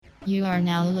You are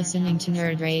now listening to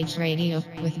Nerd Rage Radio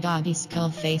with Bobby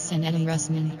Skullface and Adam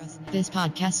Russman. This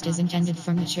podcast is intended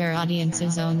for mature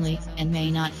audiences only and may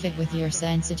not fit with your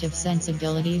sensitive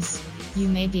sensibilities. You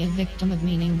may be a victim of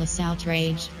meaningless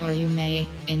outrage, or you may,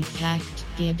 in fact,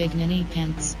 be a big ninny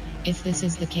pants. If this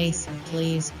is the case,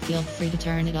 please feel free to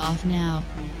turn it off now.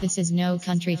 This is no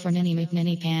country for Ninny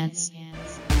McNinny pants.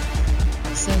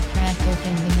 So crack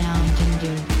open the Mountain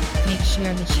Dew. Make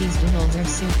sure the cheese doodles are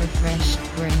super fresh.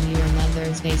 We're in your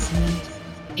mother's basement.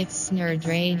 It's Nerd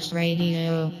Rage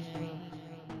Radio.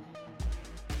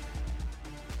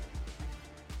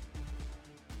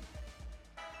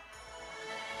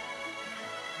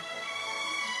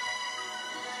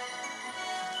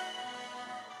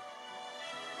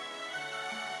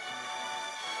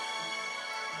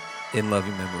 In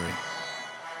loving memory.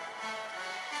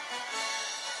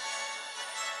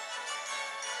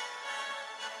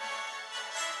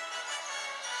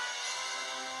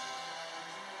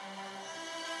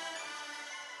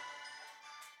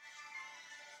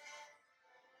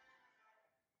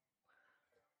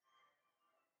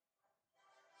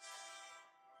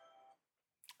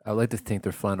 I like to think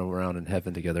they're flying around in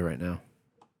heaven together right now.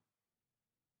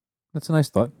 That's a nice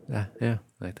thought. Yeah,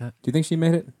 like that. Do you think she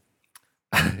made it?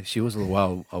 She was a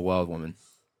wild woman.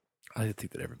 I like to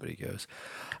think that everybody goes.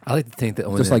 I like to think that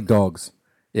only Just like dogs.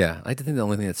 Yeah, I like to think the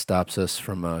only thing that stops us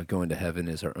from going to heaven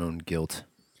is our own guilt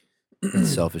and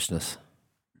selfishness.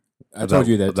 I told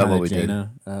you that about time what that we did.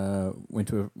 Jana went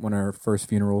to one of our first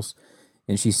funerals,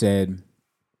 and she said,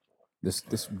 "This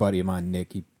buddy of mine,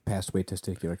 Nick, he passed away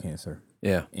testicular cancer,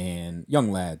 Yeah. and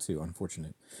young lad too,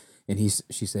 unfortunate." And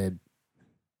she said,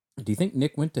 "Do you think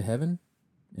Nick went to heaven?"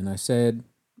 And I said,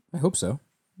 "I hope so.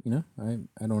 You know,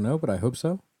 I don't know, but I hope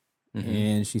so." Mm-hmm.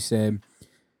 And she said,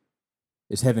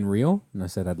 "Is heaven real?" And I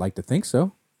said, "I'd like to think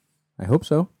so. I hope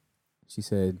so." She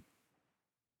said,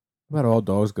 "How about All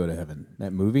Dogs Go to Heaven?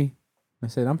 That movie?" I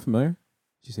said, "I'm familiar."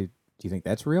 She said, "Do you think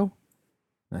that's real?"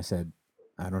 And I said,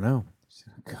 "I don't know." She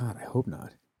said, "God, I hope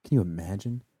not. Can you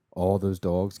imagine all those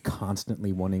dogs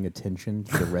constantly wanting attention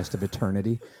for the rest of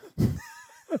eternity?"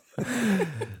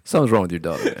 Something's wrong with your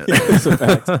dog, man. It's a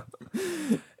fact.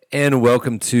 And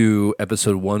welcome to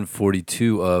episode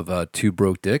 142 of Two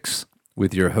Broke Dicks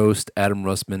with your host, Adam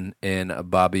Russman, and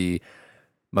Bobby,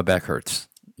 my back hurts.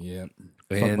 Yeah.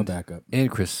 Fuck my back up. And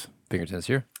Chris Pinkerton's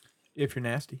here. If you're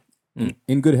nasty.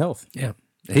 In good health. Yeah.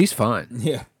 He's fine.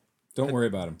 Yeah. Don't worry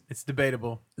about him. It's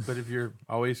debatable, but if you're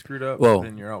always screwed up, Well,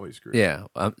 then you're always screwed up.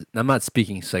 Yeah. I'm not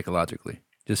speaking psychologically,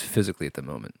 just physically at the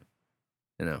moment.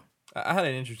 You know. I had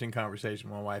an interesting conversation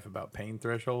with my wife about pain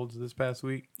thresholds this past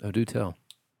week. Oh, do tell.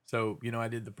 So, I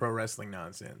did the pro wrestling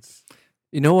nonsense.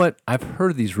 You know what? I've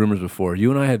heard these rumors before. You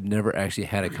and I have never actually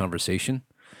had a conversation.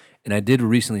 And I did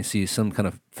recently see some kind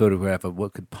of photograph of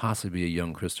what could possibly be a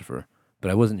young Christopher,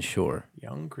 but I wasn't sure.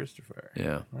 Young Christopher.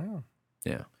 Yeah. Wow.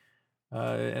 Yeah.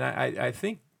 And I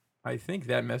think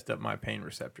that messed up my pain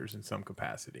receptors in some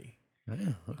capacity.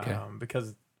 Yeah. Okay.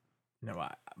 Because,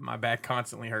 my back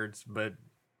constantly hurts, but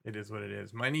it is what it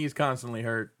is. My knees constantly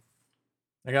hurt.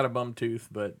 I got a bum tooth,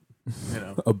 but,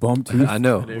 A bum tooth? I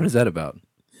know. I do. What is that about?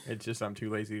 it's just I'm too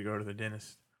lazy to go to the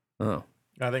dentist. Oh.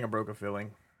 I think I broke a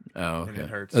filling. Oh, And okay. it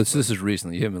hurts, Oh, so this is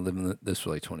recently. You haven't been living this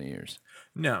for like 20 years.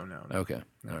 No. Okay.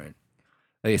 All right.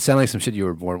 Like, it sounded like some shit you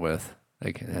were born with.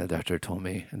 Like the doctor told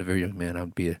me, and a very young man,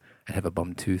 I'd have a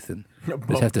bum tooth, and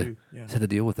just have to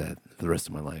deal with that for the rest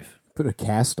of my life. Put a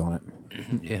cast on it.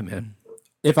 Yeah, man.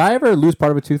 If I ever lose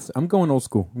part of a tooth, I'm going old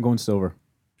school. I'm going silver.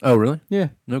 Oh, really? Yeah.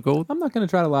 No gold? I'm not going to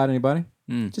try to lie to anybody.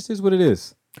 Mm. It just is what it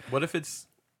is. What if it's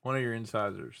one of your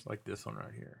incisors, like this one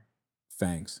right here?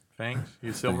 Fangs. Fangs?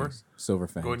 You silver? Fangs. Silver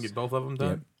fangs. Go ahead and get both of them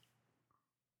done?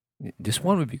 Just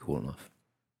one would be cool enough.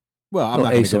 Well, I'm Well,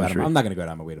 not going to go asymmetry. I'm not going to go out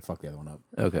of my way to fuck the other one up.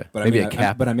 Okay. But Maybe I a mean,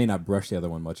 cap. but I may not brush the other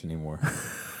one much anymore.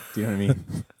 Do you know what I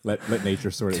mean? Let nature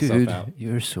sort Dude, itself out.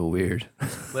 you're so weird.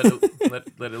 Let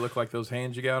it look like those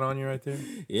hands you got on you right there.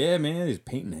 Yeah, man, these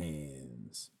painting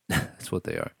hands. That's what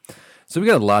they are. So we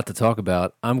got a lot to talk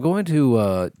about. I'm going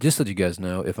to just let you guys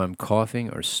know if I'm coughing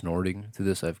or snorting through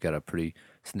this. I've got a pretty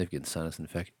significant sinus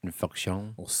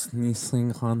infection. Or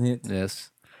sneezing on it.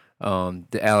 Yes.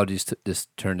 The allergies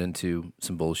just turned into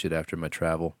some bullshit after my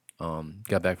travel.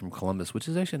 Got back from Columbus, which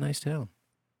is actually a nice town.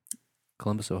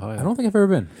 Columbus, Ohio. I don't think I've ever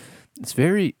been. It's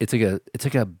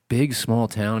like a big small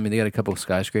town. I mean, they got a couple of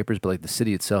skyscrapers, but like the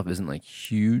city itself isn't like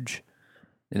huge.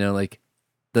 Like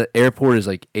the airport is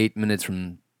like 8 minutes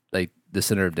from like the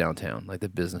center of downtown, like the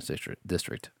business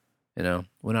district.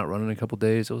 Went out running a couple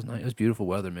days. It was nice. It was beautiful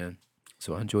weather, man.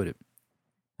 So I enjoyed it.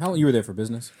 How long you were there for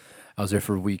business? I was there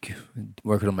for a week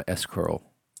working on my S curl.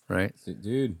 right?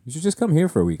 Dude, you should just come here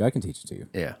for a week. I can teach it to you.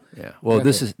 Yeah, yeah. Well, got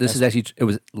this the is actually it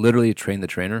was literally train the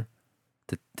trainer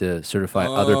to certify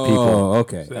other people Oh,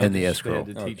 okay. So in the they escrow.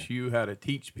 had to teach you how to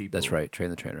teach people. That's right, train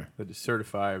the trainer. But to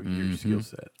certify your Mm-hmm. skill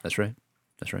set. That's right.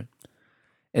 That's right.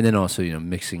 And then also,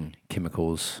 mixing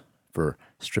chemicals for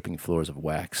stripping floors of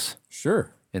wax.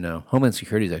 Sure. Homeland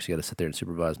Security's actually got to sit there and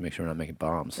supervise, make sure we're not making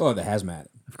bombs. Oh, the hazmat.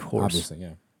 Of course. Obviously,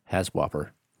 yeah. Hazwhopper,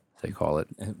 as they call it.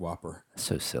 And Whopper.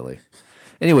 So silly.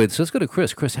 Anyway, so let's go to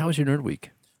Chris. Chris, how was your nerd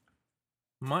week?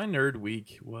 My nerd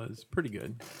week was pretty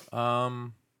good.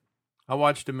 I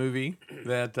watched a movie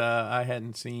that I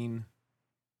hadn't seen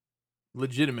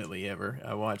legitimately ever.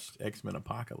 I watched X-Men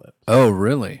Apocalypse. Oh,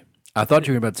 really? I thought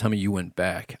you were about to tell me you went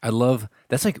back.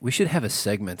 That's like, we should have a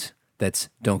segment that's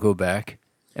don't go back.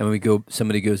 And when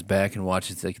somebody goes back and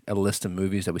watches like a list of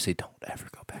movies that we say, don't ever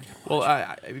go back.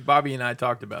 Well, Bobby and I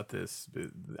talked about this.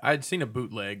 I'd seen a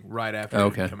bootleg right after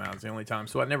it had come out. It's the only time.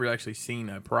 So I'd never actually seen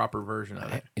a proper version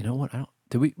of it. You know what?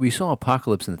 We saw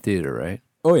Apocalypse in the theater, right?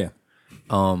 Oh, yeah.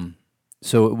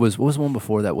 So what was the one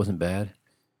before that wasn't bad?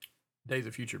 Days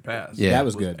of Future Past. Yeah. That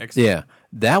was good. excellent. Yeah.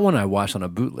 That one I watched on a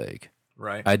bootleg.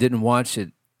 Right. I didn't watch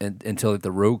it until like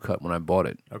the road cut when I bought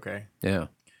it. Okay. Yeah.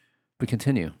 But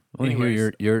continue. I want to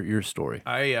hear your story.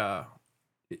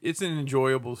 It's an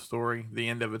enjoyable story. The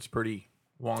end of it's pretty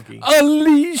wonky.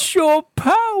 Unleash your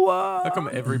power. How come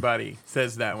everybody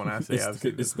says that when I say I've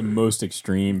seen It's this? the most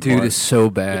extreme Dude, part. it's so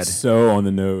bad. It's so on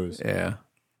the nose. Yeah.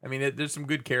 I mean, there's some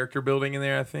good character building in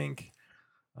there, I think.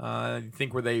 I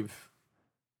think where they've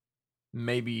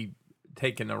maybe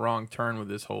taken a wrong turn with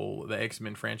the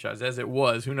X-Men franchise as it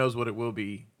was. Who knows what it will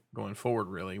be going forward,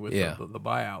 really, with the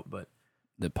buyout. But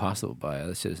The possible buyout.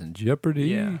 That shit is in jeopardy.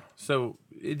 yeah. So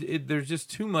there's just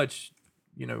too much,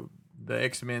 the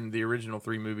X-Men, the original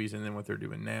 3 movies, and then what they're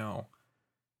doing now.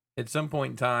 At some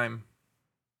point in time,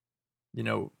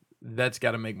 that's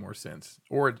got to make more sense,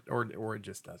 or it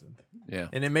just doesn't. Yeah.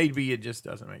 And it just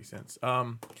doesn't make sense.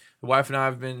 The wife and I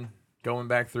have been going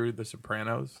back through The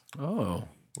Sopranos. Oh.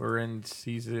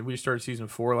 We started season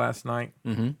 4 last night.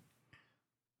 Mm-hmm.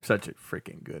 Such a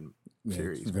freaking good Yeah,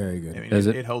 series. it's very good. I mean, Is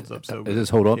it holds up so good. Does this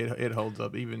hold up? It holds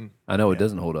up even. I know it yeah.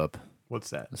 doesn't hold up. What's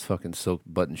that? Those fucking silk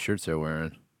button shirts they're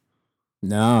wearing.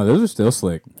 No, those are still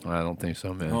slick. I don't think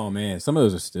so, man. Oh, man. Some of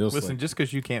those are still Listen, slick. just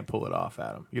because you can't pull it off,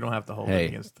 Adam, you don't have to hold Hey. it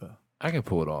against the. I can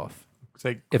pull it off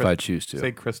Say if I choose to.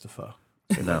 say Christopher.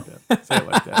 No. Say it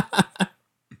like that.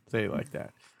 Say it like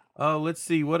that. Let's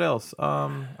see what else.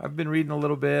 I've been reading a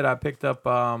little bit. I picked up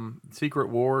Secret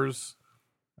Wars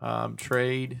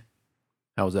trade.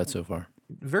 How was that so far?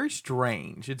 Very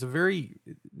strange. It's a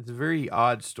very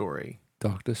odd story.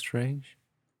 Doctor Strange?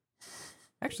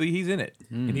 Actually, he's in it,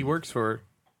 and he works for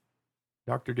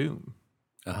Doctor Doom.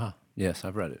 Yes,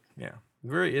 I've read it. Yeah,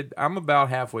 I'm about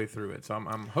halfway through it, so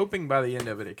I'm hoping by the end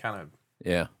of it, it kind of.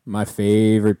 Yeah. My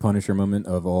favorite Punisher moment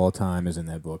of all time is in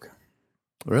that book.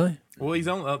 Really? Well, he's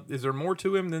on. Is there more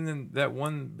to him than that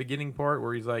one beginning part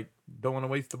where he's like, "Don't want to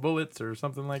waste the bullets" or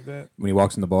something like that? When he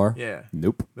walks in the bar? Yeah.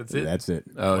 Nope. That's it? That's it.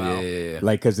 Oh, Wow. yeah.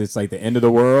 Like, because it's like the end of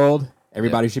the world.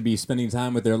 Everybody should be spending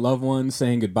time with their loved ones,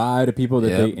 saying goodbye to people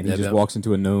that and he just walks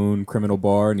into a known criminal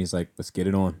bar and he's like, let's get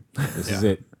it on. This is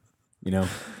it.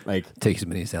 Like, Take as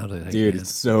many sounds as I dude, can. it's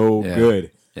so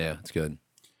good. Yeah, it's good.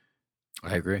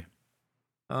 I agree.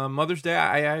 Mother's Day,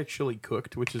 I actually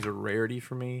cooked, which is a rarity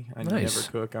for me. I Nice. never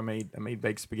cook. I made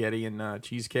baked spaghetti and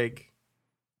cheesecake.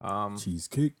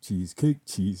 Cheesecake.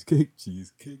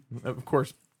 Of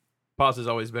course, pasta's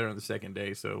always better on the second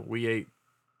day, so we ate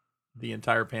the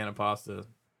entire pan of pasta.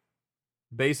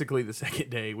 Basically, the second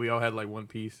day, we all had like one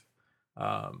piece.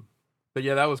 But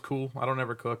yeah, that was cool. I don't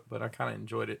ever cook, but I kind of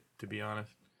enjoyed it, to be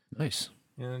honest. Nice.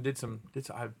 And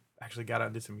I actually got out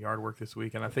and did some yard work this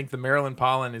week, and I think the Maryland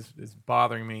pollen is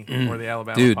bothering me more the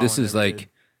Alabama Dude, pollen this is ever like, did.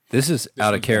 this is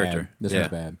out of one's character. Bad. This one's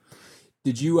bad.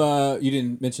 Did you, you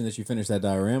didn't mention that you finished that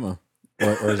diorama?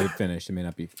 Or is it finished? It may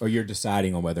not be. Or you're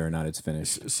deciding on whether or not it's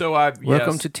finished. So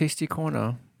Welcome to Tasty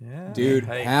Corner. yeah, Dude,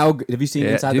 hey. have you seen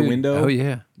inside the dude. window? Oh,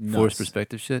 yeah. Nuts. Forced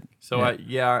perspective shit. So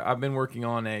yeah. I've been working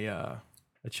on a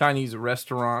Chinese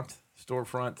restaurant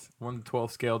storefront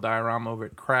 1/12 scale diorama over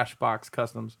at Crashbox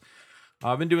Customs.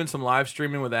 I've been doing some live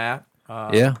streaming with that.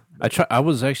 Yeah. I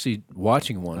was actually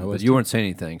watching one, I but was you too. weren't saying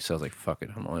anything, so I was like, fuck it.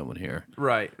 I'm the only one here.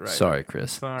 Right. Sorry,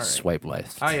 Chris. Sorry. Swipe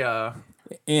left.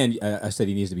 And I said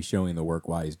he needs to be showing the work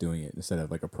while he's doing it instead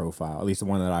of like a profile. At least the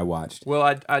one that I watched. Well,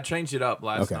 I changed it up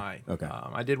last Okay, night. okay.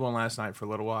 I did one last night for a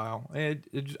little while.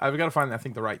 I've got to find, I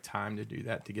think, the right time to do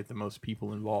that to get the most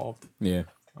people involved. Yeah.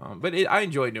 But I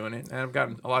enjoy doing it, and I've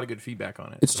gotten a lot of good feedback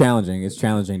on it. It's challenging. It's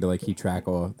challenging to like keep track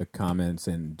of the comments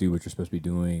and do what you're supposed to be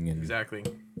doing. And Exactly.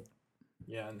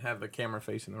 Yeah, and have the camera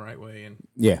facing the right way, and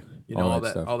Yeah, you know all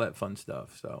that stuff. all that fun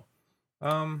stuff. So,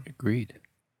 Agreed.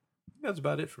 that's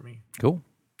about it for me. Cool.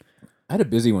 I had a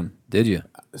busy one. Did you?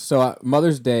 So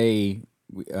Mother's Day,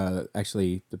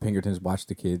 actually, the Pinkertons watched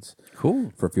the kids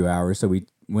Cool. for a few hours. So we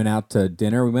went out to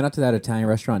dinner. We went out to that Italian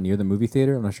restaurant near the movie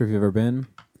theater. I'm not sure if you've ever been.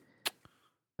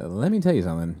 Let me tell you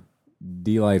something.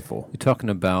 Delightful. You're talking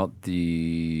about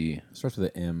the Starts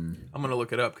with an M. I'm gonna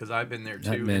look it up because I've been there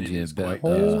That too. meant and you it's bet- quite- it's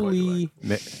quite Holy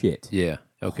delightful. shit. yeah.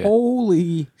 Okay.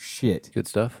 Holy shit. Good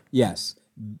stuff. Yes.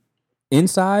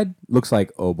 Inside looks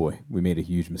like, oh boy, we made a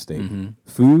huge mistake. Mm-hmm.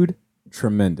 Food,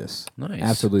 tremendous. Nice.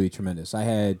 Absolutely tremendous. I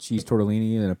had cheese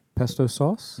tortellini and a pesto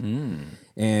sauce.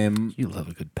 And You love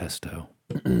a good pesto.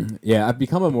 yeah, I've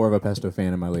become more of a pesto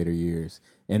fan in my later years.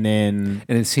 And then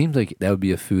And it seems like that would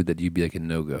be a food that you'd be like a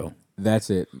no go. that's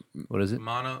it. What is it?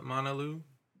 Manalu.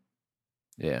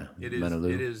 Yeah. It is.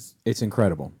 Manaloo. It is. It's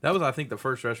incredible. That was, I think, the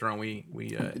first restaurant we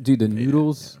Dude, the ate at,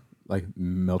 noodles like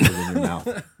melted in your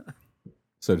mouth,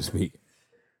 so to speak.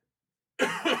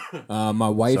 My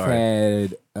wife Sorry.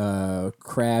 had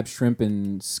crab, shrimp,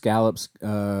 and scallops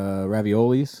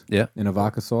raviolis Yeah. in a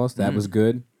vodka sauce. That was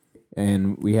good.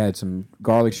 And we had some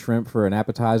garlic shrimp for an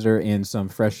appetizer and some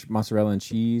fresh mozzarella and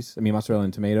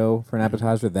tomato for an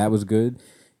appetizer. That was good.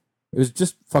 It was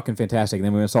just fucking fantastic. And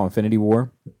then we went and saw Infinity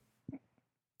War.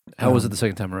 How was it the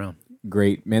second time around?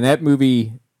 Great. Man, that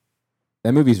movie's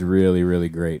really, really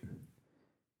great.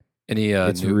 Any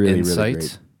It's new really, really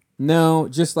insights? great. No,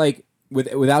 just like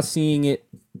without seeing it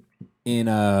in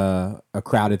a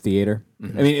crowded theater.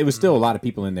 Mm-hmm. I mean, it was still a lot of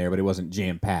people in there, but it wasn't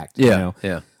jam packed. Yeah. You know?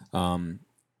 Yeah.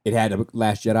 It had a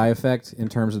Last Jedi effect in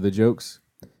terms of the jokes.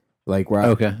 Like where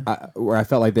Okay. where I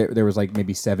felt like there was like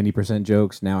maybe 70%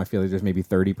 jokes. Now I feel like there's maybe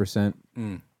 30%.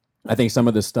 I think some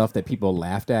of the stuff that people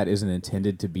laughed at isn't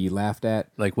intended to be laughed at.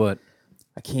 Like what?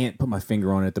 I can't put my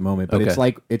finger on it at the moment, but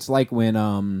Okay. it's like when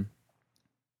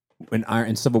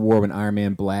in Civil War when Iron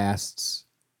Man blasts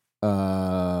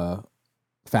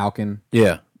Falcon,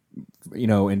 Yeah. you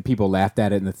know, and people laughed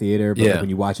at it in the theater, but like Yeah. when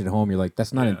you watch it at home, you're like,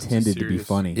 that's not Yeah, it's intended to be serious.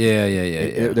 funny. Yeah.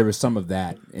 Yeah. There was some of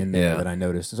that in there Yeah. that I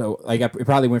noticed. So like it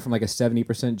probably went from like a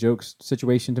 70% jokes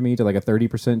situation to me to like a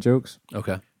 30% jokes.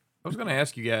 Okay. I was going to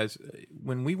ask you guys,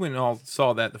 when we went and all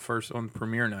saw that on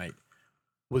premiere night,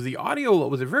 was the audio,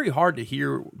 was it very hard to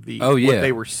hear Oh, yeah. what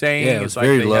they were saying? Yeah, it It's was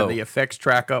very they low. had the effects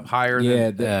track up higher Yeah,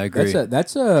 than... Yeah, I agree.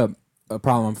 That's a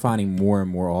problem I'm finding more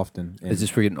and more often. And It's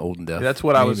just for getting old and deaf. That's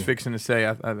what I was Maybe. fixing to say.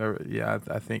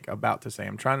 I think about to say.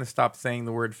 I'm trying to stop saying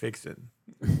the word fix it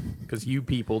because you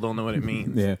people don't know what it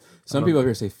means. yeah, some people up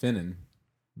here say finnin.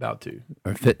 About to.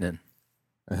 or fitting.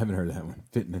 I haven't heard of that one.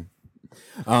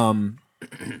 Finnin.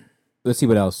 Let's see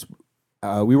what else.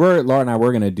 Laura and I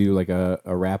were gonna do like a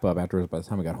wrap up afterwards. By the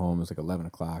time we got home, it was like 11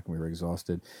 o'clock, and we were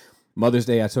exhausted. Mother's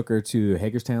Day, I took her to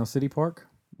Hagerstown City Park,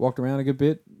 walked around a good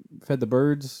bit, fed the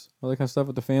birds, all that kind of stuff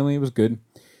with the family. It was good,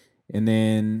 and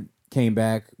then came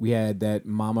back. We had that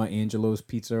Mama Angelo's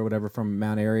pizza or whatever from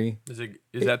Mount Airy.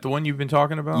 Is that the one you've been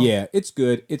talking about? Yeah, it's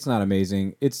good. It's not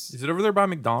amazing. Is it over there by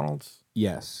McDonald's?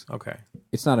 Yes, Okay.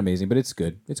 it's not amazing, but it's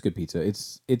good. It's good pizza.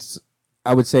 It's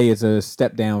I would say it's a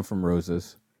step down from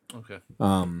Rosa's. Okay.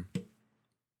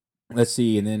 Let's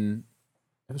see, and then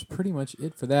that was pretty much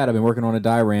it for that. I've been working on a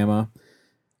diorama.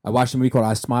 I watched a movie called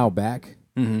I Smile Back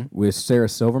Mm-hmm. with Sarah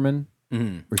Silverman.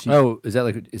 Where she, Oh, is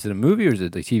it a movie or is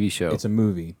it a TV show? it's a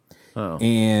movie, oh.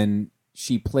 and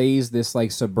she plays this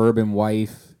like suburban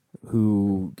wife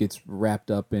who gets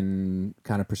wrapped up in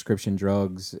kind of prescription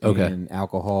drugs Okay. and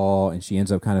alcohol, and she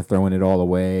ends up kind of throwing it all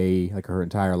away like her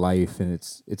entire life, and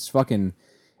it's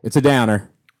a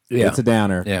downer. Yeah. It's a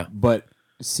downer. Yeah. But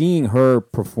seeing her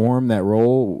perform that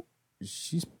role,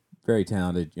 she's a very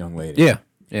talented young lady. Yeah.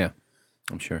 Yeah.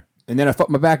 I'm sure. And then I fucked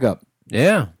my back up.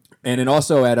 Yeah. And then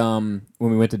also at when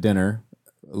we went to dinner,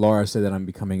 Laura said that I'm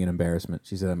becoming an embarrassment.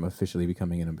 She said I'm officially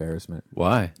becoming an embarrassment.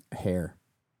 Why? Hair.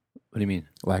 What do you mean?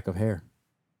 Lack of hair.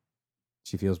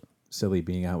 She feels silly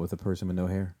being out with a person with no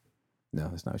hair. No,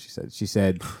 that's not what she said. She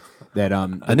said that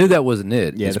I knew that wasn't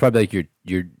it. Yeah, It's probably like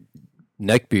your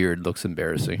neck beard looks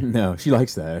embarrassing. no, she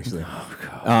likes that actually. Oh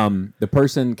god. The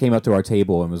person came up to our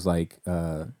table and was like,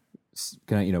 "Can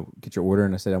I, get your order?"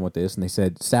 And I said, "I want this." And they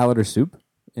said, "Salad or soup?"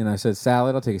 And I said,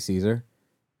 "Salad. I'll take a Caesar."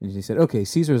 And she said, "Okay,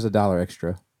 Caesar is $1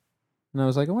 extra." And I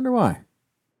was like, "I wonder why."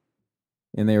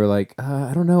 And they were like,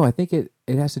 "I don't know. I think it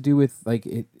has to do with like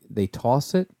they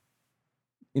toss it,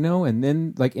 and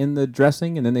then like in the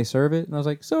dressing, and then they serve it." And I was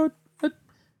like, "So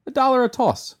 $1 a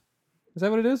toss? Is that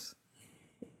what it is?"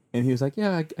 And he was like,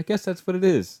 "Yeah, I guess that's what it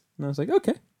is." And I was like,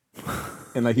 "Okay."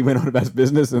 And like he went on about his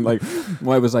business, and like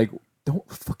my wife was like,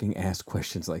 don't fucking ask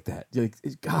questions like that. Like,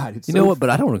 God, it's You know what? But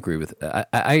I don't agree with it.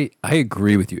 I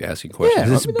agree with you asking questions.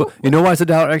 Yeah, It's- you know why it's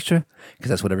 $1 extra? Because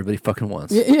that's what everybody fucking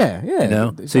wants. Yeah. You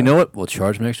know. So you know what? We'll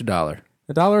charge them an extra $1.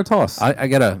 $1 a toss. I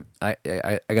got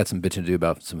some bitching to do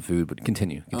about some food, but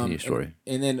continue your story.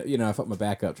 And then I fucked my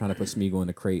back up trying to put Smeagol in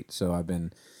the crate. So I've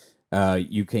been.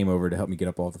 You came over to help me get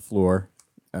up off the floor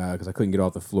because I couldn't get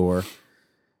off the floor.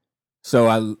 So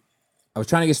I was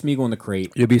trying to get Smeagol in the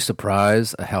crate. You'll be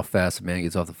surprised at how fast a man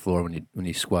gets off the floor when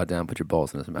you squat down and put your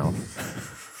balls in his mouth.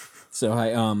 So I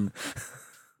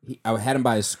had him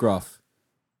by his scruff,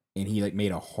 and he like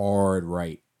made a hard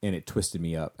right, and it twisted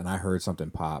me up, and I heard something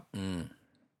pop,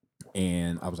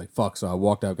 and I was like, "Fuck!" So I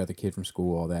walked out, got the kid from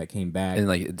school, all that, came back, And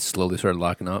like it slowly started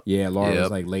locking up. yeah, Laura Yep.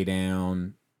 was like, "Lay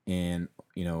down," and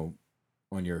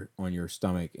on your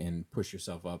stomach and push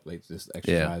yourself up, like this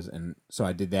exercise, and so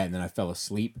I did that, and then I fell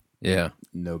asleep. Yeah.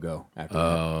 No go after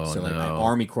Oh, that. So like my no.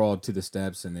 army crawled to the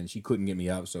steps, and then she couldn't get me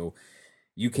up. So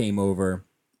you came over,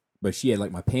 but she had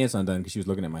like my pants undone because she was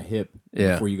looking at my hip. And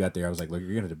Yeah. Before you got there, I was like, "Look, you're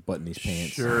gonna have to button these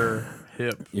pants. Sure,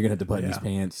 hip. You're gonna have to button these Yeah.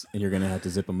 pants, and you're gonna have to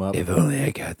zip them up If only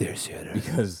I got there sooner.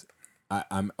 because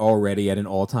I'm already at an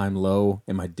all-time low,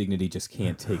 and my dignity just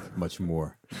can't take much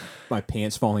more. My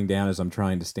pants falling down as I'm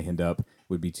trying to stand up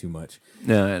would be too much.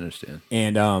 No, I understand.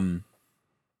 And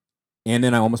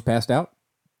then I almost passed out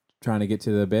trying to get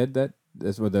to the bed.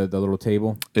 That's where the little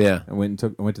table. Yeah. I went to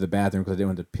the bathroom because I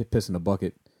didn't want to piss in a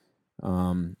bucket.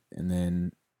 And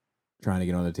then trying to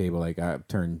get on the table, like I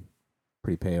turned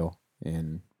pretty pale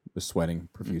and was sweating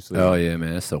profusely. Oh yeah,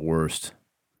 man, that's the worst.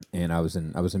 And I was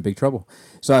in big trouble.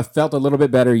 So I felt a little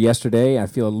bit better yesterday. I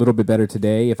feel a little bit better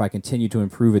today. If I continue to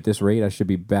improve at this rate, I should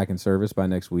be back in service by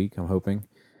next week. I'm hoping.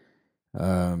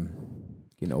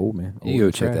 Getting old, man. You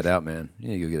go check that out, man. You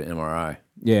need to go get an MRI.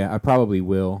 Yeah, I probably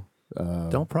will.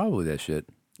 Don't probably that shit.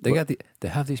 They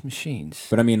have these machines.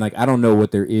 But I mean, like, I don't know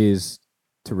what there is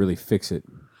to really fix it.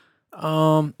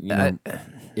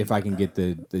 If I can get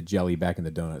the jelly back in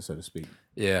the donut, so to speak.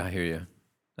 Yeah, I hear you.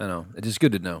 I know. It's just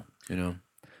good to know.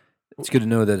 It's good to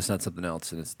know that it's not something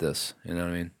else and it's this. You know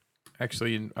what I mean?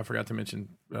 Actually, I forgot to mention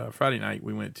Friday night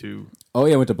we went to. Oh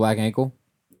yeah, I went to Black Ankle.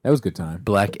 That was a good time.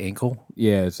 Black Ankle.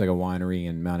 Yeah, it's like a winery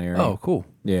in Mount Airy. Oh, cool.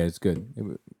 Yeah, it's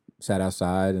good. Sat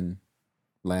outside and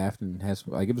laughed and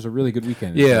it was a really good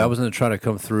weekend. Yeah, I was gonna try to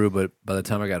come through, but by the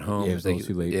time I got home, Yeah, it was a little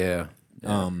too late. Yeah.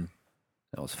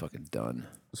 That was fucking done.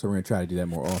 So we're gonna try to do that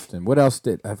more often. What else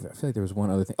did I feel like there was one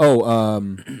other thing? Oh,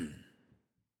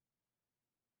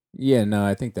 yeah, no,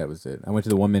 I think that was it. I went to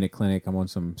the 1 minute clinic. I'm on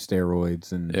some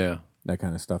steroids and Yeah. that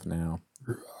kind of stuff now.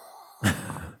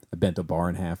 I bent a bar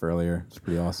in half earlier. It's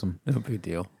pretty awesome. No big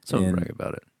deal. Something And- brag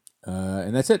about it.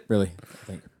 And that's it, really. I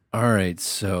think. All right,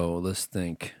 so let's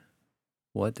think.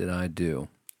 What did I do?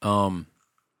 Been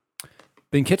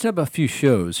catching up a few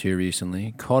shows here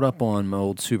recently. Caught up on my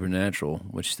old Supernatural,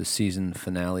 which the season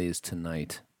finale is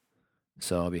tonight.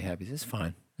 So I'll be happy. It's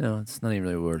fine. No, it's not even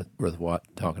really worth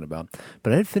talking about.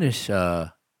 But I did finish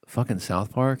fucking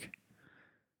South Park.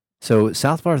 So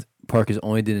South Park is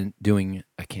only doing.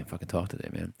 I can't fucking talk today,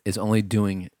 man. Is only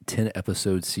doing 10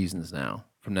 episode seasons now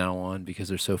from now on because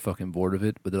they're so fucking bored of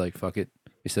it. But they're like, fuck it,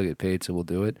 we still get paid, so we'll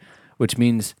do it. Which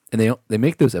means, and they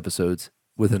make those episodes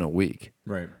within a week.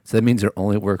 Right. So that means they're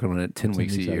only working on it 10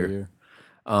 weeks a year.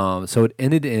 So it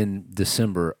ended in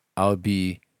December. I would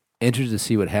be interested to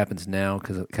see what happens now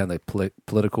because kind of like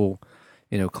political,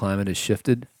 climate has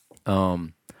shifted.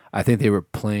 I think they were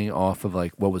playing off of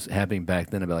like what was happening back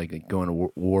then about like going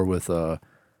to war with North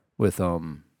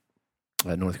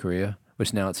Korea,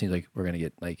 which now it seems like we're gonna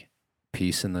get like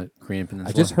peace in the Korean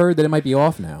Peninsula. I just heard that it might be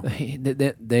off now.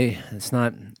 It's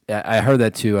not. I heard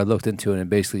that too. I looked into it, and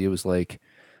basically it was like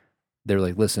they're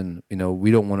like, listen,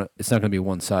 we don't want to. It's not going to be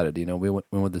one sided. We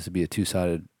want this to be a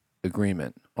 2-sided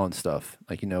agreement on stuff.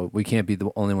 Like we can't be the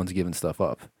only ones giving stuff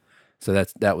up. So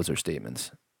that was their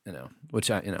statements. Which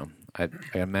I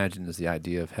imagine is the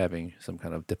idea of having some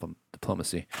kind of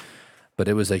diplomacy. But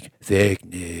it was like fake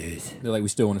news. They're like, we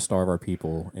still want to starve our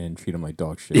people and treat them like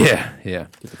dog shit. Yeah.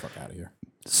 Get the fuck out of here.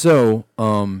 So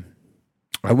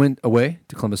I went away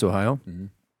to Columbus, Ohio. Mm-hmm.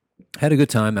 Had a good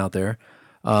time out there.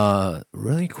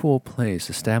 Really cool place,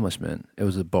 establishment. It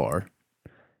was a bar,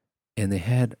 and they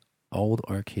had old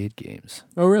arcade games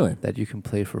Oh, really? that you can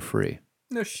play for free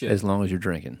No shit. as long as you're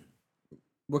drinking.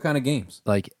 What kind of games?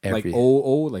 Like Like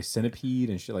old, like Centipede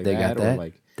and shit like They that? got that. Or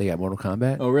like, They got Mortal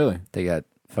Kombat. oh, really? They got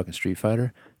fucking Street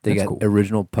Fighter. They That's got cool.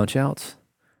 original Punch Outs.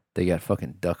 They got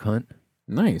fucking Duck Hunt.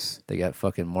 Nice. They got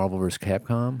fucking Marvel vs.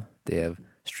 Capcom. They have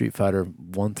Street Fighter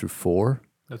 1 through 4.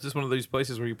 That's just one of these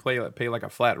places where you pay like a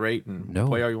flat rate and No,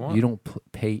 play all you want. You don't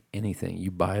pay anything.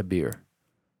 You buy a beer.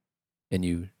 and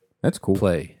you That's cool.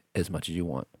 play as much as you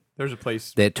want. There's a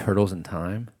place. They had Turtles in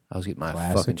Time. I was getting my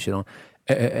Classic. fucking shit on.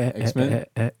 X-Men?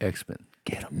 X-Men.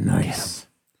 Get 'em. Nice.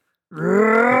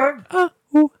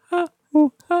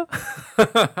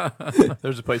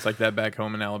 There's a place like that back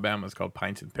home in Alabama. It's called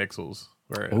Pints and Pixels.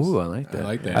 Where Ooh, I like that. I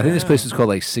like that. I think this place is called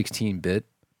like 16-bit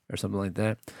or something like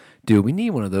that. Dude, we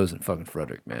need one of those in fucking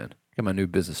Frederick, man. Got my new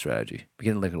business strategy.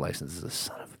 Getting a liquor license is a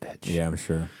son of a bitch. Yeah, I'm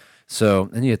sure. So,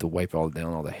 and you have to wipe all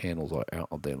down all the handles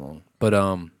all day long. But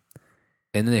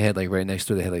and then they had like right next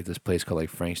to it, they had like this place called like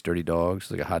Frank's Dirty Dogs,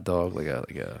 like a hot dog, like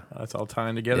a that's all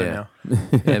tying together Yeah. now.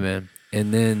 yeah, man.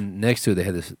 And then next to it, they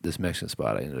had this Mexican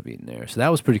spot. I ended up eating there, so that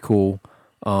was pretty cool.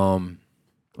 I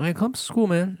mean, Columbus is cool,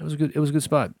 man. It was a good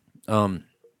spot.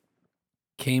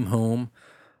 Came home.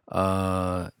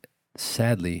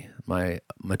 Sadly, my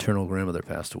maternal grandmother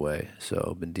passed away, so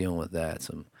I've been dealing with that.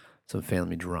 Some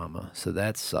family drama, so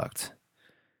that sucked.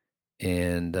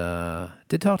 And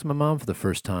did talk to my mom for the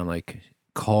first time. Like,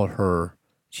 called her.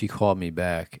 She called me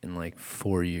back in like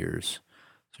 4 years.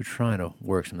 So trying to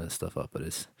work some of this stuff up, but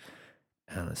it's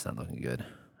not looking good.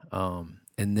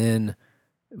 And then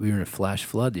we were in a flash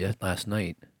flood last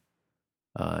night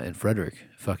in Frederick.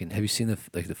 Fucking, have you seen the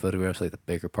photographs, like the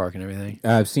Baker Park and everything?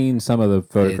 I've seen some of the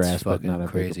photographs, It's but fucking not a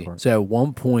crazy. Part. So at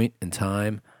one point in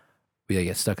time, we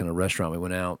got stuck in a restaurant. We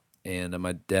went out, and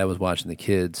my dad was watching the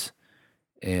kids,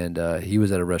 and he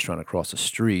was at a restaurant across the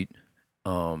street.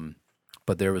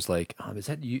 But there was like, is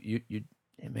that you?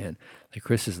 Hey man, like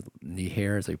Chris's knee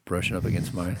hair is like brushing up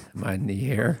against my knee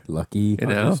hair. Lucky. You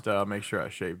know? I'll just make sure I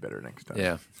shave better next time.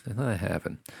 Yeah, that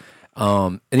happened.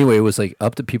 Anyway, it was like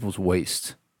up to people's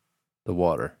waist, the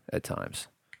water at times.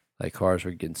 Like cars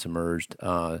were getting submerged.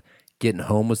 Getting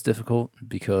home was difficult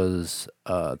because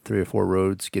 3 or 4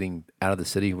 roads getting out of the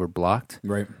city were blocked.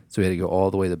 Right. So we had to go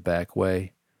all the way the back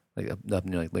way, like up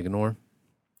near like Linganore.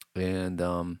 And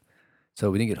so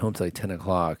we didn't get home till like 10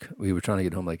 o'clock. We were trying to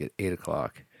get home like at 8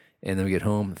 o'clock. And then we get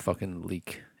home, fucking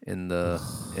leak in the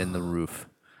roof.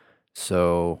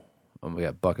 So we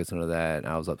got buckets under that. And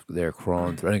I was up there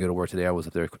crawling through. I didn't go to work today. I was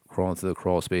up there crawling through the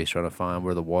crawl space trying to find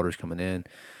where the water's coming in.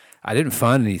 I didn't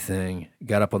find anything.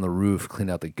 Got up on the roof, cleaned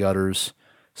out the gutters.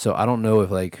 So I don't know if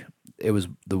like it was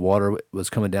the water was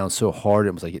coming down so hard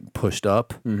it was like getting pushed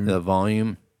up the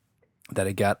volume that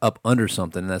it got up under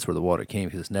something, and that's where the water came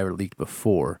because it's never leaked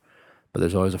before. But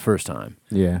there's always a first time.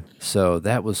 Yeah. So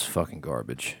that was fucking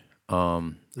garbage.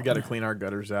 We got to clean our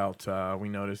gutters out. We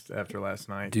noticed after last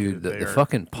night, Dude, that the they are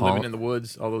fucking living in the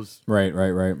woods. All those. Right.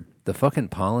 The fucking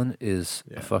pollen is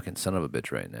Yeah. a fucking son of a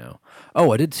bitch right now.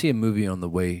 Oh, I did see a movie on the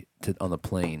way on the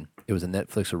plane. It was a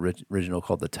Netflix original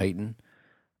called The Titan.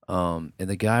 And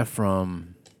the guy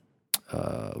from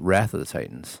Wrath of the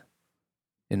Titans,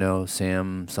 you know,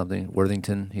 Sam something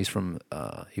Worthington. He's from.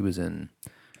 He was in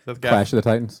That guy, Clash of the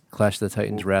Titans. Clash of the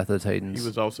Titans, Wrath of the Titans, He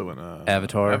was also in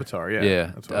Avatar. Avatar, yeah.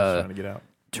 Yeah. That's what I was trying to get out.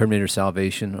 Terminator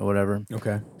Salvation or whatever.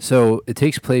 Okay. So it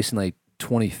takes place in like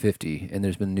 2050, and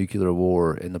there's been nuclear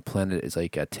war, and the planet is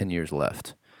like got 10 years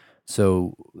left.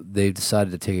 So they've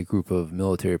decided to take a group of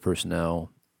military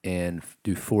personnel and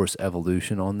do force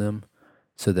evolution on them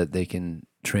so that they can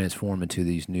transform into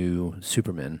these new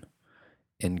supermen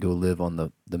and go live on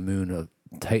the moon of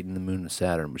Titan, the moon of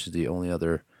Saturn, which is the only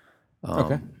other.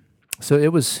 Okay. So it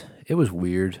was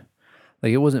weird.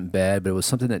 Like, it wasn't bad, but it was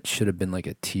something that should have been like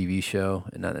a TV show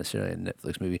and not necessarily a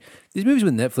Netflix movie. These movies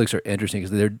with Netflix are interesting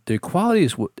because their quality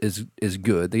is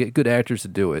good. They get good actors to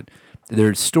do it. There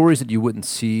are stories that you wouldn't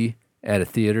see at a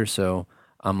theater. So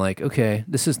I'm like, okay,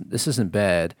 this isn't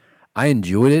bad. I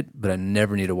enjoyed it, but I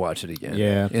never need to watch it again.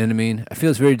 Yeah. You know what I mean? I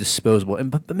feel it's very disposable,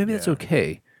 but maybe that's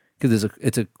okay because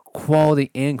it's a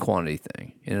quality and quantity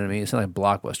thing. You know what I mean? It's not like a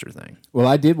blockbuster thing. Well,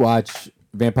 I did watch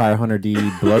Vampire Hunter D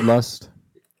Bloodlust.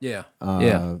 Yeah.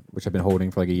 Which I've been holding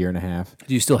for like a year and a half.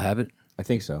 Do you still have it? I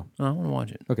think so. Oh, I want to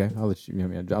watch it. Okay, I'll let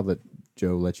you. I'll let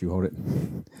Joe let you hold it.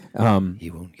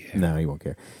 He won't care. No, he won't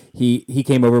care. He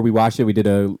came over. We watched it. We did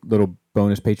a little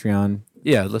bonus Patreon.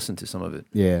 Yeah, I listened to some of it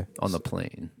Yeah, on the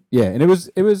plane. yeah, and it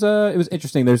was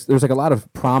interesting. There's like a lot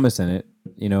of promise in it.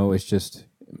 You know, it's just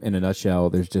in a nutshell.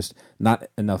 There's just not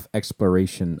enough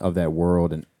exploration of that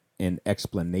world and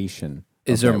explanation.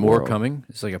 Is of there that more world. coming?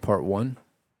 It's like a part 1?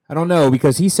 I don't know,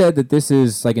 because he said that this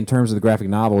is like in terms of the graphic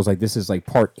novels, like this is like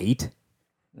part 8,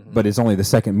 but it's only the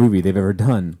second movie they've ever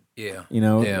done. Yeah. You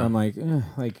know, Yeah. I'm like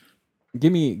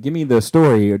give me the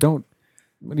story or don't.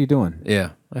 What are you doing?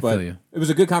 Yeah, I But feel you. it was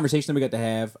a good conversation that we got to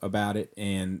have about it,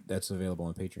 and that's available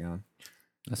on Patreon.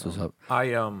 That's what's up.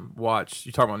 I watched.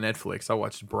 You talk about Netflix? I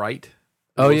watched Bright.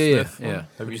 Oh, Will yeah, yeah, Smith yeah. one.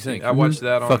 What'd Have you you seen? think? I watched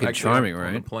that on Fucking actually charming, on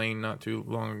right? the plane not too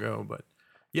long ago. But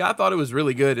yeah, I thought it was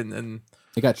really good. And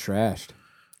It got trashed.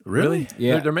 Really?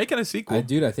 Yeah. They're making a sequel.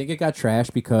 Dude, I think it got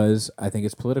trashed because I think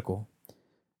it's political.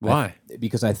 Why?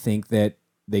 Because I think that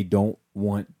they don't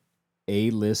want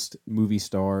A-list movie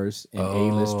stars and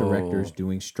A-list directors Oh.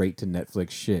 doing straight to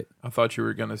Netflix shit. I thought you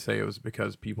were gonna say it was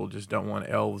because people just don't want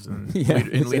elves in, Yeah.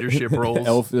 in leadership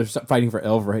roles. They're fighting for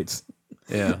elf rights.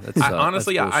 Yeah. That's,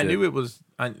 Honestly, that's I bullshit. knew it was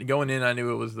going in. I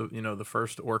knew it was the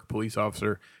first orc police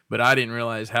officer, but I didn't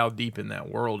realize how deep in that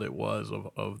world it was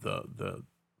of the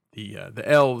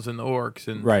elves and the orcs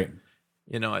and Right.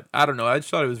 I don't know. I just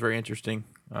thought it was very interesting.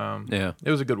 Yeah.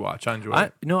 It was a good watch. I enjoyed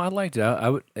it. I liked it. I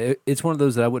would. It's one of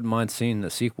those that I wouldn't mind seeing the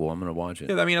sequel. I'm gonna watch it.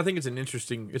 Yeah, I mean, I think it's an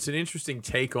interesting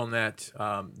take on that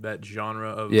that genre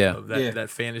of, Yeah. of that, Yeah. that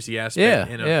fantasy aspect.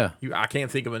 Yeah. I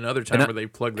can't think of another time And where they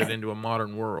plugged that into a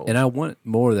modern world. And I want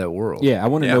more of that world. Yeah, I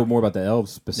want to Yeah. know more about the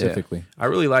elves specifically. I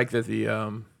really like that the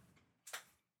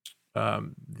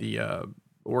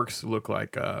orcs look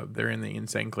like they're in the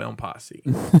Insane Clown Posse.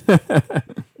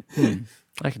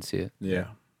 I can see it. Yeah.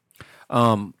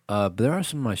 But there are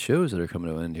some of my shows that are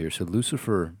coming to an end here. So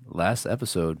Lucifer, last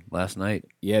night.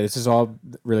 Yeah, this is all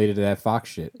related to that Fox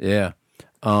shit. Yeah.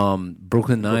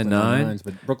 Brooklyn Nine-Nine.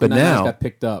 But Brooklyn But Nine-Nine's now- got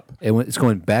picked up. It's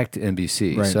going back to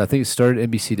NBC. Right. So I think it started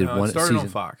NBC. Did It one started season. on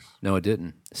Fox. No, it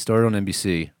didn't. It started on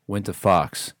NBC. Went to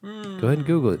Fox. Go ahead and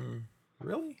Google it.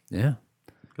 Really? Yeah,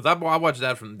 Because I watched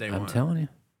that from day I'm one. telling you.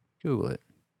 Google it.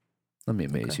 Let me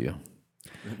amaze you.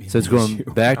 So it's going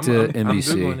back to I'm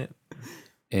NBC. Googling it.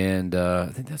 And I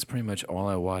think that's pretty much all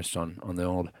I watched on the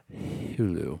old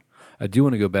Hulu. I do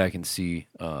want to go back and see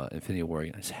Infinity War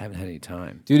again. I just haven't had any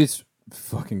time. Dude, it's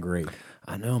fucking great.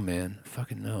 I know, man.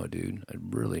 Fucking know, dude. I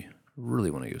really, really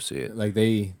want to go see it. Like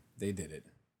they did it.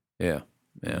 Yeah.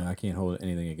 You Yeah. know, I can't hold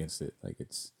anything against it. Like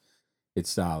it's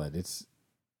solid.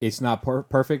 It's not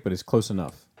perfect, but it's close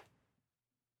enough.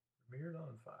 Premiered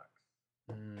on Fox.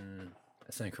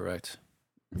 That's incorrect.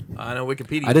 I know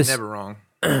Wikipedia's I just- never wrong.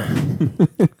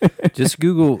 Just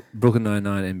Google Brooklyn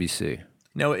Nine-Nine NBC.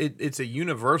 No, it's a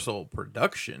Universal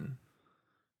production.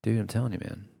 Dude, I'm telling you,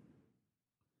 man.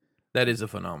 That is a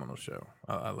phenomenal show.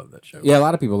 I love that show. Yeah, a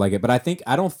lot of people like it, but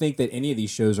I don't think that any of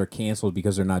these shows are canceled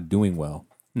because they're not doing well.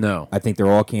 No. I think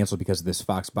they're all canceled because of this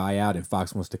Fox buyout, and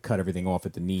Fox wants to cut everything off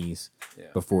at the knees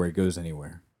Yeah. before it goes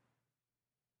anywhere.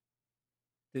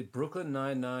 Did Brooklyn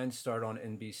Nine-Nine start on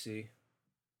NBC?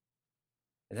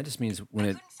 And that just means when I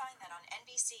it... couldn't find that on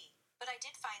NBC, but I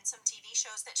did find some TV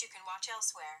shows that you can watch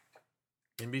elsewhere.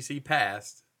 NBC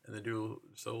passed, and the dual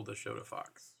sold the show to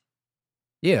Fox.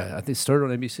 Yeah, I think it started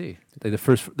on NBC. Like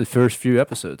the first few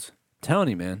episodes. Telling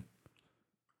you, man.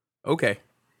 Okay.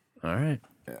 All right.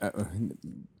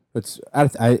 It's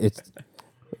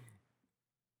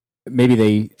maybe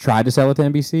they tried to sell it to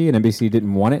NBC and NBC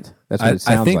didn't want it. That's what it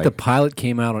sounds I think like. the pilot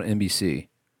came out on NBC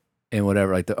and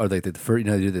whatever, like the first,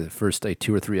 they do the first like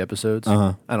 2 or 3 episodes.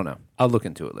 Uh-huh. I don't know. I'll look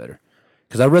into it later.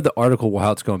 Because I read the article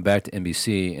how it's going back to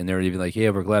NBC, and they're even like,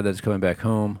 "Yeah, we're glad that it's coming back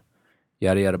home."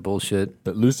 Yada yada bullshit.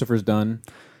 But Lucifer's done.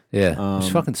 Yeah, it's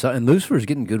fucking. And Lucifer's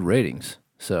getting good ratings.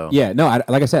 So Yeah, no,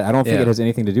 like I said, I don't think Yeah. it has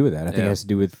anything to do with that. I think Yeah. it has to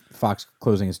do with Fox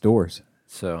closing its doors.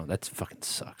 So that fucking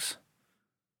sucks.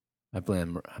 I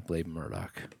blame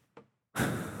Murdoch.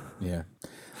 Yeah.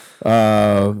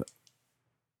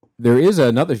 There is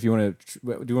another. If you want to,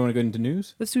 do you want to go into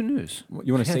news? Let's do news.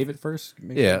 You want to Yeah. save it first?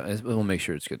 Make Yeah, sure? we'll make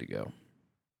sure it's good to go.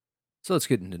 So let's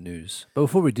get into news. But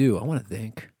before we do, I want to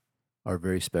thank our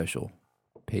very special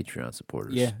Patreon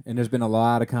supporters. Yeah, and there's been a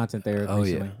lot of content there Oh,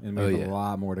 recently, yeah. and Oh, we have yeah. a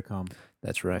lot more to come.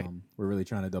 That's right. We're really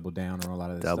trying to double down on a lot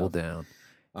of this Double stuff. down.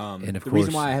 And of the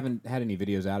reason course- why I haven't had any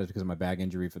videos out is because of my back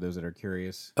injury. For those that are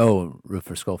curious, Oh, Roof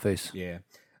for Skullface. yeah.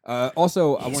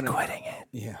 Also, I He's want to quitting it.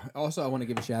 Yeah. Also, I want to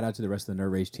give a shout out to the rest of the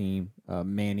Nerd Rage team,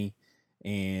 Manny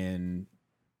and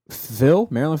Phil,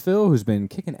 Maryland Phil, who's been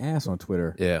kicking ass on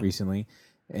Twitter Yeah. recently.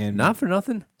 And Not for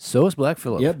nothing. So is Black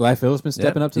Phillip. yeah, Black Phil's been Yep.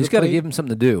 stepping up to He's the got to plate. give him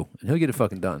something to do, and he'll get it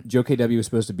fucking done. Joe KW was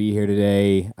supposed to be here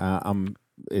today.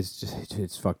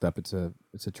 It's fucked up. It's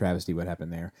a travesty what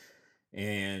happened there.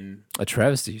 And A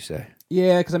travesty, you say?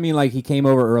 yeah, because I mean, like he came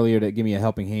over earlier to give me a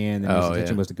helping hand, and his Oh,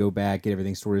 intention yeah. was to go back, get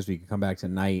everything sorted, so he could come back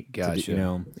tonight. to Gotcha. do- you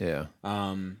know, Yeah.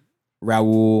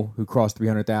 Raul, who crossed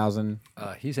 300,000.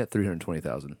 He's at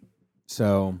 320,000.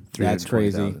 So that's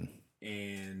crazy. 320,000.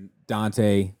 And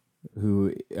Dante,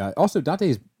 who also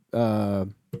Dante's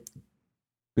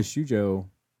Bishujo,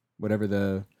 whatever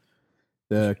the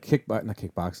not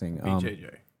kickboxing,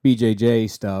 BJJ. BJJ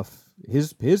stuff.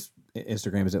 His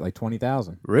Instagram is at like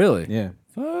 20,000. Really? Yeah,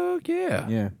 Fuck yeah.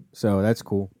 yeah. So that's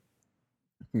cool.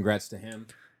 Congrats to him.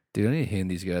 Dude, I need to hand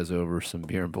these guys over some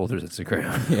beer and boulders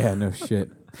Instagram. Yeah, no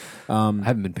shit. I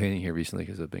haven't been painting here recently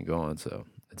because I've been gone, so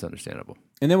it's understandable.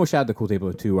 And then we'll shout out the Cool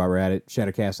Table 2 while we're at it.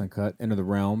 Shattercast Uncut, Enter the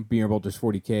Realm, Beer Bolters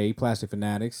 40K, Plastic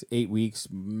Fanatics, 8 weeks,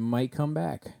 might come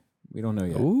back. We don't know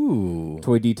yet. Ooh.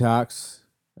 Toy Detox,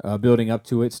 building up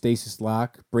to it. Stasis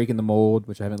Lock, Breaking the Mold,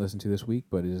 which I haven't listened to this week,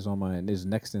 but it is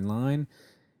next in line.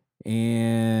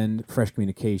 And Fresh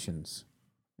Communications.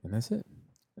 And that's it.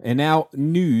 And now,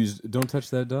 news. Don't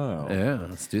touch that dial. Yeah,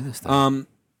 let's do this thing.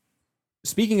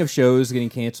 Speaking of shows getting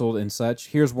canceled and such,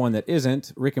 here's one that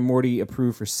isn't. Rick and Morty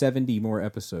approved for 70 more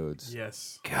episodes.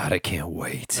 Yes. God, I can't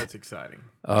wait. That's exciting.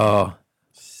 Oh,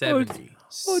 70.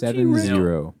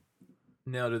 7-0.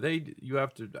 Now, you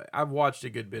have to, I've watched a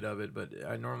good bit of it, but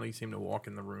I normally seem to walk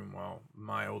in the room while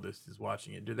my oldest is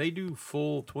watching it. Do they do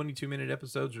full 22-minute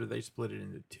episodes, or do they split it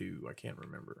into 2? I can't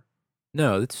remember.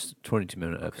 no, it's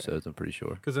 22-minute episodes, I'm pretty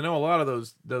sure. Because I know a lot of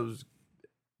those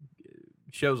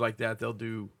shows like that, they'll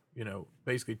do,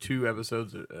 basically 2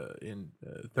 episodes in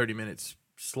 30 minutes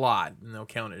slot, and they'll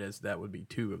count it as that would be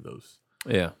 2 of those.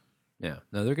 Yeah. Yeah.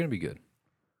 No, they're going to be good.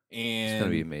 And It's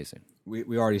going to be amazing.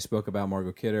 we already spoke about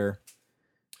Margot Kidder.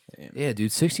 Yeah,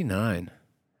 dude, 69.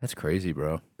 That's crazy,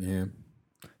 bro. Yeah.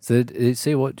 So did it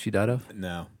say what she died of?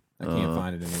 No, I can't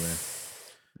find it anywhere.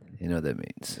 You know what that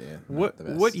means. Yeah.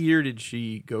 What year did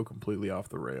she go completely off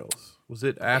the rails? Was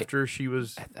it after she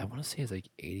was? I want to say it's like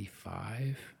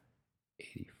 85,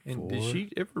 84. And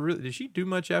did she do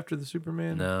much after the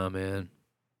Superman? No, man.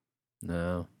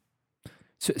 No.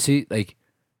 So, see, like,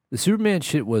 the Superman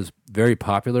shit was very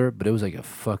popular, but it was like a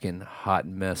fucking hot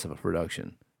mess of a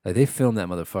production. Like, they filmed that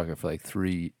motherfucker for like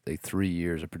 3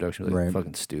 years of production. It was like Right.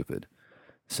 fucking stupid.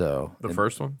 So The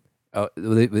first one? oh,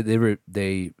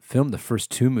 they filmed the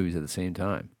first 2 movies at the same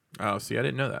time. Oh, see, I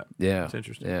didn't know that. Yeah, That's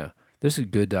interesting. Yeah, there's a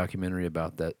good documentary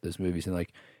about those movies, and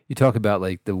like you talk about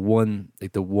like the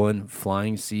one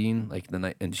flying scene, like the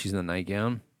night, and she's in a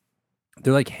nightgown.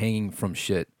 They're like hanging from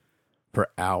shit for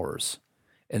hours,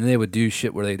 and then they would do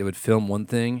shit where they would film one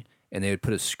thing and they would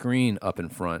put a screen up in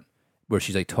front where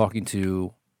she's like talking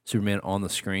to Superman on the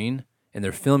screen, and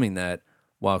they're filming that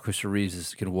while Christopher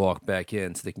Reeves can walk back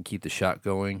in, so they can keep the shot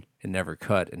going and never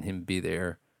cut, and him be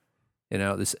there. It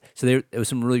was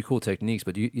some really cool techniques,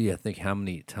 but you gotta think how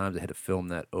many times they had to film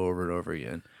that over and over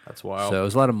again. That's wild. So it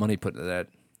was a lot of money put into that.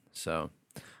 So,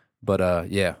 but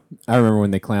yeah, I remember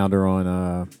when they clowned her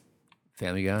on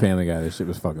Family Guy. Family Guy. This shit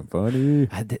was fucking funny.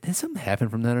 Did something happen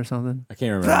from that or something? I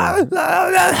can't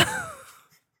remember.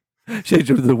 She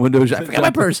jumped to the window. I forgot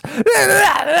my purse.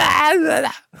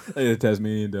 The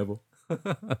Tasmanian devil.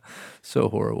 So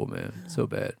horrible, man. So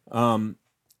bad.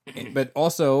 But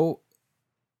also,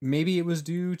 maybe it was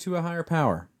due to a higher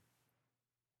power.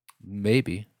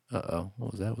 Maybe. What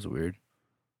was that? Was weird.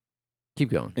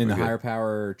 Keep going. In We're the good. higher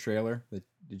power trailer.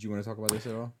 Did you want to talk about this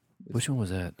at all? Which one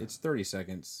was that? It's 30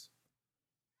 seconds.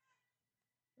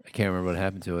 I can't remember what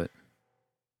happened to it.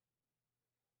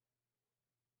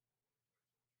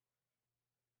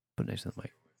 Put it next to the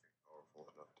mic.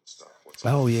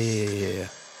 Oh yeah.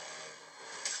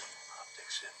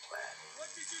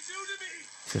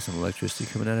 He's got some electricity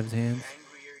coming out of his hands.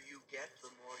 Angrier you get, the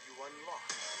more you unlock.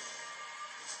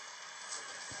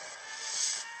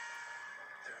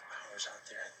 There are powers out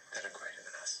there that are greater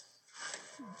than us.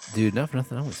 Dude, not for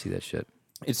nothing. I want to see that shit.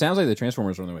 It sounds like the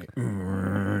Transformers are on the way.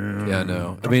 Yeah, I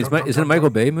know. I mean, is it a Michael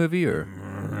Bay movie or?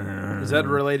 Is that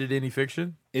related to any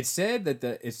fiction? It said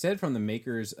from the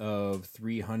makers of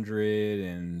 300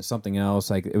 and something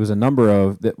else. Like it was a number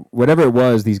of whatever it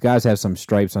was. These guys have some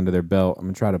stripes under their belt. I'm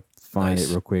gonna try to find Nice.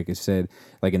 it real quick. It said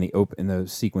like in the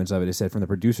sequence of it. It said from the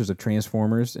producers of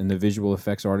Transformers and the visual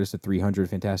effects artists of 300,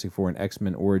 Fantastic Four, and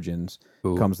X-Men Origins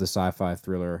Ooh. comes the sci-fi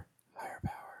thriller Higher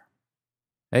Power.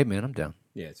 Hey, man, I'm down.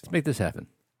 Yeah, it's Let's fun. make this happen.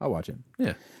 I'll watch it.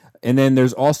 Yeah. And then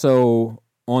there's also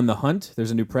On the Hunt.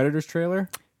 There's a new Predators trailer.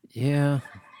 Yeah,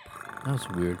 that was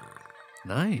weird.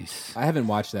 Nice. I haven't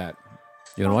watched that.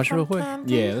 You want to watch it real quick?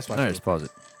 Yeah, let's watch All right, it. let's pause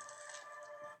it.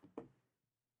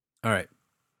 All right.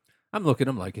 I'm looking.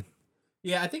 I'm liking.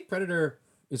 Yeah, I think Predator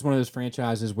is one of those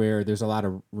franchises where there's a lot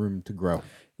of room to grow.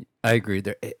 I agree.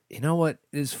 There. You know what?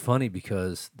 It is funny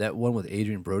because that one with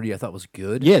Adrian Brody I thought was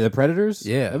good. Yeah, the Predators.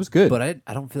 Yeah. that was good. But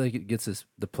I don't feel like it gets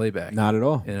the playback. Not at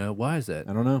all. You know, why is that?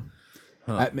 I don't know.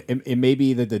 Huh. It may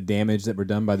be that the damage that were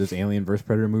done by those Alien vs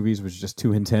Predator movies was just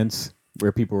too intense,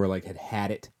 where people were like had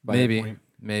it by that point.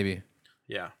 Maybe.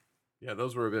 Yeah. Yeah,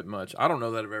 those were a bit much. I don't know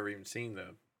that I've ever even seen the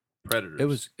Predators. It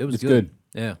was It's good.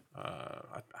 good. Yeah.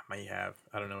 I may have.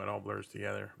 I don't know. It all blurs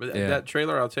together. But Yeah. that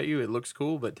trailer, I'll tell you, it looks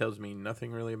cool, but tells me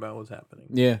nothing really about what's happening.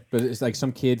 Yeah, but it's like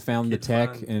some kid found Kid the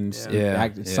tech found- and yeah.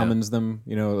 it summons them,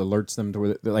 alerts them to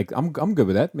where they're like, I'm good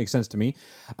with that. Makes sense to me.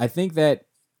 I think that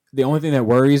The only thing that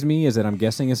worries me is that I'm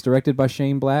guessing it's directed by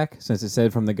Shane Black, since it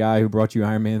said from the guy who brought you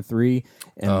Iron Man 3,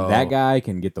 and that guy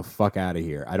can get the fuck out of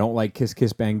here. I don't like Kiss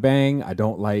Kiss Bang Bang. I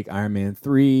don't like Iron Man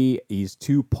 3. He's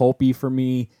too pulpy for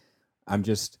me. I'm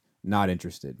just not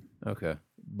interested. Okay,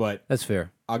 But that's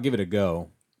fair. I'll give it a go.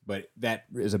 But that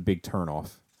is a big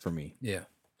turnoff for me. Yeah.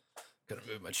 Gotta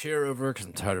move my chair over because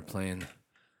I'm tired of playing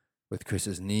with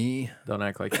Chris's knee. Don't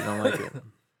act like you don't like it.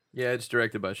 Yeah, it's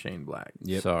directed by Shane Black.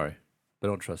 Yep. Sorry, but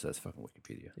don't trust that fucking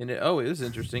Wikipedia. And it is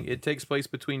interesting. It takes place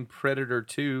between Predator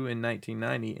 2 in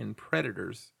 1990 and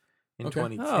Predators in Okay.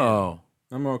 2010. Oh,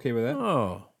 I'm okay with that.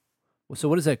 oh. Well, so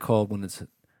what is that called when it's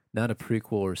not a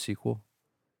prequel or a sequel?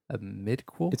 A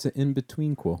midquel It's an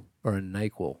in-between-quel. or a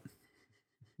nyquel?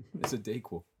 It's a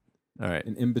dayquel. All right,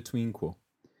 An in-between-quel.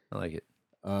 I like it.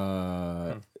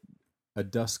 A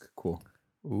dusk-quel.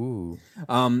 Ooh,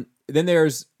 Then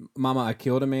there's Mama, I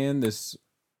Killed a Man, this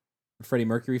Freddie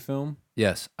Mercury film.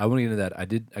 yes. I want to get into that.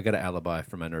 I got an alibi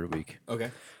for my nerd week.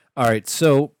 Okay. All right,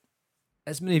 so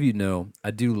as many of you know,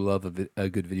 I do love a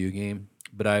good video game,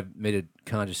 but I've made a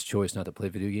conscious choice not to play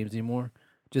video games anymore,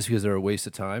 just because they're a waste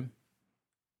of time.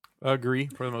 Agree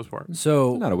for the most part.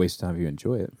 So Not a waste of time if you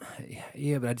enjoy it.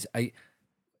 yeah, but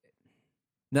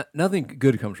nothing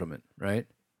good comes from it, right?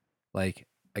 Like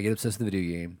I get obsessed with the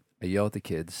video game. I yell at the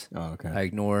kids. Oh, okay. I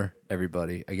ignore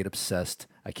everybody. I get obsessed.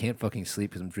 I can't fucking sleep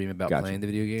because I'm dreaming about Gotcha. playing the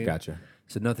video game. Gotcha.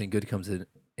 So nothing good comes in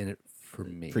it for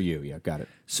me. For you, yeah, got it.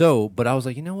 So, but I was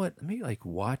like, you know what? Let me like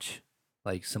watch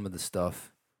like some of the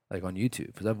stuff like on YouTube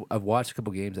because I've watched a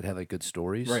couple games that have like good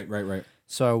stories. Right.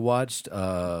 So I watched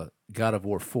God of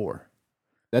War 4.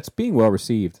 That's being well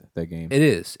received, that game. It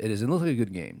is. It looks like a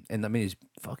good game, and I mean it's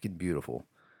fucking beautiful.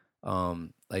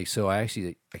 Like so, I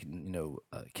actually can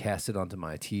cast it onto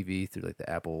my TV through like the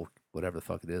Apple whatever the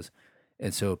fuck it is,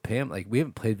 and so Pam like we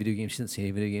haven't played video games, she hasn't seen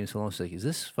any video games so long. She's like, is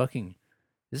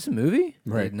this a movie?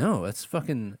 I'm Right. like, no, that's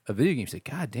fucking a video game. She's like,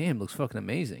 God damn, it looks fucking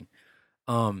amazing.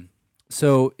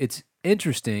 So it's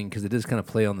interesting because it does kind of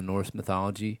play on the Norse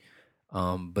mythology,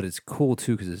 but it's cool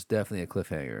too because it's definitely a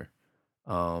cliffhanger.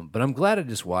 But I'm glad I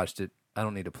just watched it. I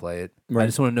don't need to play it. I Right.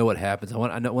 just want to know what happens. I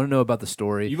want to know about the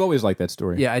story. You've always liked that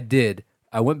story. Yeah, I did.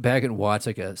 I went back and watched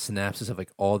like a synopsis of like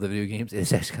all the video games.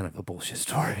 It's actually kind of a bullshit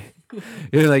story.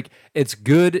 Like it's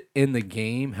good in the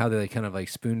game how they like, kind of like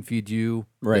spoon feed you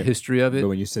the Right. history of it. But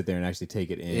when you sit there and actually take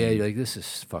it in. Yeah, you're like, this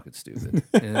is fucking stupid.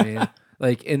 You know what I mean?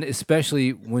 Like, and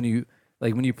especially when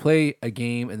you play a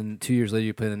game and then 2 years later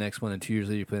you play the next one and 2 years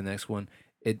later you play the next one,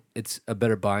 it's a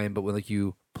better buy-in. But when like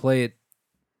you play it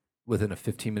within a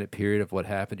 15-minute period of what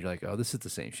happened, you're like, oh, this is the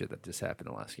same shit that just happened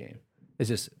in the last game. It's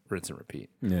just rinse and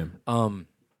repeat. Yeah.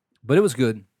 But it was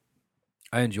good.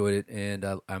 I enjoyed it, and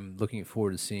I'm looking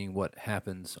forward to seeing what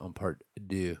happens on part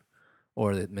 2,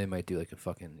 or that they might do like a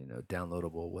fucking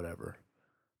downloadable whatever.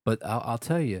 But I'll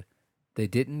tell you, they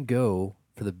didn't go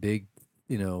for the big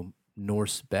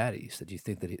Norse baddies that you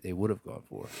think that they would have gone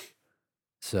for.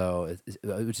 So,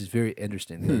 which is very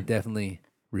interesting. They definitely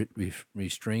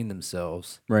restrained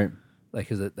themselves. Right.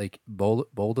 Like, is it like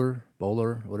Boulder,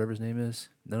 whatever his name is?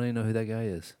 I don't even know who that guy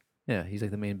is. Yeah, he's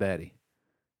like the main baddie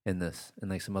in this, and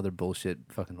like some other bullshit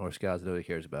fucking horse guys that nobody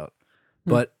cares about.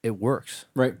 But it works,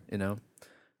 Right.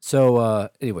 So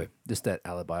anyway, just that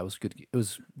alibi was good. It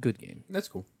was a good game. That's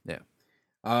cool. Yeah,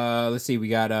 Let's see. We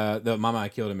got the Mama, I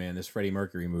Killed a Man, this Freddie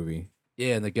Mercury movie.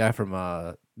 yeah, and the guy from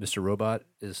Mr. Robot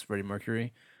is Freddie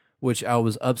Mercury, which I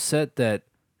was upset that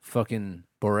fucking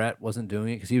Borat wasn't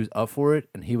doing it because he was up for it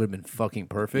and he would have been fucking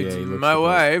perfect. Yeah, he looks My the best.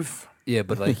 wife. Yeah,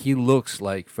 but like he looks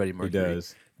like Freddie He Mercury.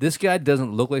 does. This guy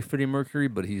doesn't look like Freddie Mercury,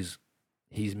 but he's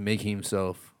making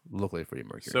himself look like Freddie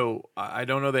Mercury. So I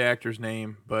don't know the actor's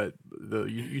name, but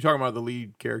you talking about the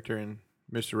lead character in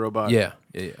Mr. Robot? yeah.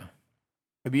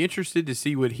 I'd be interested to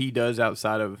see what he does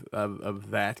outside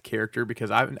of that character because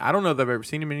I don't know that I've ever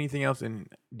seen him in anything else. And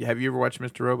have you ever watched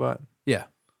Mr. Robot? Yeah.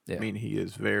 I mean, he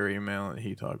is very male.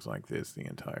 He talks like this the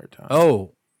entire time.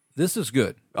 Oh, this is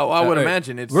good. I would all right.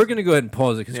 imagine it's. We're gonna go ahead and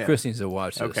pause it because Yeah. Chris needs to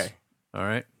watch this. Okay. All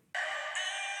right.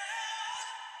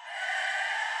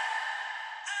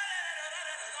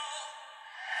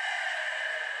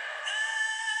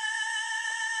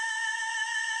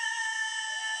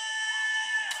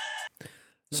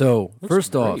 So Looks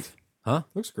first great. off, huh?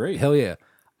 Looks great. Hell yeah!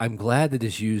 I'm glad they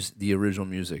just used the original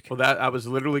music. Well, I was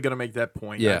literally going to make that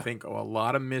point. Yeah. I think a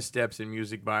lot of missteps in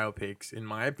music biopics, in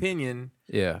my opinion,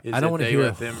 Yeah, is I don't that want to they hear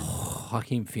let them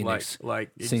Joaquin Phoenix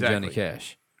like sing exactly. Johnny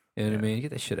Cash. You know what I Yeah. mean?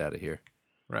 Get that shit out of here.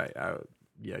 Right.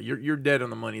 Yeah, you're dead on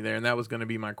the money there, and that was going to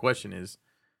be my question: is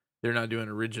they're not doing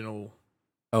original?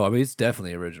 Oh, I mean, it's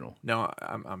definitely original. No,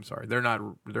 I'm sorry. They're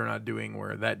not doing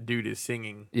where that dude is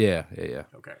singing. Yeah.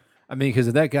 Okay. I mean, because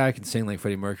if that guy can sing like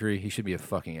Freddie Mercury, he should be a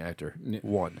fucking actor. Yeah.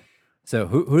 One. So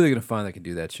who are they gonna find that can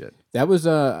do that shit? That was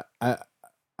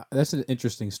that's an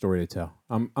interesting story to tell.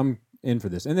 I'm in for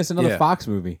this, and it's another Yeah. Fox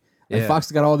movie. Like Yeah.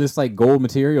 Fox got all this like gold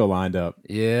material lined up.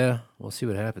 Yeah, we'll see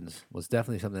what happens. Well, it's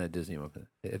definitely something that Disney will,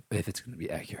 if it's gonna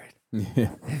be accurate.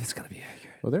 Yeah. If it's gonna be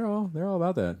accurate. Well, they're all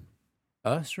about that.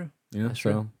 That's true. You know, That's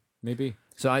so true. maybe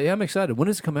So I'm excited. When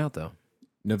does it come out though?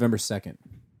 November 2nd.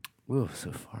 Whoa,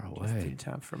 so far away.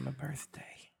 time for my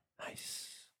birthday.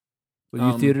 Nice.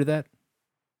 Will you theater that?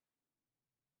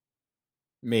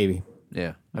 Maybe.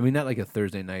 Yeah. I mean, not like a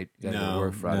Thursday night. Gotta go to No,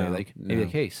 work Friday. no, like maybe no.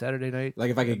 like, hey, Saturday night.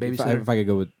 Like if I could, babysitter. if I could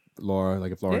go with Laura,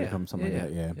 like if Laura could come, something like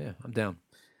that. Yeah. Yeah, I'm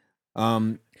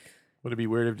down. Would it be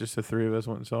weird if just the three of us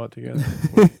went and saw it together?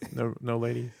 No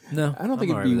ladies. No, I don't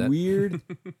think I'm it'd be alright with that. weird.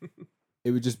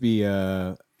 It would just be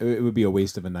it would be a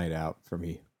waste of a night out for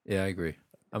me. Yeah, I agree.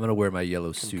 I'm gonna wear my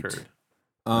yellow suit. Concurred.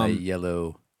 My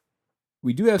yellow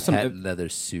We do have some hat leather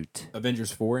suit.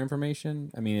 Avengers 4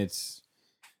 information. I mean,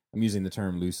 I'm using the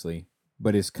term loosely,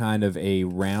 but it's kind of a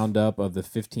roundup of the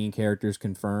 15 characters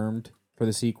confirmed for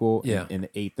the sequel Yeah. and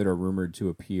the 8 that are rumored to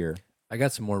appear. I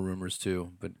got some more rumors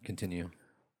too, but continue.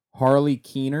 Harley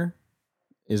Keener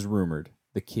is rumored.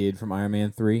 The kid from Iron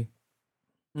Man 3.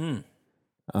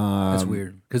 That's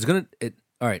weird because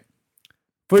all right.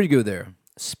 Before you go there,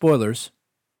 spoilers.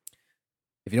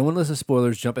 If you don't want to listen to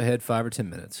spoilers, jump ahead 5 or 10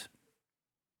 minutes.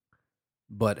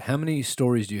 But how many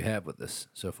stories do you have with this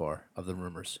so far of the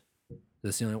rumors? Is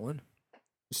this the only one?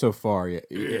 So far, yeah.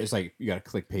 It's like you got to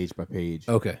click page by page.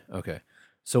 Okay.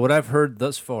 So what I've heard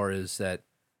thus far is that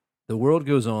the world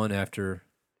goes on after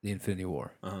the Infinity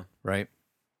War, Uh-huh. right?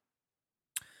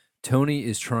 Tony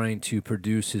is trying to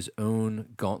produce his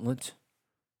own gauntlet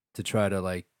to try to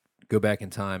like go back in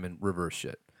time and reverse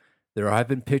shit. There have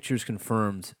been pictures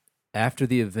confirmed after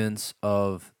the events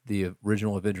of the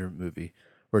original Avenger movie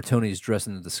where Tony's dressed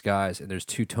in a disguise and there's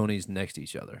two Tonys next to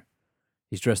each other.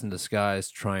 He's dressed in disguise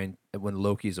trying when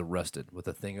Loki's arrested with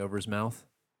a thing over his mouth.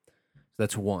 So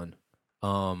that's one.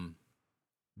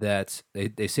 That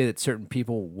they say that certain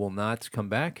people will not come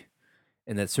back,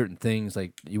 and that certain things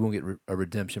like you won't get a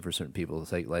redemption for certain people.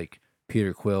 It's like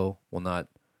Peter Quill will not,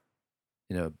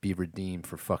 be redeemed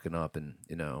for fucking up and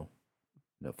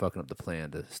fucking up the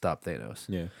plan to stop Thanos.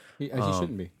 Yeah. He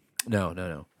shouldn't be. No.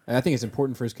 And I think it's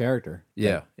important for his character.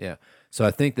 Yeah. So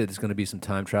I think that there's going to be some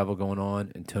time travel going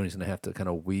on, and Tony's going to have to kind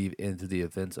of weave into the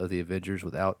events of the Avengers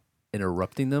without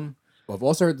interrupting them. Well, I've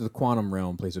also heard that the quantum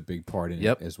realm plays a big part in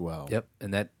Yep. it as well. Yep,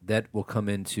 and that will come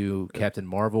into Captain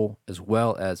Marvel as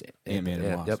well as Ant-Man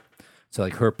and Wasp. Yep. So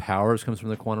like her powers comes from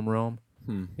the quantum realm,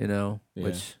 Yeah.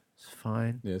 which is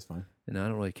fine. Yeah, it's fine. And I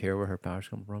don't really care where her powers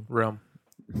come from. Realm.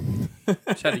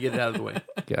 Just had to get it out of the way.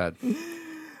 God.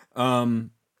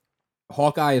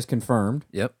 Hawkeye is confirmed.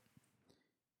 Yep.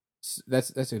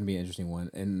 That's going to be an interesting one.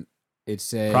 And it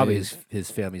says Probably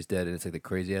his family's dead, and it's like the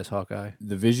crazy ass Hawkeye.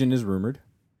 the Vision is rumored.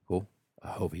 Cool. I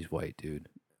hope he's white, dude.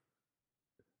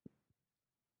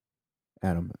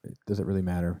 Adam, does it really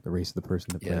matter the race of the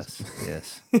person that plays?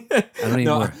 Yes. I don't need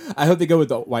No, more. I hope they go with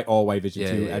the all white Vision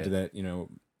Yeah, too. yeah, After yeah.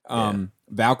 that,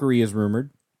 Valkyrie is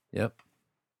rumored, Yep.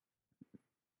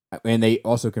 and they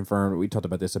also confirmed. We talked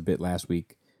about this a bit last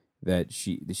week that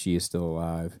she is still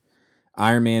alive.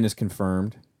 Iron Man is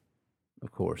confirmed.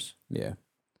 Of course. Yeah,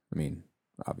 I mean,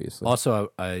 obviously.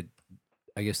 Also, I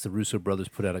guess the Russo brothers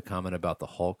put out a comment about the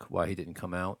Hulk, why he didn't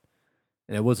come out.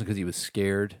 And it wasn't because he was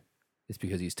scared. It's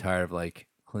because he's tired of, like,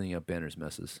 cleaning up Banner's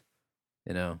messes.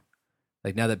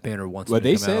 Like, now that Banner wants Well, him to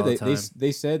they come out said all the that time.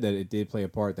 they said that it did play a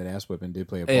part. That ass whipping did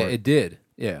play a part. It did,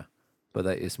 yeah. But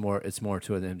it's more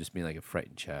to him just being, like, a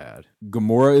frightened child.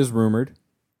 Gamora is rumored.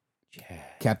 Yeah.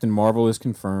 Captain Marvel is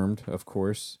confirmed, of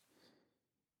course.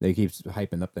 They keep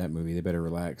hyping up that movie. They better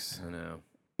relax. I know.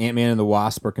 Ant-Man and the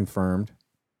Wasp are confirmed.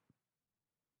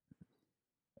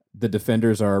 The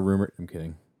Defenders are rumored. I'm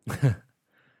kidding.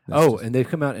 And they've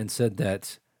come out and said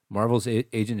that Marvel's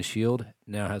Agent of S.H.I.E.L.D.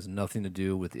 now has nothing to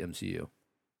do with the MCU.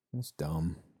 That's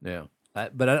dumb. Yeah.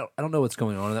 But I don't know what's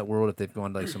going on in that world if they've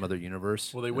gone to like some other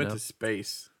universe. Well, they went to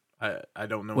space. I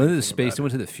don't know. Went into anything space. They about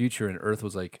went to the future, and Earth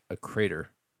was like a crater.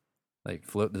 Like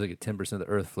float. There's like a 10% of the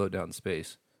Earth float down in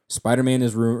space. Spider-Man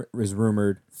is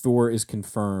rumored. Thor is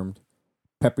confirmed.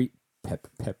 Pepper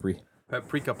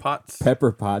Potts.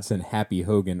 Pepper Potts and Happy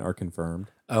Hogan are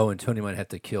confirmed. Oh, and Tony might have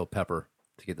to kill Pepper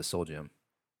to get the Soul Gem.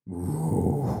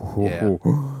 Ooh. Yeah.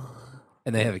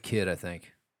 And they have a kid, I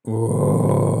think.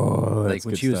 Oh, Like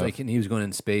when she was like, and he was going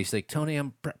in space, like Tony,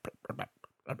 I'm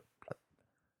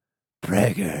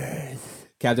preggers.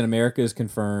 Captain America is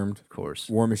confirmed. Of course.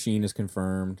 War Machine is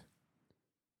confirmed.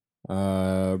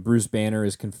 Bruce Banner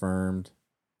is confirmed.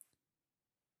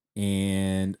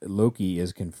 and Loki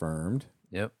is confirmed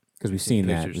Yep. because we've We've seen seen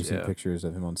that. pictures, We've seen yeah. pictures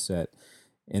of him on set,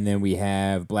 and then we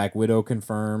have Black Widow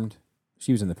confirmed.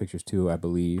 She was in the pictures too, I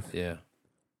believe. Yeah.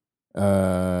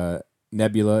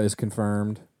 Nebula is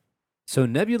confirmed. So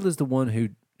Nebula is the one who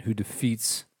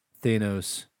defeats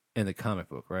Thanos in the comic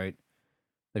book, right?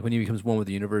 Like when he becomes one with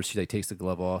the universe, she like takes the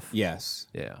glove off. Yes.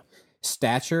 Yeah.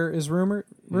 Stature is rumored.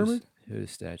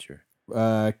 Who's Stature?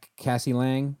 Cassie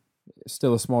Lang,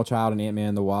 still a small child in Ant-Man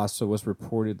and the Wasp. So what's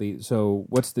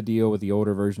the deal with the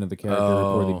older version of the character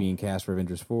reportedly being cast for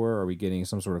Avengers 4? Are we getting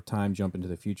some sort of time jump into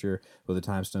the future? Will the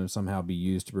time stone somehow be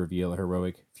used to reveal a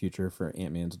heroic future for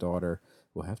Ant-Man's daughter?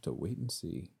 We'll have to wait and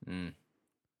see. Mm.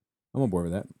 I'm on board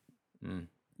with that. Mm.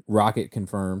 Rocket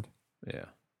confirmed. Yeah.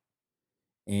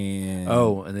 And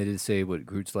And they did say what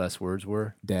Groot's last words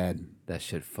were. Dad. That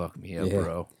shit fucked me up, Yeah.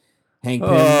 bro. Hank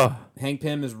Pym. Oh. Hank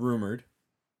Pym is rumored.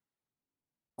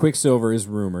 Quicksilver is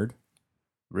rumored.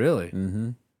 Really?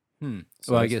 Mm-hmm.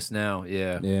 So Well, I that's- guess now,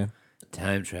 yeah. Yeah.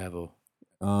 Time travel.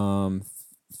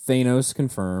 Thanos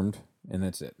confirmed, and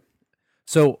that's it.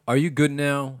 So, are you good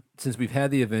now? Since we've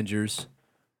had the Avengers,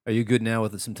 are you good now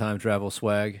with some time travel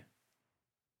swag?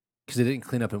 Because they didn't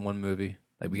clean up in one movie.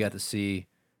 Like we got to see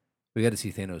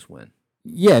Thanos win.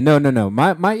 Yeah, no.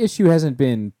 My issue hasn't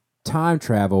been time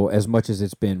travel as much as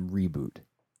it's been reboot.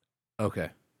 Okay.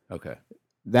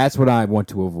 That's what I want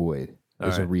to avoid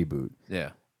is All a reboot.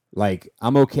 Yeah. Like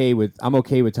I'm okay with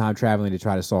time traveling to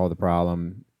try to solve the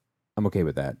problem. I'm okay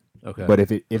with that. Okay. But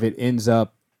if it ends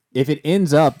up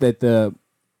that the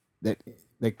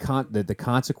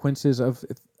consequences of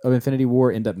Infinity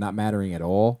War end up not mattering at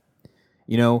all,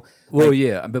 well, like-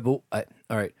 yeah. But all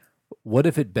right. What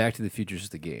if it Back to the Future is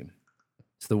the game?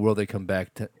 So the world they come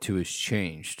back to is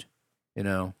changed.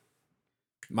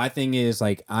 my thing is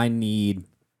like We need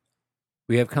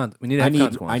to have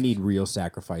consequences. I need real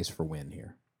sacrifice for win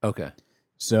here. Okay.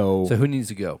 So So who needs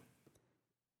to go?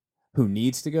 who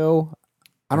needs to go?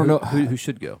 I don't know. Who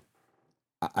should go?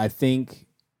 I think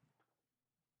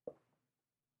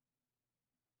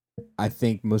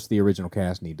most of the original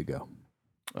cast need to go.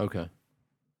 Okay.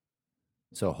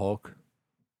 So Hulk,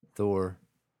 Thor,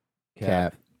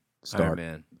 Cap, Iron Stark.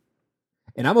 Man.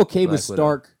 And I'm okay with Black Widow.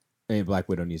 Stark. Black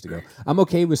Widow needs to go. I'm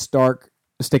okay with Stark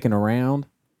sticking around,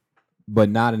 but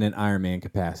not in an Iron Man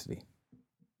capacity.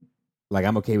 Like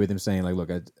I'm okay with him saying, like, look,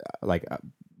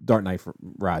 Dark Knight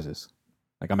Rises.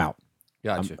 Like I'm out.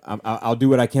 Gotcha. I'll do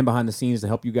what I can behind the scenes to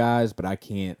help you guys, but I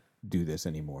can't do this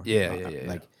anymore. Yeah.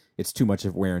 Like it's too much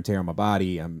of wear and tear on my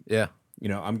body. I'm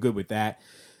good with that.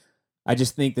 I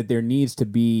just think that there needs to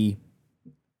be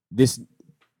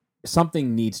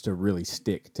something needs to really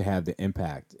stick to have the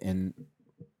impact, and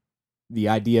the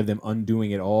idea of them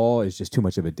undoing it all is just too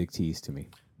much of a dick tease to me.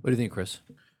 What do you think, Chris?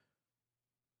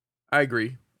 I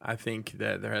agree. I think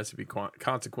that there has to be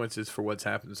consequences for what's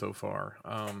happened so far.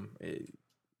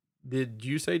 Did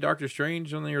you say Doctor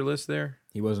Strange on your list there?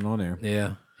 He wasn't on there.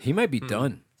 Yeah, he might be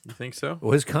done. You think so?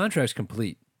 Well, his contract's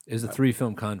complete. It's a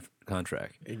 3-film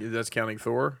contract. That's counting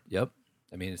Thor. Yep.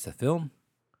 I mean, it's a film.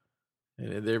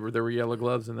 And there were yellow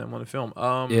gloves in that one film.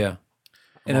 Yeah.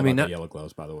 And I mean, the yellow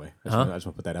gloves, by the way. I just want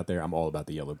to put that out there. I'm all about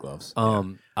the yellow gloves.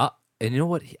 and you know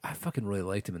what? I fucking really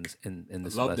liked him in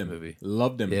this last movie.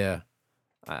 Loved him. Yeah.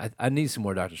 I need some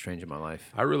more Doctor Strange in my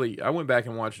life. I went back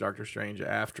and watched Doctor Strange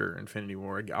after Infinity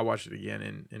War. I watched it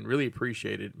again and really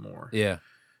appreciated it more. Yeah.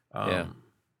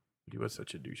 He was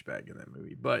such a douchebag in that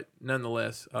movie, but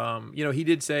nonetheless, he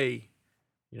did say,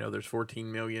 there's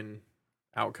 14 million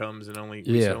outcomes and we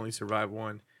should only survive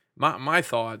one. My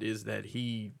thought is that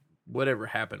whatever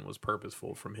happened was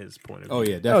purposeful from his point of view. Oh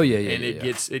yeah, definitely. Oh yeah. And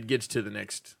it gets to the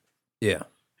next. Yeah.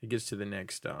 It gets to the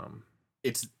next.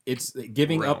 It's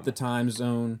giving realm. up the time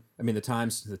zone. I mean, the time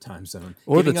zone,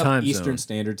 Or giving the up time Eastern zone.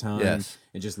 Standard Time, Yes.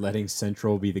 and just letting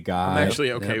Central be the guy. I'm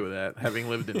actually okay yeah. with that, having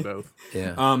lived in both.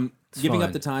 Yeah. It's Giving fine.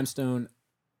 up the time stone,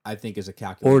 I think, is a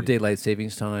calculated. Or daylight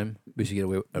savings time. We should get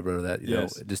away with that.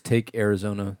 Yes. Just take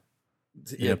Arizona.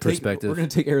 Perspective. We're going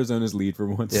to take Arizona's lead for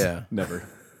once. Yeah. Never,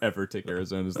 ever take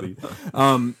Arizona's lead.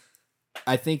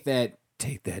 I think that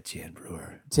Take that, Jan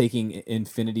Brewer. taking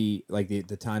Infinity, like the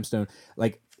time stone,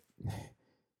 like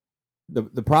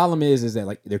the problem is that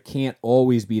like there can't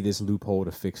always be this loophole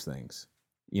to fix things.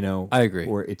 I agree.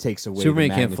 Or it takes away. Superman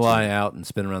the can't fly magnitude out and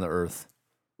spin around the Earth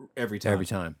every time. every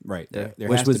time. Right. Yeah. There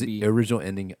Which has was to the be. original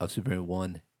ending of Superman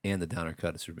 1 and the downer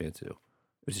cut of Superman 2,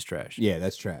 which is trash. Yeah,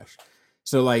 that's trash.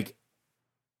 So like,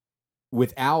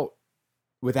 without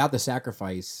the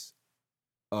sacrifice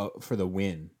for the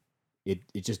win, it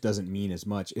just doesn't mean as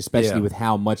much, especially Yeah. with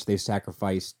how much they've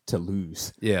sacrificed to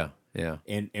lose. Yeah. Yeah.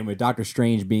 And with Doctor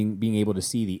Strange being able to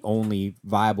see the only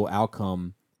viable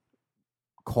outcome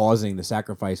causing the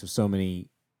sacrifice of so many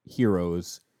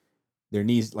heroes, you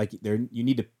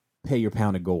need to pay your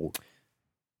pound of gold.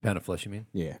 Pound of flesh, you mean?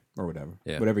 Yeah, or whatever.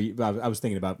 Yeah. Whatever. I was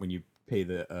thinking about when you pay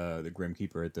the Grim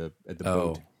Keeper at the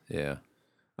boat. Yeah.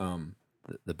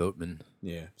 The boatman.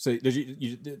 Yeah. So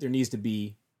there needs to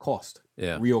be cost.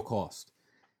 Yeah. Real cost.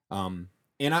 And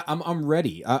I'm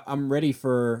ready. I'm ready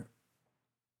for.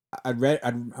 I'm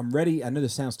ready. I know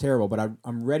this sounds terrible, but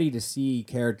I'm ready to see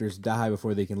characters die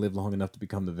before they can live long enough to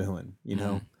become the villain. You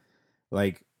know,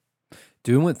 like.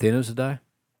 Do we want Thanos to die?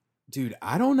 Dude,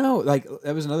 I don't know. Like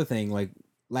that was another thing. Like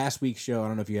last week's show, I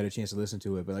don't know if you had a chance to listen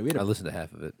to it, but like I listened to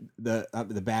half of it.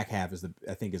 The back half is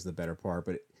the better part.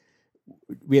 But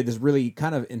we had this really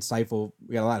kind of insightful.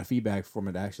 We got a lot of feedback from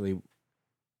it actually.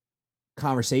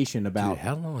 Conversation about Dude,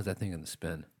 how long was that thing in the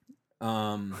spin?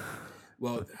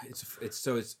 Well,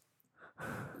 it's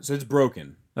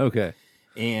broken. Okay.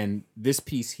 And this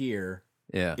piece here,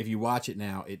 Yeah. if you watch it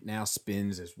now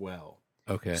spins as well.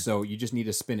 Okay. So you just need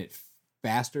to spin it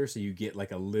faster so you get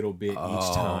like a little bit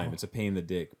each time. It's a pain in the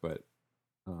dick, but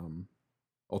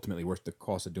ultimately worth the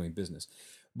cost of doing business.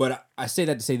 But I say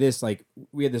that to say this, like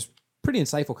we had this pretty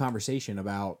insightful conversation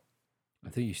about. I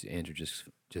think you should answer just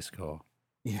call.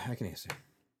 Yeah, I can answer.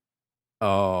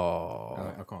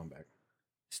 Oh. I'll call him back.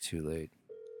 It's too late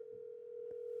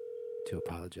to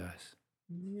apologize.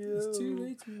 It's too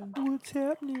late. What's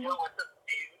happening?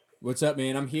 What's up,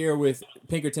 man? I'm here with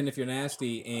Pinkerton If You're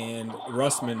Nasty and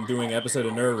Russman doing an episode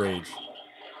of Nerve Rage. Oh,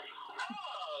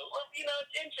 well,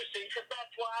 it's interesting because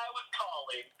that's why I was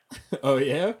calling. Oh,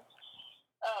 yeah?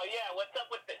 Oh, yeah. What's up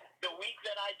with the week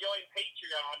that I joined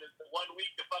Patreon is the 1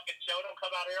 week the fucking show don't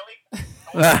come out early?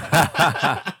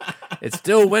 It's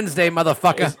still Wednesday,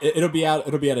 motherfucker. It'll be out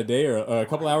a day or a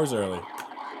couple hours early. You're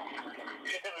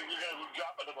going to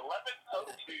drop it at 11? Oh,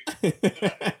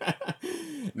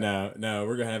 No,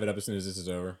 we're going to have it up as soon as this is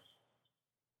over. All right,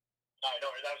 no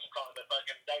worries. I was just calling I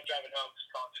was driving home just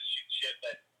calling to shoot shit,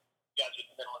 but you guys are in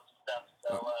the middle of some stuff,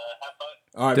 so have fun.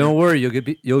 All right, Don't man. worry, you'll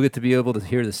get to be able to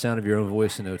hear the sound of your own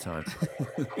voice in no time.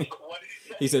 What did you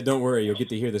say? He said, don't worry, you'll get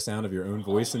to hear the sound of your own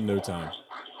voice in no time. Oh,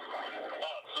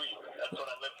 sweet. That's what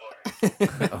I live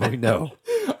for. Oh no.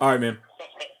 All right, man.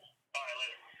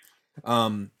 All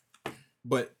right, later.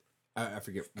 But I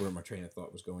forget where my train of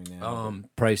thought was going now.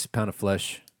 Price, pound of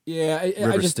flesh, Yeah, I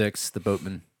River just, Styx, the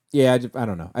boatman. yeah, I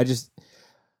don't know.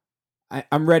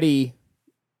 I'm ready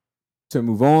to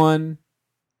move on.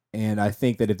 And I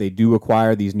think that if they do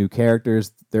acquire these new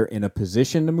characters, they're in a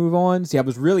position to move on. See, I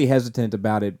was really hesitant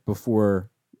about it before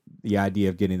the idea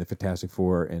of getting the Fantastic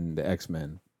Four and the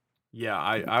X-Men. Yeah,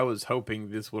 I was hoping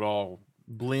this would all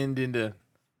blend into.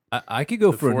 I could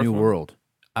go The for a fourth new one? world.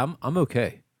 I'm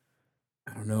okay.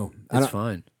 I don't know. It's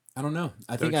fine. I don't know.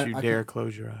 I Don't think you I dare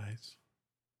close your eyes.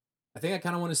 I think I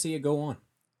kind of want to see it go on.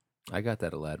 I got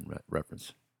that Aladdin reference.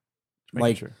 Just making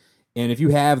Like, sure. and if you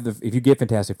get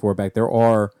Fantastic Four back, there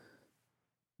are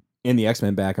in the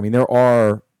X-Men back. I mean, there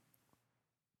are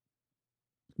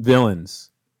villains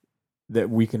that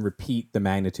we can repeat the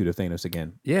magnitude of Thanos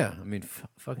again. Yeah, I mean,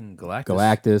 fucking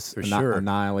Galactus, for sure.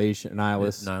 Annihilus.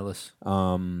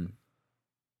 Nihilus.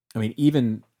 I mean,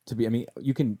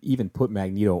 you can even put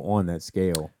Magneto on that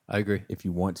scale I agree. if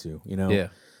you want to, you know? Yeah.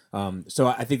 So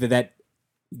I think that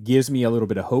gives me a little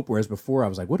bit of hope. Whereas before I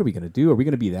was like, what are we going to do? Are we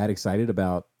going to be that excited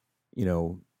about,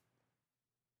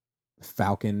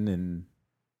 Falcon and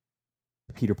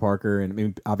Peter Parker? And I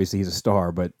mean, obviously he's a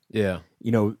star, but Yeah.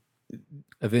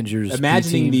 Avengers.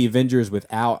 imagining B-team. the Avengers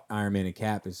without Iron Man and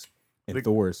Cap and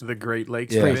Thor's. The Great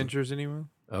Lakes Yeah. Avengers, anyone?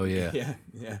 Oh yeah. Yeah.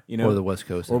 Or the West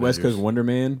Coast. Or West Coast Avengers. Wonder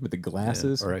Man with the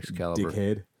glasses. Yeah, or Excalibur.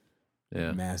 Dickhead.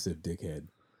 Yeah. Massive dickhead.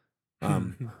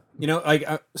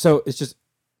 So it's just,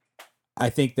 I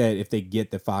think that if they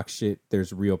get the Fox shit,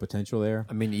 there's real potential there.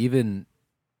 I mean, even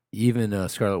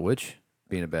Scarlet Witch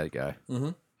being a bad guy. Mm-hmm.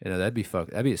 That'd be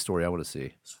a story I want to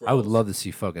see. I would love to see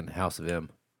fucking House of M.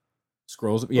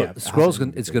 Scrolls. Yeah. Scrolls.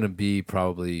 It's gonna be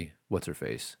probably what's her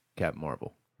face, Captain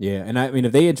Marvel. Yeah, and I mean,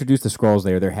 if they introduce the Skrulls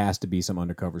there has to be some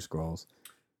undercover Skrulls.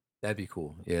 That'd be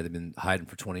cool. Yeah, they've been hiding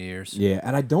for 20 years. Yeah,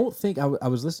 and I don't think I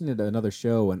was listening to another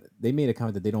show, and they made a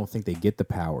comment that they don't think they get the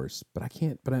powers. But I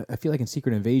can't. But I feel like in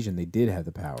Secret Invasion they did have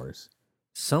the powers.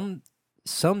 Some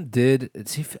did.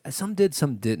 Some did.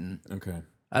 Some didn't. Okay,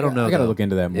 I don't know. I got to though. look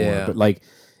into that more. Yeah. But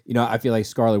I feel like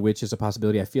Scarlet Witch is a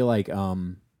possibility. I feel like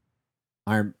Iron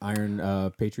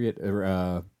Patriot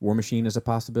or War Machine is a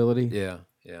possibility. Yeah.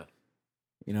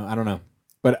 I don't know,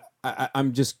 but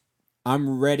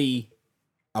I'm ready.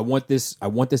 I want this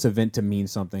event to mean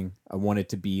something. I want it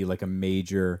to be like a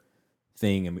major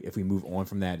thing, and if we move on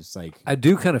from that, it's like I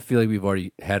do kind of feel like we've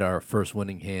already had our first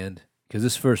winning hand because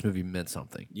this first movie meant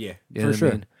something. Yeah, You know for what sure.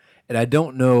 I mean? And I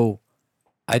don't know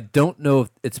if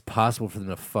it's possible for them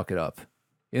to fuck it up.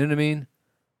 You know what I mean?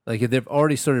 Like if they've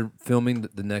already started filming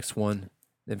the next one,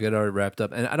 they've got it already wrapped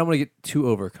up, and I don't want to get too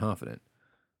overconfident.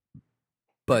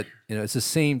 But it's the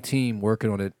same team working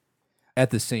on it at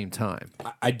the same time.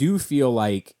 I do feel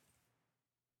like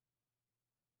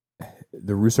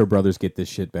the Russo brothers get this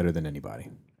shit better than anybody.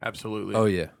 Absolutely. Oh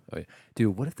yeah,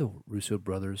 dude. What if the Russo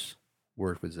brothers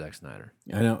worked with Zack Snyder?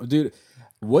 I know, dude.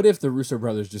 What if the Russo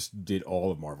brothers just did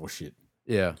all of Marvel shit?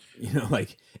 Yeah,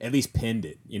 Like at least pinned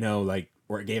it. Like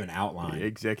or it gave an outline.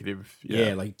 Executive.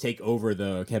 Yeah, like take over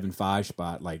the Kevin Feige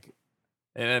spot. Like,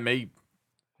 And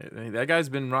that guy's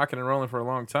been rocking and rolling for a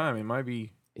long time. It might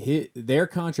be. their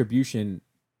contribution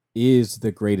is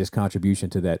the greatest contribution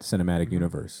to that cinematic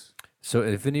universe. So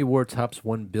Infinity War tops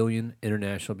 1 billion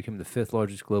international, becoming the 5th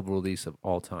largest global release of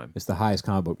all time. It's the highest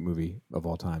comic book movie of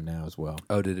all time now as well.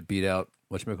 Oh, did it beat out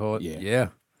whatchamacallit? Yeah. Yeah.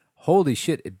 Holy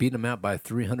shit, it beat them out by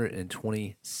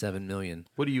 327 million.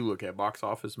 What do you look at? Box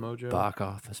Office Mojo? Box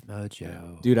office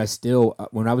mojo. Dude, I still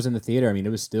when I was in the theater, I mean, it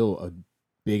was still a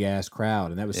big ass crowd,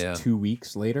 and that was Yeah. 2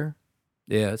 weeks later.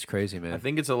 Yeah, that's crazy, man. I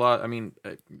think it's a lot. I mean,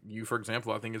 you, for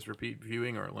example, I think it's repeat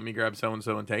viewing, or let me grab so and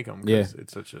so and take them. Yeah.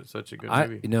 It's such a good I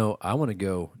movie. I want to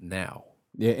go now.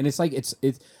 Yeah, and it's like it's.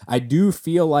 I do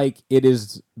feel like it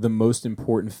is the most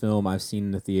important film I've seen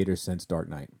in the theater since Dark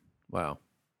Knight. Wow.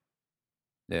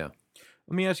 Yeah.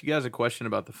 Let me ask you guys a question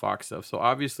about the Fox stuff. So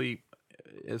obviously,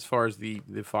 as far as the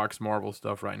Fox Marvel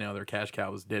stuff right now, their cash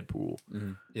cow is Deadpool.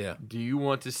 Yeah. Do you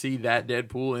want to see that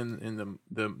Deadpool in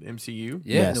the MCU?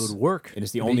 Yeah, and Yes. it would work. And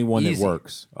it's the It'd only be one easy. that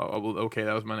works. Oh, well, okay,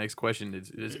 that was my next question.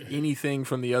 Is anything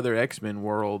from the other X-Men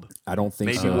world? I don't think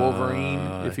Maybe so. Wolverine,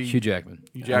 if he- Hugh Jackman.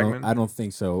 Hugh I Jackman? don't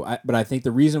think so. But I think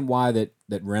the reason why that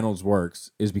Reynolds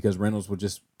works is because Reynolds will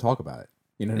just talk about it.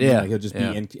 You know what I mean? Yeah, Like he'll just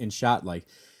yeah. be in shot. Like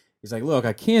he's like, look,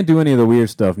 I can't do any of the weird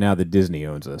stuff now that Disney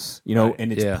owns us. Right.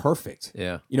 And it's Yeah. perfect.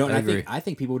 Yeah. And I agree. I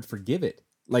think people would forgive it.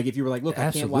 Like if you were like, look,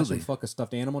 I can't watch them Absolutely. fuck a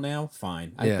stuffed animal now.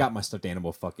 Fine, Yeah. I've got my stuffed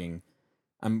animal fucking.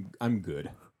 I'm good.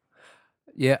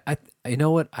 Yeah, you know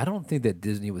what? I don't think that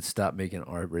Disney would stop making an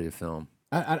R-rated film.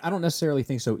 I don't necessarily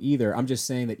think so either. I'm just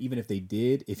saying that even if they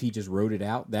did, if he just wrote it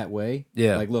out that way,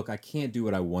 Yeah. like, look, I can't do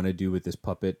what I want to do with this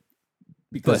puppet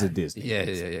because But- of Disney. Yeah.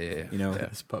 You know,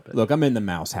 Yes, puppet. look, I'm in the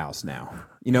mouse house now.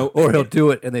 Or he'll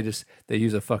do it and they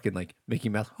use a fucking like Mickey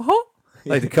Mouse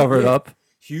like to cover it up.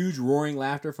 Huge roaring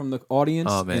laughter from the audience,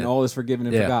 Oh, man. and all is forgiven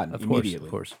and Yeah, forgotten of course, immediately.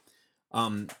 of course.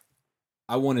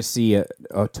 I want to see a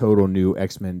total new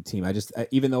X-Men team.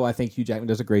 Even though I think Hugh Jackman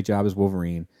does a great job as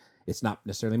Wolverine, it's not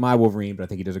necessarily my Wolverine, but I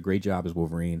think he does a great job as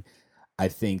Wolverine. I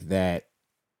think that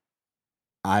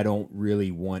I don't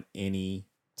really want any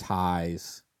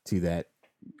ties to that.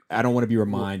 I don't want to be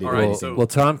reminded. all right, Well, so- well,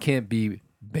 Tom can't be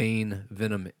Bane,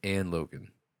 Venom, and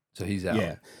Logan, so he's out.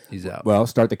 Yeah. He's out. Well,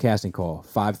 start the casting call.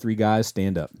 5'3" guys,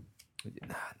 stand up.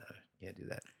 no, can't do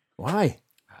that. Why?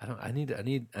 I don't. I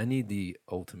need the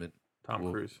ultimate. Tom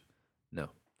Well, Cruise. No.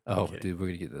 Oh, kidding. dude, we're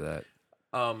gonna get to that.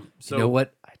 So You know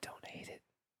what? I don't hate it.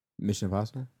 Mission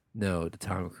Impossible? No, the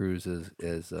Tom Cruise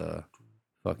is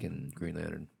fucking Green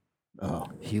Lantern. Oh.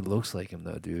 He looks like him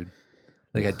though, dude.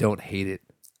 Like I don't hate it.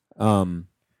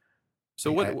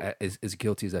 So what? As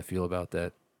guilty as I feel about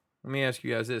that. Let me ask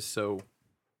you guys this. So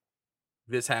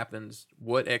this happens.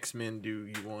 What X-Men do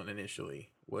you want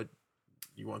initially? What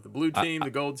you want? The blue team, the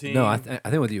gold team? No, I think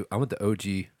with you, I want the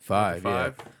OG five.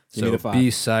 five? Yeah. Give me So the five.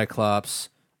 Beast, Cyclops,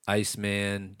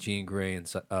 Iceman, Jean Grey, and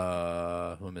who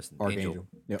am I missing? Archangel.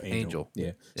 No, Angel.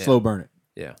 Yeah. Yeah. Slow burn it.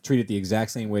 Yeah. Treat it the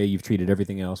exact same way you've treated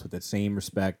everything else with that same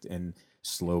respect and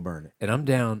slow burn it. And I'm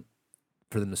down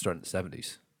for them to start in the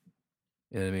 70s.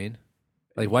 You know what I mean?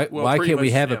 Like why Well, why pretty can't we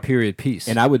much, have yeah. a period piece?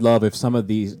 And I would love if some of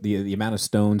these the amount of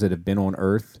stones that have been on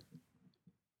Earth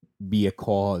be a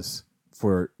cause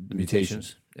for the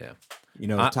mutations. mutations. Yeah. You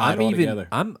know, tie it I'm all even together.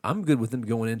 I'm good with them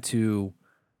going into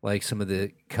like some of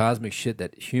the cosmic shit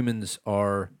that humans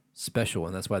are special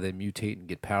and that's why they mutate and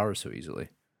get powers so easily.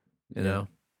 You know?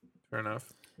 Fair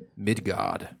enough.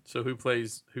 Midgod. So who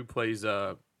plays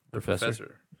the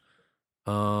Professor?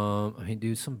 I mean,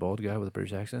 dude, some bald guy with a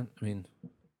British accent. I mean,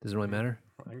 doesn't really matter.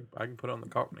 I can put on the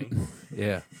Cockney.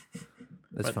 Yeah.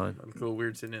 That's But fine. It's a little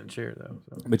weird sitting in a chair though.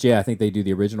 So. But yeah, I think they do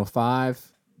the original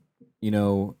 5. You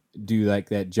know, do like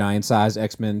that giant size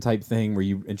X-Men type thing where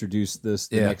you introduce the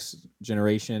Yeah. next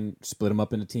generation, split them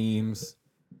up into teams.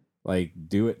 Like,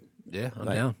 do it. Yeah, I'm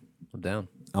Like- down. I'm down.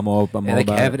 I'm all And like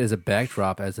about have it. it as a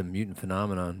backdrop as a mutant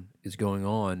phenomenon is going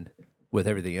on with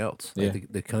everything else. Like Yeah.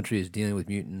 the country is dealing with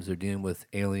mutants, they're dealing with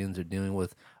aliens, they're dealing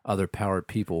with other powered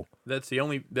people. That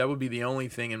would be the only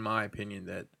thing, in my opinion,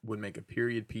 that would make a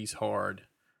period piece hard.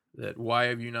 That why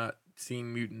have you not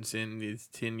seen mutants in these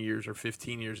 10 years or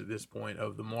 15 years at this point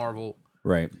of the Marvel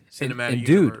Right. cinematic and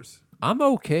dude, universe? I'm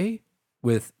okay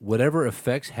with whatever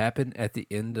effects happen at the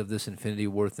end of this Infinity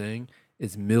War thing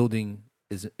is melding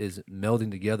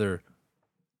together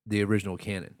the original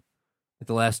canon. Like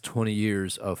the last 20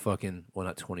 years of fucking, well,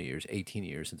 not 20 years, 18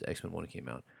 years since X-Men 1 came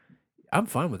out. I'm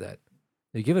fine with that.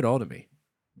 They give it all to me.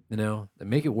 You know, they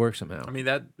make it work somehow. I mean,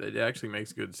 that it actually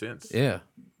makes good sense. Yeah.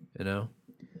 You know?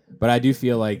 But I do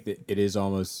feel like it is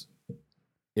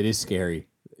scary.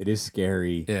 It is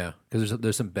scary. Yeah. Because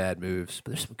there's some bad moves,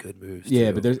 but there's some good moves.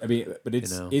 Yeah, too. but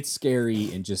it's You know? it's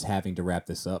scary in just having to wrap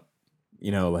this up.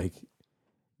 You know, like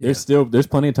there's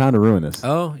plenty of time to ruin this.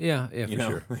 Oh, yeah. Yeah, You for know?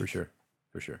 sure. For sure.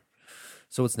 For sure.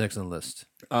 So what's next on the list?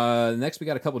 Next we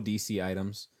got a couple DC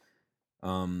items.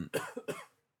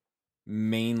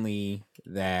 Mainly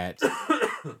that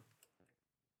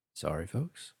Sorry,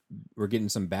 folks. we're getting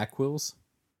some Batquills.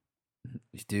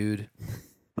 Dude,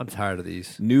 I'm tired of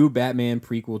these. New Batman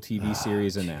prequel TV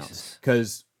series Jesus. announced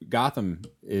because Gotham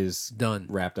is Done.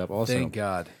 wrapped up. Also, Thank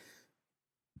God.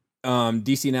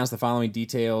 DC announced the following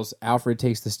details: Alfred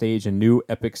takes the stage in new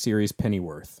epic series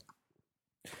Pennyworth.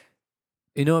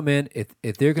 You know what, man?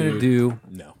 If they're gonna do,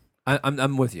 No,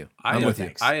 I'm with you. I'm I with you.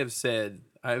 thanks. I have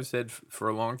said for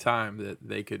a long time that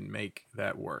they could make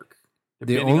that work. The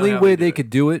depending on only how way do they it. could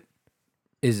do it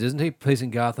is it doesn't take place in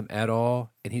Gotham at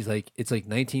all, and he's like, it's like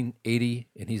 1980,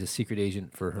 and he's a secret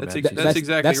agent for Her That's Majesty's. That's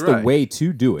exactly that's right. the way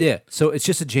to do it. Yeah, so it's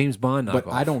just a James Bond knockoff.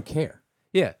 but I don't care.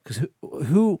 Yeah, because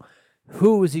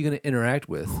who is he going to interact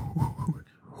with?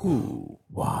 Who?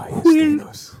 Why? Will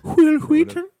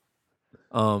Wheaton?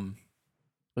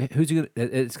 Who's he gonna?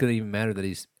 It's going to even matter that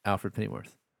he's Alfred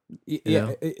Pennyworth.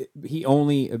 Yeah, he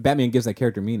only Batman gives that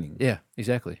character meaning. Yeah,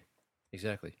 exactly.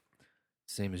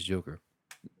 Same as Joker.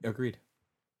 Agreed.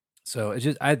 So it's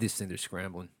just I just think they're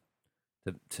scrambling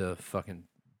to fucking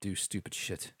do stupid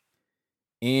shit.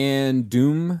 And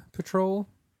Doom Patrol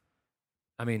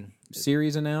I mean,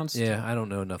 series announced. yeah, I don't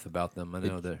know enough about them. I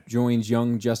know It they're joins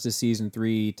Young Justice Season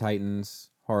 3, Titans,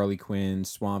 Harley Quinn,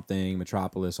 Swamp Thing,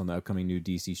 Metropolis on the upcoming new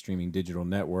DC streaming digital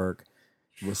network.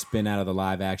 Will spin out of the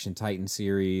live-action Titan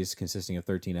series consisting of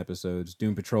 13 episodes.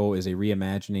 Doom Patrol is a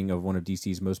reimagining of one of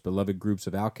DC's most beloved groups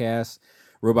of outcasts,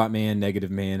 Robot Man, Negative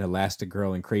Man,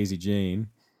 Elastigirl, and Crazy Jane,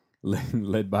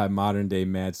 led by modern-day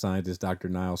mad scientist Dr.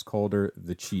 Niles Calder,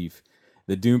 the Chief.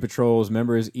 The Doom Patrol's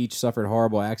members each suffered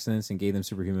horrible accidents and gave them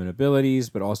superhuman abilities,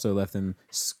 but also left them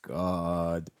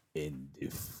scarred and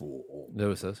deformed. that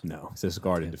was this. No, it says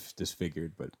scarred and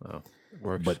disfigured, but Oh,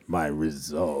 works. but my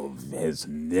resolve has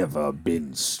never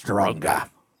been stronger.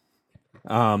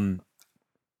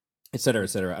 Et cetera, et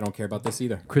cetera. I don't care about this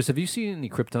either. Chris, have you seen any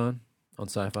Krypton on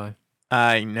Sci-Fi?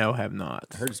 I have not.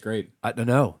 I heard it's great. I don't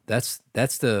know. That's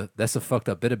the fucked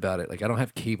up bit about it. Like I don't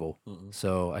have cable,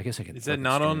 so I guess I can. Is that fucking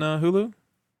not on stream it. Hulu?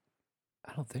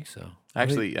 I don't think so. I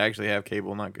actually have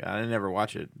cable. I never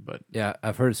watch it, but Yeah,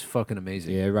 I've heard it's fucking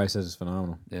amazing. Yeah, everybody says it's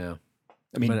phenomenal. Yeah.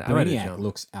 I mean, I might have Brainiac jumped.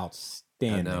 looks I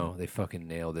outstanding. know they fucking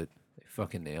nailed it.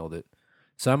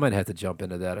 So I might have to jump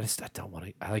into that. I don't want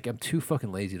to. I'm too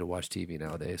fucking lazy to watch TV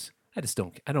nowadays. I just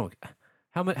don't. I don't.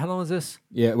 How long is this?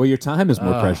 Yeah, well, your time is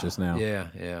more precious now. Yeah.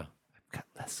 I've got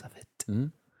less of it.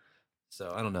 Mhm.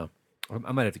 So I don't know.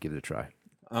 I might have to give it a try.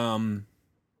 And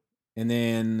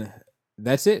then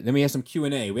that's it. Then we have some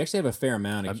Q&A. We actually have a fair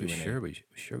amount of I'm Q&A.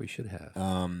 sure we should have.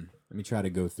 Let me try to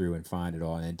go through and find it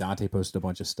all. And Dante posted a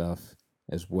bunch of stuff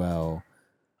as well.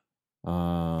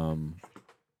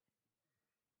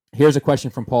 Here's a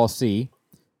question from Paul C.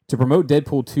 To promote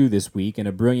Deadpool 2 this week in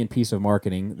a brilliant piece of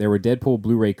marketing, there were Deadpool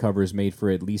Blu-ray covers made for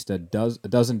at least a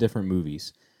dozen different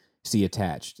movies. See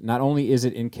attached. Not only is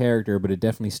it in character, but it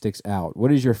definitely sticks out. What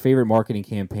is your favorite marketing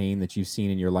campaign that you've seen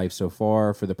in your life so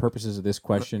far? For the purposes of this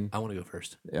question, I want to go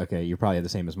first. okay, you're probably the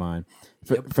same as mine.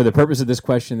 For the purpose of this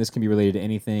question, this can be related to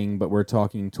anything, but we're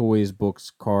talking toys, books,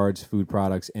 cards, food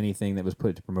products, anything that was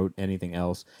put to promote anything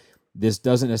else. This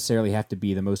doesn't necessarily have to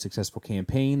be the most successful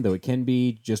campaign, though it can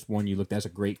be just one you look. That's a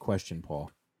great question,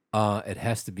 Paul. It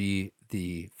has to be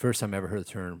the first time I ever heard the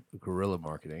term guerrilla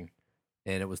marketing,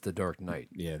 and it was The Dark Knight.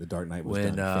 Yeah, The Dark Knight was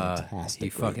When done fantastically.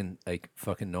 he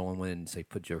fucking Nolan went and say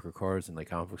put Joker cards in like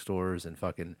comic book stores and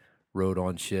fucking wrote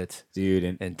on shit Dude,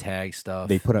 and tag stuff.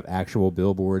 they put up actual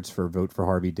billboards for vote for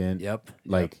Harvey Dent. Yep.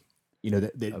 Like, you know,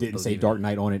 they didn't say believe Dark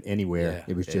Knight on it anywhere. Yeah,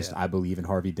 It was yeah, just, yeah. I believe in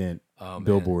Harvey Dent. Oh, man.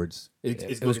 billboards. Yeah,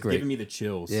 It's it was great. giving me the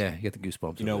chills. Yeah, you get the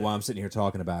goosebumps. You know, over while I'm sitting here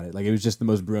talking about it, like it was just the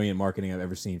most brilliant marketing I've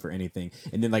ever seen for anything.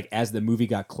 And then, like as the movie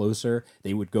got closer,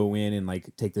 they would go in and like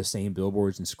take the same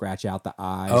billboards and scratch out the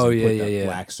eyes. Oh, and yeah, put yeah, the yeah.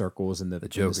 black circles and the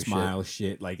Joker shit. smile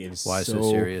shit. Like it was Why so, so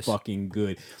serious? fucking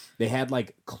good. They had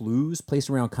like clues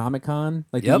placed around Comic-Con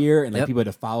like Yep, the year, and like yep. people had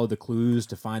to follow the clues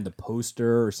to find the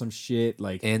poster or some shit.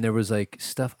 Like And there was like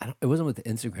stuff. It wasn't with the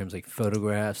Instagrams, like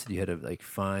photographs that you had to like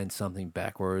find something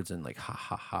backwards and like ha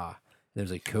ha ha. There's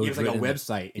like code. it was like a written in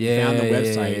website, and Yeah, you found the yeah,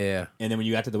 website, yeah. and then when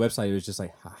you got to the website, it was just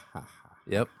like ha ha ha.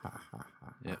 Yep, Ha, ha,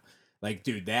 ha, Yep. ha. Like,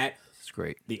 dude, that it's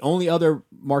great. the only other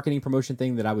marketing promotion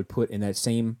thing that I would put in that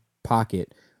same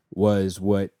pocket was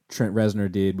what Trent Reznor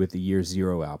did with the Year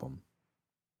Zero album.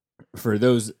 For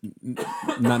those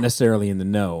not necessarily in the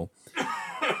know,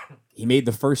 he made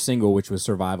the first single, which was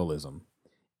Survivalism.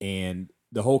 And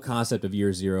the whole concept of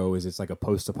Year Zero is it's like a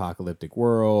post-apocalyptic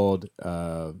world.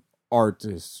 Art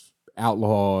is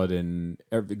outlawed, and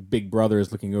Big Brother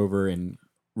is looking over and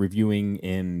reviewing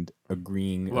and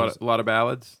agreeing. A lot of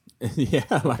ballads. Yeah,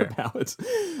 a lot of ballads.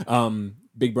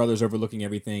 Big Brother's overlooking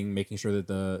everything, making sure that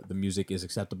the music is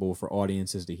acceptable for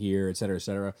audiences to hear, et cetera, et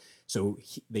cetera. So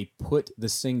they put the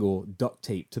single duct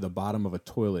tape to the bottom of a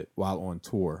toilet while on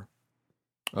tour,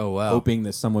 Oh wow. hoping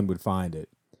that someone would find it.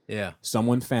 Yeah.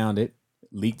 Someone found it,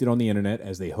 leaked it on the internet,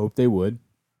 as they hoped they would.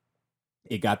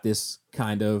 It got this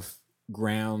kind of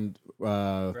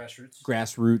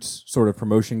grassroots sort of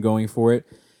promotion going for it,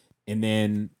 and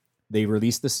then they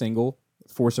released the single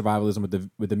for Survivalism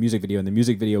with the music video, and the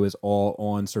music video is all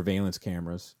on surveillance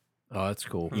cameras, Oh, that's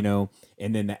cool. you know.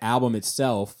 And then the album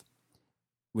itself,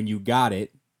 when you got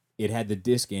it, it had the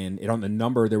disc in it. On the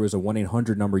number, there was a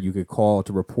 1-800 number you could call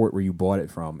to report where you bought it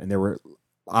from, and there were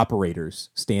operators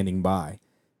standing by.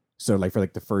 So like for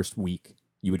like the first week,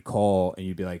 you would call and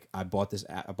you'd be like, I bought this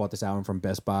album from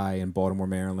Best Buy in Baltimore,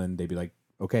 Maryland. They'd be like,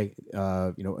 okay,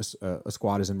 you know, a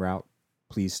squad is en route.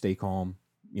 Please stay calm.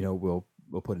 You know, we'll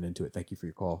put it into it. Thank you for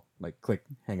your call. Like, click,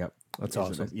 hang up. That's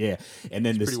awesome. Yeah. And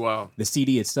then Pretty wild. the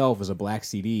CD itself was a black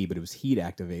CD, but it was heat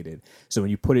activated. So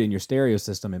when you put it in your stereo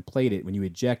system and played it, when you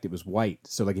eject, it was white.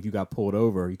 So like if you got pulled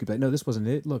over, you could be like, no, this wasn't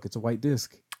it. Look, it's a white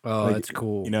disc. Oh, Like, that's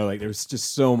cool. You know, like there's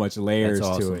just so much layers That's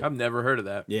awesome. to it. I've never heard of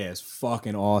that. Yeah, it's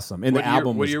fucking awesome. And What the year-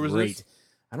 album what year was great. this?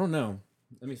 I don't know.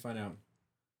 Let me find out.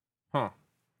 Huh.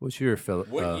 What's your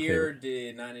favorite?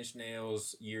 did Nine Inch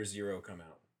Nails Year Zero come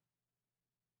out?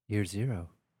 Year Zero.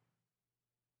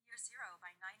 Year Zero by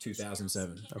 9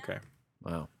 2007. Okay.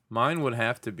 Wow. Mine would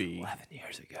have to be 11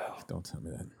 years ago. Don't tell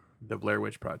me that. the Blair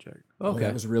Witch Project Okay.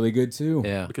 That was really good too.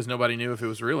 Yeah. because nobody knew if it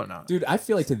was real or not. Dude, I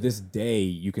feel like to this day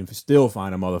you can still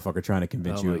find a motherfucker trying to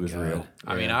convince Oh you my it was God. real.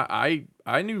 I mean, Yeah.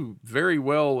 I knew very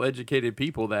well educated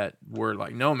people that were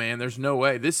like, no, man, there's no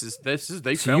way. This is they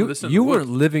So found this in you the weren't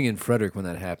woods. living in Frederick when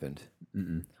that happened.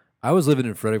 Mm-mm. I was living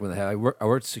in Frederick when that happened. I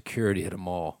worked security at a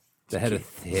mall that had a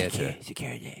theater.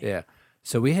 Security. Yeah.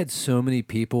 So we had so many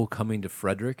people coming to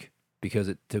Frederick because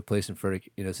it took place in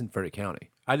Frederick. You know, it's in Frederick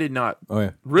County. I did not Oh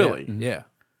yeah. really. Yeah.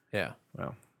 Yeah.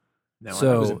 Well, no,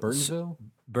 So- Was it Burnsville?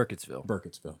 Burkittsville.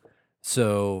 Burkittsville.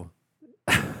 So,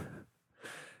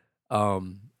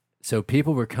 so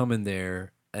people were coming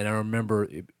there, and I remember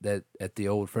that at the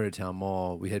old Fredericktown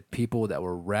Mall, we had people that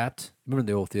were wrapped. Remember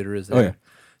the old theater is there? Oh, yeah.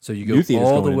 So you New go theater's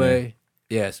all the going in way.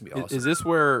 Yeah, it's gonna be awesome. Is this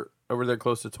where over there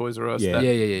close to Toys R Us? Yeah. that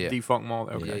Yeah. Defunct Mall.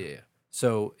 Okay. Yeah.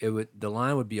 So the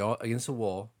line would be all against the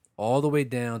wall, all the way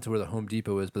down to where the Home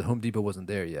Depot is, but the Home Depot wasn't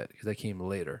there yet because that came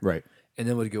later. Right. And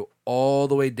then would go all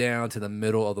the way down to the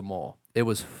middle of the mall. It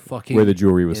was fucking Where the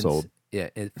jewelry was sold. Yeah,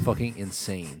 it fucking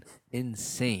insane.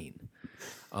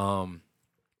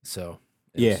 So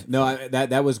it Yeah, was- no,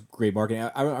 that was great marketing.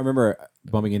 I remember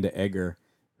bumping into Edgar,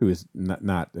 who is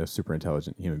not a super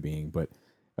intelligent human being, but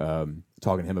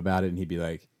talking to him about it, and he'd be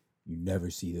like, "You never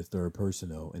see the third person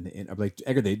though." And I'm like,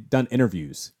 Edgar, they've done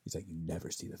interviews. He's like, "You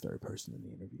never see the third person in the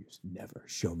interviews. Never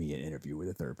show me an interview where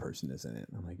the third person is in it."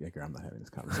 I'm like, Edgar, I'm not having this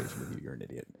conversation with you. You're an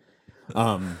idiot.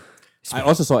 I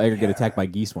also saw Edgar get attacked by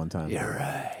geese one time. You're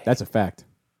right. That's a fact.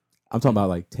 I'm talking about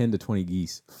like 10 to 20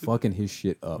 geese fucking his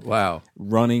shit up. Wow.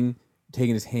 Running,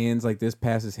 taking his hands like this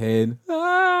past his head.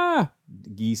 Ah!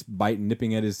 Geese biting,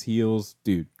 nipping at his heels.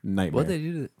 Dude, nightmare. What do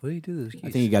you do to those geese? I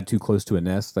think he got too close to a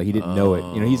nest. Like he didn't know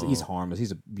it. You know, he's Oh. harmless.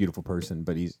 He's a beautiful person,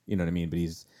 but he's, you know what I mean. But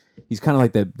he's kind of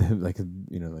like that, like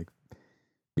you know, like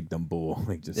big dumb bull.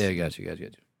 Like just Yeah, got you.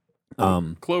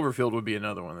 Cloverfield would be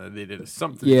another one that they did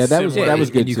something. Yeah, that was- similar. that was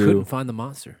and good you too. couldn't find the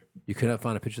monster. You could not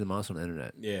find a picture of the monster on the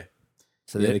internet. yeah,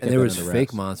 So Yeah, they there, kept and there that was under fake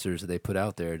wraps. monsters that they put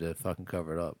out there to fucking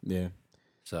cover it up. yeah.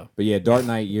 So But yeah, Dark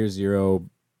Knight, Year Zero,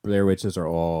 Blair Witches are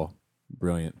all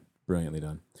brilliantly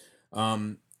done.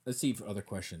 Let's see for other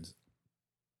questions,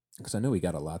 because I know we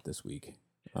got a lot this week.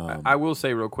 I will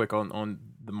say real quick on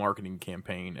the marketing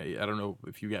campaign. I don't know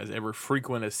if you guys ever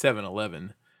frequent a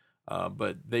 7-Eleven,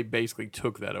 but they basically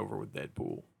took that over with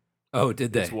Deadpool. Oh,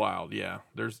 did they? It's wild, yeah.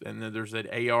 There's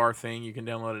that AR thing. You can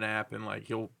download an app and like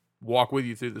he'll walk with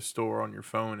you through the store on your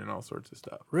phone and all sorts of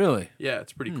stuff. Really? Yeah,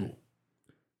 it's pretty cool.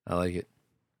 I like it.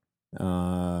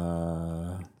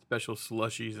 Special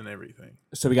slushies and everything.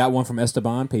 So we got one from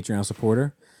Esteban, Patreon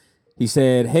supporter. He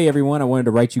said, "Hey everyone, I wanted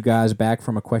to write you guys back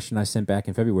from a question I sent back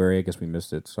in February. I guess we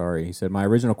missed it. Sorry." He said, "My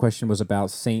original question was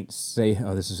about Saint Seiya."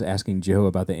 Oh, this is asking Joe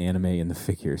about the anime and the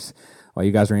figures. While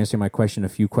you guys were answering my question, a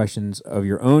few questions of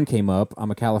your own came up.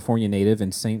 I'm a California native,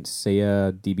 and Saint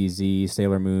Seiya, DBZ,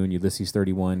 Sailor Moon, Ulysses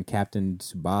 31, Captain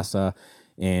Tsubasa,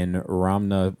 and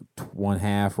Ramna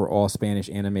 1/2 were all Spanish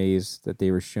animes that they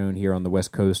were shown here on the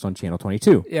West Coast on Channel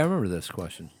 22. Yeah, I remember this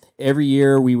question. Every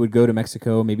year we would go to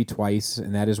Mexico, maybe twice,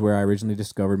 and that is where I originally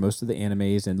discovered most of the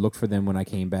animes and looked for them when I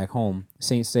came back home.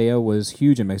 Saint Seiya was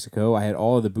huge in Mexico. I had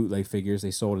all of the bootleg figures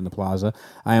they sold in the plaza.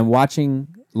 I am watching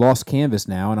Lost Canvas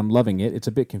now, and I'm loving it. It's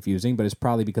a bit confusing, but it's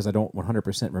probably because I don't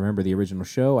 100% remember the original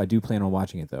show. I do plan on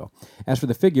watching it, though. As for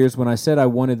the figures, when I said I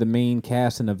wanted the main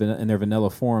cast in their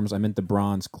vanilla forms, I meant the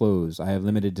bronze clothes. I have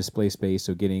limited display space,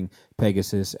 so getting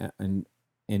Pegasus and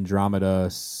Andromeda,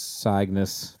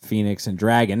 Cygnus, Phoenix, and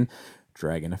Dragon.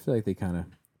 I feel like they kind of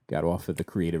got off of the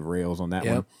creative rails on that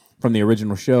one. From the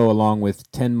original show, along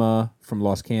with Tenma from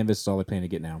Lost Canvas, is all I plan to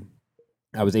get now.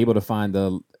 I was able to find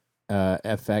the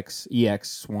FX,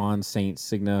 EX, Swan, Saint,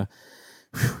 Signa.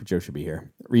 Joe should be here.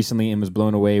 Recently, and was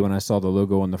blown away when I saw the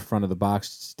logo on the front of the box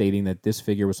stating that this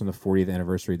figure was from the 40th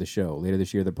anniversary of the show. Later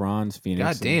this year, the bronze,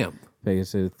 Phoenix. God damn.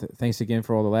 Pegasus. Thanks again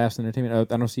for all the laughs and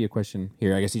entertainment. I don't see a question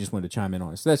here. I guess he just wanted to chime in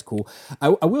on it. So that's cool. I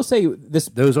will say this.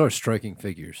 Those are striking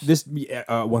figures. This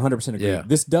 100% agree. Yeah.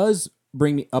 This does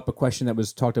bring me up a question that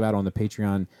was talked about on the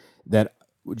Patreon that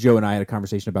Joe and I had a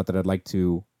conversation about that I'd like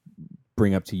to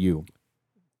bring up to you.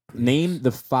 Name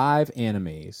the 5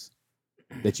 animes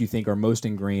that you think are most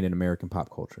ingrained in American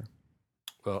pop culture.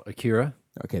 Well, Akira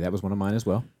Okay, that was one of mine as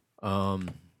well.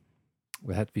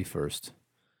 would have to be first.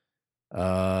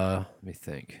 Let me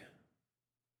think.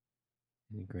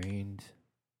 Ingrained.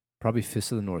 Probably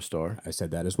Fist of the North Star. I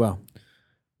said that as well.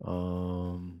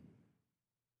 Can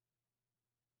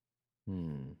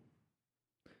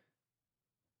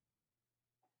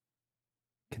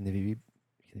they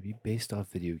be based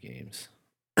off video games?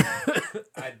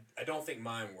 I don't think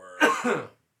mine were.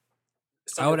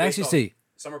 I would actually say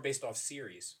Some are based off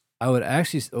series. I would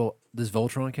actually. Oh, does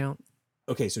Voltron count?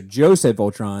 Okay, so Joe said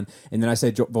Voltron, and then I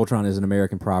said Voltron is an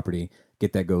American property.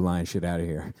 Get that Go Lion shit out of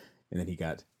here. And then he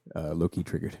got low-key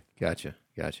triggered. Gotcha.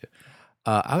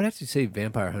 I would actually say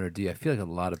Vampire Hunter D. I feel like a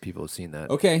lot of people have seen that.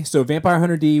 Okay, so Vampire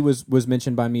Hunter D was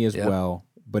mentioned by me as well,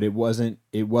 but it wasn't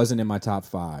in my top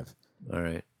 5. All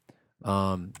right.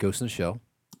 Ghost in the Shell.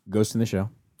 Ghost in the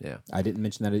Shell. Yeah. I didn't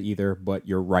mention that either, but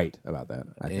you're right about that.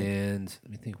 I think. And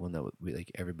let me think one that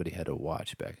like everybody had to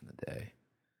watch back in the day.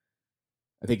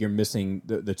 I think you're missing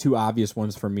the 2 obvious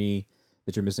ones for me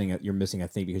that you're missing. You're missing, I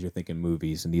think, because you're thinking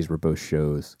movies, and these were both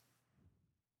shows.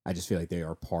 I just feel like they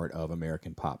are part of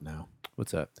American pop now.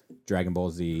 What's that? Dragon Ball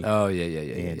Z. Oh yeah.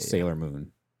 And Sailor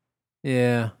Moon.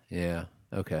 Yeah.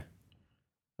 Okay.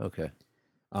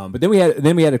 But then we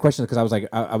had a question because I was like,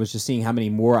 I was just seeing how many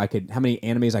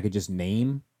animes I could just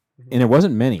name, and there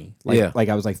wasn't many. Like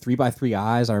I was like 3x3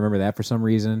 Eyes. I remember that for some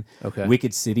reason. Okay.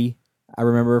 Wicked City. I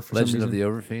remember for some reason. Legend of the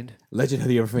Overfiend. Legend of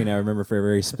the Overfiend. I remember for a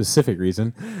very specific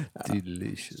reason.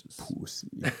 Delicious. Pussy.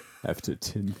 After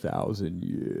 10,000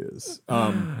 years.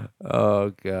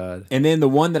 Oh God. And then the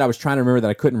one that I was trying to remember that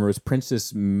I couldn't remember was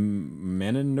Princess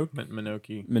Mononoke.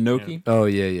 Yeah. Oh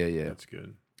yeah. That's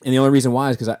good. And the only reason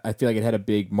why is because I feel like it had a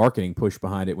big marketing push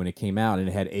behind it when it came out, and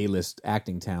it had A-list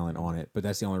acting talent on it. But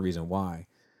that's the only reason why.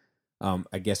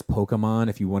 I guess Pokemon,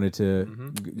 if you wanted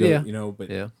to, go, but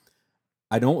yeah.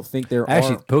 I don't think there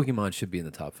Actually, are. Pokemon should be in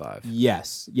the top 5.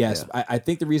 Yes. Yeah. I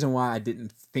think the reason why I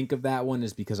didn't think of that one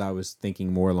is because I was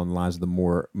thinking more along the lines of the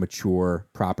more mature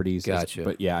properties. Gotcha.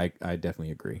 But yeah, I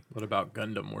definitely agree. What about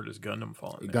Gundam? Where does Gundam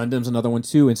fall in there? Gundam's another one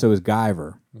too, and so is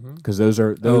Guyver, because those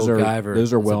are Guyver. those are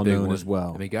That's a well big known one. as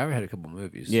well. I mean, Guyver had a couple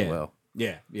movies Yeah. as well.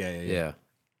 Yeah.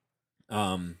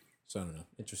 So I don't know.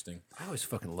 Interesting. I always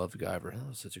fucking loved Guyver. That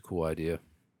was such a cool idea.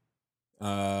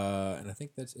 And I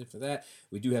think that's it for that.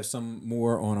 We do have some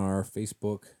more on our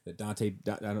Facebook that Dante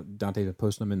will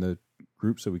post them in the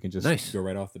group, so we can just go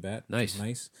right off the bat.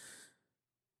 Nice.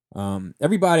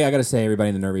 Everybody, I got to say, everybody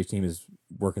in the Nerd Rage team is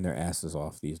working their asses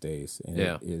off these days. And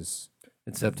it is.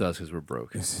 Except us, because we're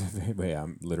broke. Yeah,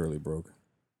 I'm literally broke.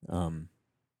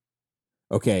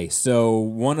 Okay, so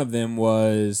one of them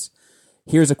was,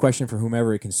 here's a question for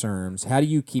whomever it concerns. How do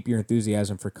you keep your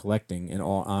enthusiasm for collecting, in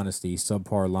all honesty,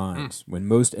 subpar lines, when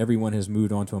most everyone has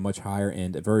moved on to a much higher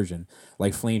end version,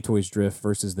 like Flame Toys Drift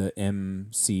versus the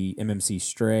MMC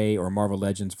Stray, or Marvel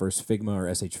Legends versus Figma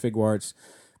or SH Figuarts,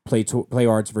 Play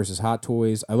Arts versus Hot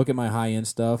Toys? I look at my high end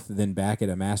stuff, then back at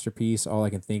a masterpiece. All I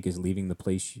can think is leave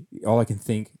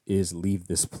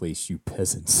this place, you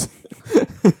peasants.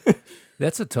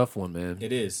 That's a tough one, man.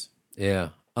 It is. Yeah.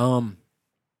 I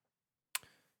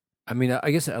mean,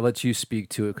 I guess I'll let you speak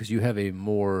to it because you have a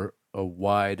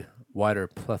wider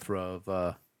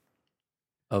plethora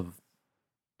of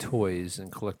toys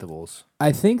and collectibles.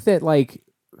 I think that, like,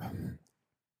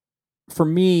 for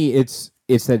me, it's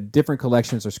that different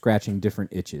collections are scratching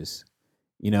different itches.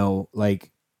 You know, like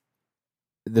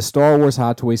the Star Wars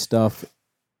Hot Toys stuff.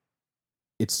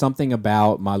 It's something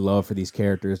about my love for these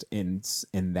characters in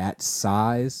that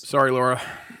size. Sorry, Laura.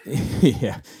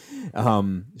 Yeah.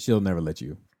 She'll never let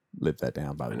you live that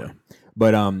down, by the way.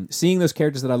 But seeing those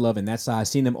characters that I love in that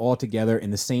size, seeing them all together in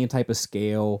the same type of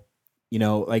scale, you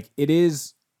know, like it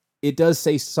does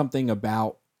say something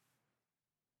about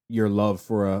your love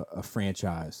for a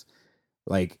franchise.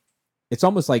 Like, it's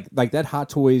almost like that Hot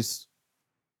Toys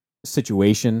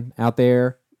situation out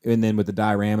there, and then with the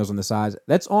dioramas on the sides,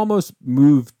 that's almost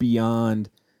moved beyond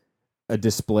a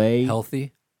display.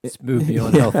 Healthy? It's moved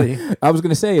beyond healthy. I was going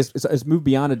to say, it's moved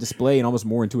beyond a display and almost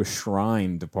more into a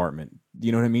shrine department. Do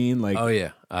you know what I mean? Like, oh,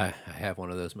 yeah. I have one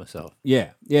of those myself.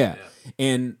 Yeah.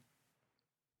 And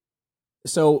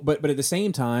so, but at the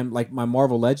same time, like my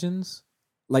Marvel Legends,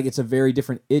 like it's a very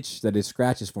different itch that it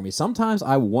scratches for me. Sometimes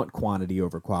I want quantity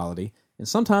over quality, and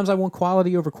sometimes I want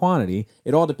quality over quantity.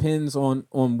 It all depends on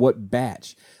what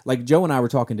batch. Like Joe and I were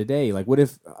talking today, like what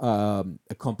if a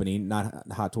company,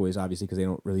 not Hot Toys obviously because they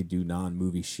don't really do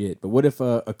non-movie shit, but what if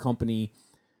a company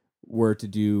were to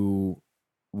do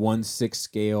 1/6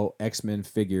 scale X-Men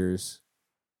figures,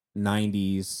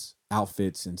 90s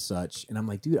outfits and such, and I'm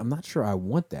like, dude, I'm not sure I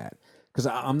want that. Because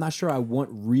I'm not sure I want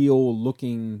real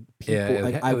looking people. Yeah,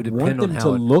 like it I would want depend on them how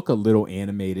to it- look a little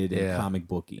animated and Yeah. comic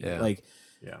booky. Yeah. Like,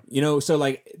 Yeah. you know, so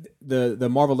like the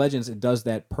Marvel Legends, it does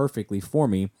that perfectly for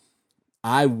me.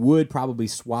 I would probably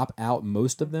swap out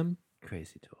most of them.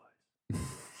 Crazy toy.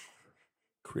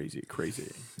 Crazy.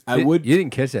 I would. You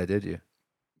didn't catch that, did you?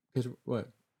 'Cause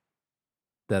what?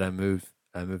 That I moved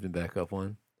him back up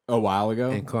one. A while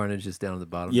ago. And Carnage is down at the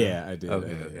bottom. Yeah, now. I did.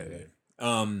 Okay.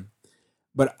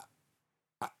 But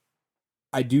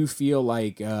I do feel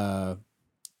like they're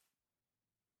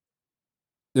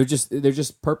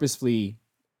just purposefully.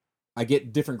 I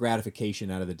get different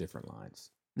gratification out of the different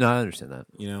lines. No, I understand that.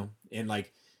 You know, and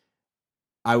like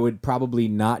I would probably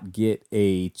not get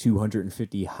a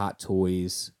 250 Hot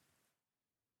Toys.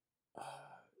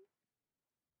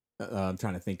 I'm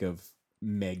trying to think of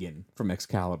Megan from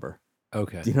Excalibur.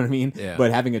 Okay. Do you know what I mean? Yeah.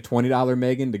 But having a $20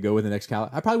 Megan to go with an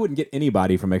Excalibur, I probably wouldn't get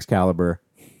anybody from Excalibur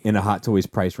in a Hot Toys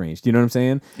price range. Do you know what I'm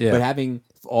saying? Yeah. But having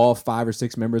all 5 or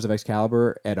 6 members of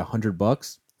Excalibur at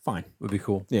 $100, fine. Would be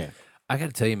cool. Yeah. I got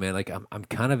to tell you, man, like I'm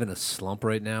kind of in a slump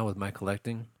right now with my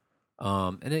collecting.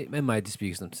 And it might just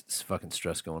be some fucking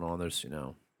stress going on. There's,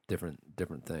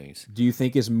 different things. Do you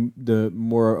think is the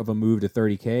more of a move to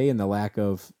 30K and the lack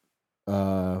of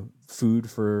food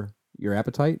for your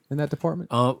appetite in that department?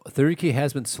 30K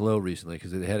has been slow recently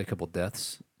because they had a couple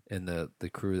deaths in the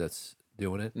crew that's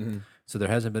doing it. Mm-hmm. So there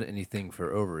hasn't been anything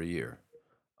for over a year.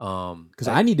 Because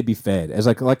I need to be fed as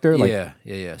a collector. Like,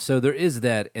 yeah. So there is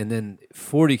that, and then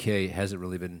 40K hasn't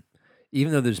really been,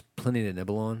 even though there's plenty to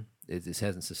nibble on, it just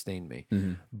hasn't sustained me.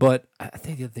 Mhm. But I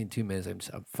think the other thing too, man, is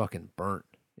I'm fucking burnt.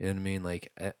 You know what I mean?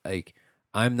 Like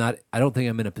I'm not. I don't think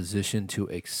I'm in a position to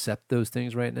accept those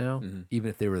things right now, even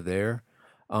if they were there.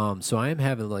 So I am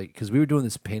having because we were doing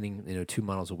this painting, 2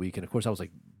 models a week, and of course I was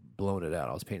like blowing it out.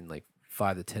 I was painting like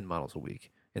 5 to 10 models a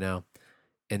week,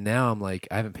 And now I'm like,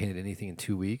 I haven't painted anything in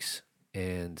 2 weeks,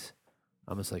 and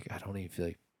I'm just like, I don't even feel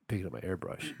like picking up my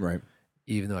airbrush. right.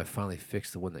 Even though I finally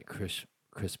fixed the one that Chris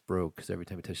broke, because every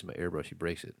time he touches my airbrush, he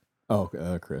breaks it. Oh,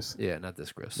 Chris. Yeah, not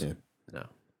this Chris. Yeah. No.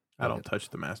 I don't touch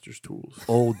the master's tools.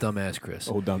 Old dumbass Chris.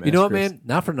 Old dumbass You know what, Chris. man?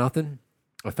 Not for nothing.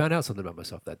 I found out something about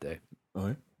myself that day. All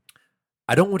right.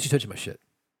 I don't want you touching my shit.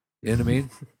 You know what I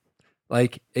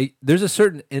mean? There's a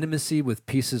certain intimacy with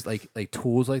pieces like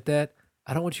tools like that.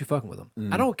 I don't want you fucking with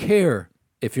them. I don't care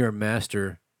if you're a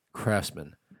master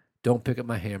craftsman. Don't pick up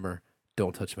my hammer.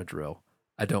 Don't touch my drill.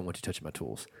 I don't want you touching my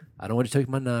tools. I don't want you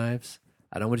touching my knives.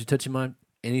 I don't want you touching my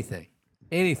anything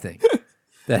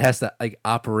that has that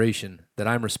operation that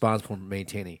I'm responsible for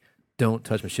maintaining. Don't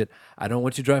touch my shit. I don't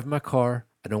want you driving my car.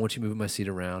 I don't want you moving my seat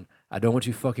around. I don't want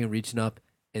you fucking reaching up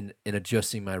and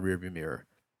adjusting my rearview mirror.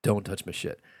 Don't touch my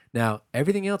shit. Now,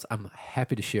 everything else, I'm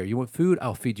happy to share. You want food?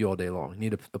 I'll feed you all day long. You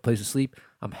need a place to sleep?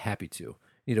 I'm happy to. You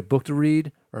need a book to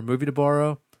read or a movie to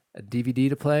borrow, a DVD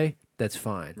to play? That's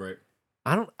fine. Right.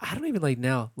 I don't even like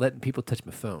now letting people touch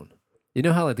my phone. You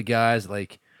know how like the guys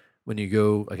like when you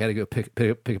go like I had to go pick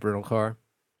up a rental car,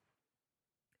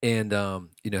 and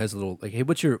has a little like, hey,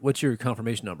 what's your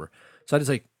confirmation number? So I just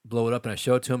like blow it up and I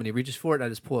show it to him and he reaches for it and I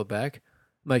just pull it back.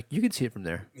 I'm like, you can see it from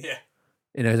there. Yeah.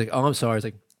 And I was like, oh, I'm sorry. It's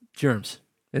like germs.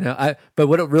 But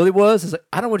what it really was is like,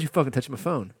 I don't want you fucking touching my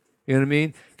phone. You know what I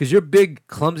mean? Because your big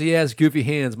clumsy ass goofy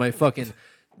hands might fucking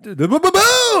and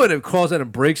it crawls out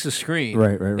and breaks the screen.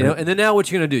 Right. You know, and then now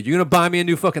what you gonna do? You're gonna buy me a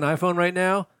new fucking iPhone right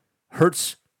now?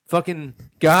 Hertz fucking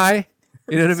guy?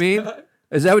 You know what I mean?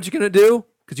 Is that what you're gonna do?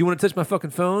 Because you want to touch my fucking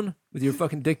phone with your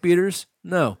fucking dick beaters?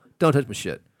 No, don't touch my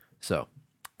shit. So,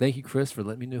 thank you, Chris, for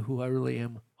letting me know who I really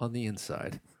am on the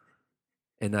inside,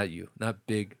 and not you, not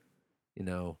big,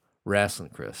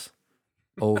 wrestling Chris,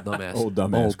 old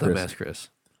dumbass Chris.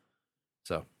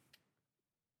 So,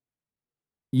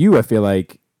 I feel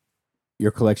like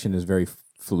your collection is very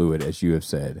fluid, as you have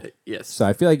said. Yes. So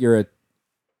I feel like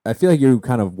you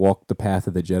kind of walk the path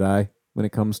of the Jedi when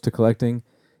it comes to collecting,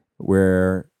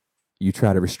 where you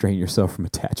try to restrain yourself from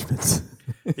attachments.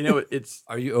 It's.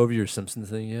 Are you over your Simpsons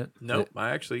thing yet? Nope. I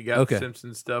actually got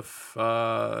Simpsons stuff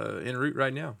en route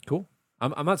right now. Cool.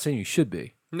 I'm not saying you should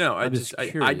be. No, I'm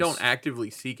I don't actively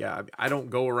seek out. I don't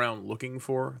go around looking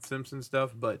for Simpsons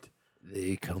stuff, but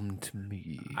they come to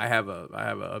me. I have a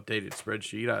updated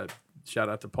spreadsheet. Shout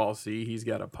out to Paul C. He's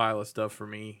got a pile of stuff for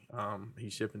me.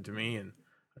 He's shipping to me, and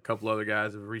a couple other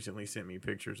guys have recently sent me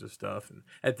pictures of stuff. And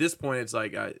at this point, it's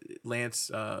like Lance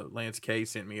K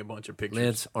sent me a bunch of pictures.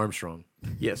 Lance Armstrong.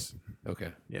 Yes.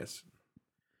 Okay. Yes.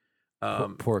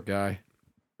 Poor guy.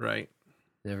 Right.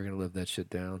 Never gonna live that shit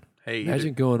down. Hey,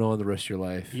 imagine going on the rest of your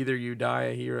life. Either you die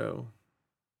a hero.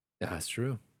 Yeah, that's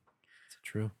true. It's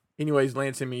true. Anyways,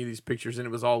 Lance sent me these pictures, and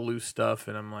it was all loose stuff.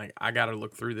 And I'm like, I got to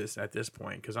look through this at this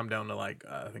point because I'm down to I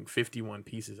think 51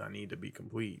 pieces I need to be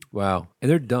complete. Wow. And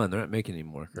they're done. They're not making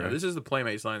anymore, correct? No, this is the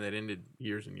Playmates line that ended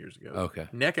years and years ago. Okay.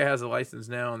 NECA has a license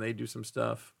now, and they do some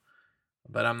stuff.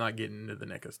 But I'm not getting into the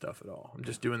NECA stuff at all. I'm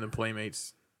just doing the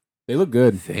Playmates. They look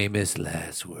good. Famous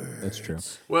last words. That's true.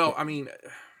 Well, I mean,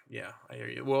 yeah, I hear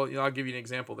you. Well, I'll give you an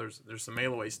example. There's some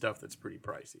mail away stuff that's pretty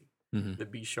pricey. Mm-hmm. The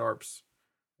B Sharps.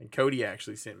 And Cody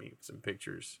actually sent me some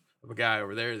pictures of a guy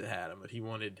over there that had them, but he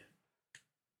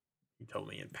told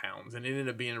me in pounds, and it ended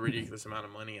up being a ridiculous amount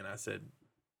of money. And I said,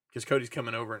 because Cody's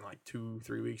coming over in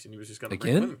 2-3 weeks, and he was just going to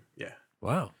bring with him. Yeah.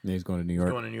 Wow. Yeah, he's going to New York.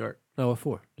 He's going to New York. Oh, what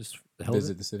for? Just the hell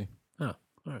visit the city. Oh, all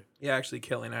right. Yeah, actually,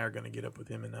 Kelly and I are going to get up with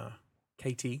him in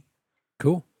KT.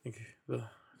 Cool. I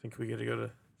think we got to go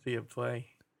to see a play.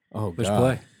 Oh, which God.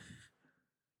 play?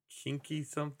 Kinky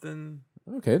something.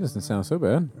 Okay, doesn't sound so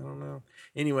bad. I don't know.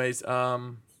 Anyways,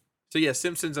 so yeah,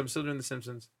 Simpsons. I'm still doing the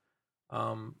Simpsons.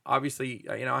 Obviously,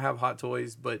 I have Hot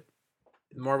Toys, but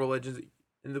Marvel Legends.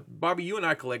 And Bobby, you and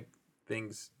I collect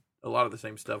things, a lot of the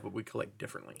same stuff, but we collect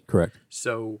differently. Correct.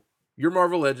 So your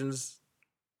Marvel Legends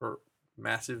are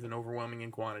massive and overwhelming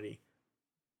in quantity,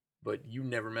 but you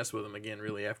never mess with them again,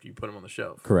 really, after you put them on the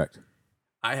shelf. Correct.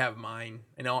 I have mine,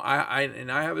 and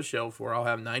I have a shelf where I'll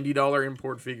have $90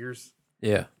 import figures.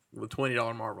 Yeah. With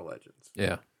 $20 Marvel Legends.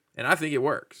 Yeah. And I think it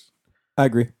works. I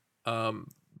agree.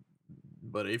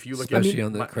 But if you look especially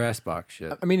on the Crashbox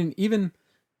shit. I mean, and even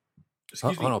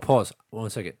hold on, pause 1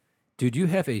 second. Dude, you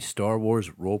have a Star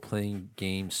Wars role-playing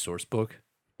game source book?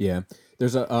 Yeah.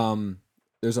 There's a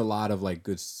lot of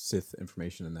good Sith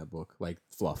information in that book, like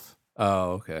fluff.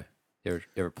 Oh, okay. You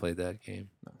ever played that game?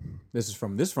 No. This is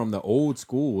from the old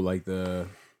school, like the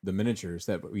miniatures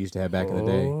that we used to have back in the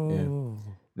day. Yeah.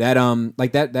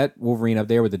 That that Wolverine up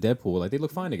there with the Deadpool, they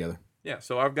look fine together. Yeah,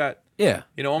 so I've got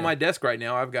on my desk right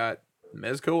now, I've got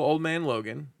Mezco Old Man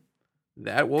Logan,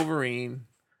 that Wolverine,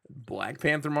 Black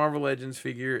Panther Marvel Legends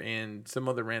figure, and some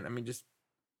other just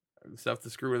stuff to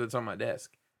screw with that's on my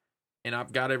desk. And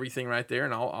I've got everything right there,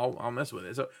 and I'll mess with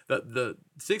it. So the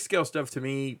 6 scale stuff to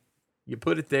me, you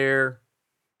put it there,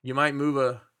 you might move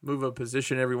a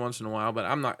position every once in a while, but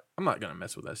I'm not gonna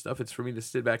mess with that stuff. It's for me to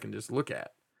sit back and just look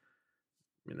at.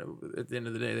 At the end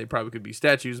of the day, they probably could be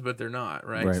statues, but they're not,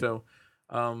 right? So,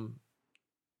 and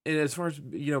as far as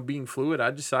being fluid, I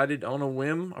decided on a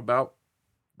whim about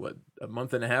a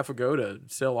month and a half ago to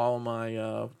sell all of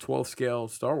my 12 scale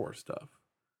Star Wars stuff.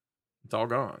 It's all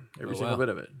gone, every single bit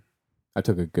of it. I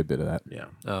took a good bit of that. Yeah.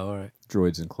 Oh, all right.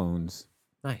 Droids and clones.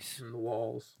 Nice. In the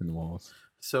walls. In the walls.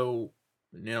 So,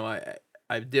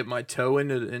 I dipped my toe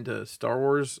into Star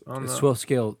Wars on It's the 12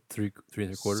 scale, 3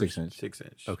 3/4. 6 inch.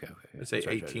 6-inch. Okay. I say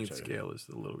Sorry, 18th scale is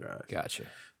the little guy. Gotcha.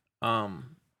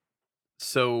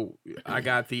 So I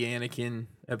got the Anakin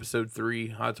Episode 3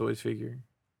 Hot Toys figure.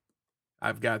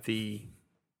 I've got the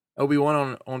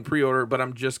Obi-Wan on pre-order, but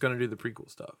I'm just gonna do the prequel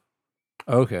stuff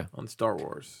Okay. on Star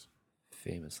Wars.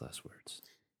 Famous last words.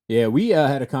 Yeah, we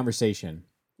had a conversation,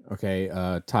 okay,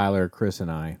 Tyler, Chris,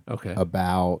 and I, Okay.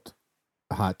 about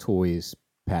Hot Toys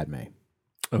Padme.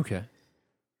 Okay.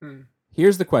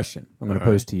 Here's the question I'm going to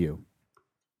All pose to you.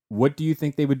 What do you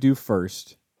think they would do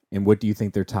first, and what do you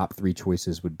think their top 3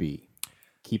 choices would be?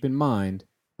 Keep in mind,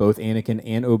 both Anakin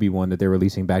and Obi-Wan that they're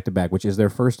releasing back-to-back, which is their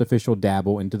first official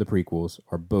dabble into the prequels,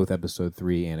 are both Episode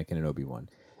 3 Anakin and Obi-Wan.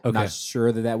 Okay. Not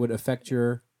sure that would affect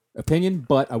your opinion,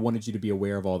 but I wanted you to be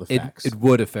aware of all the facts. It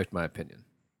would affect my opinion.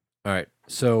 All right.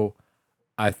 So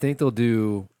I think they'll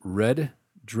do red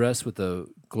dress with the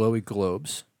glowy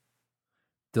globes.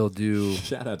 They'll do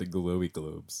Shout out to Glowy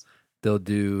Globes. they'll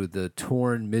do the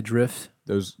torn midriff.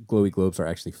 Those glowy globes are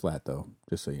actually flat, though,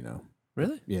 just so you know.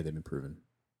 Really? Yeah, they've been proven.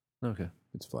 Okay.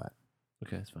 It's flat.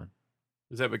 Okay, that's fine.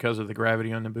 Is that because of the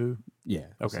gravity on Naboo? Yeah.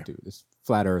 Okay. It's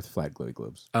flat Earth, flat glowy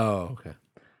globes. Oh, okay.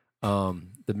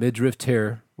 The midriff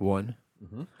tear one,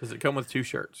 Does it come with 2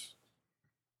 shirts?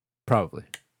 probably.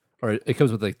 Or it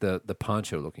comes with like the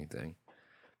poncho looking thing.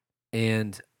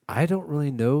 And I don't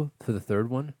really know for the third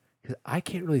one because I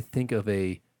can't really think of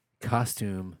a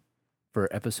costume for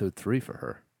episode 3 for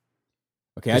her.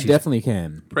 Okay, I She's- definitely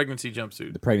can. Pregnancy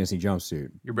jumpsuit. The pregnancy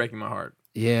jumpsuit. You're breaking my heart.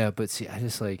 Yeah, but see, I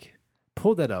just like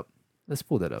pull that up. Let's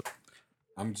pull that up.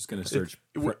 I'm just going to search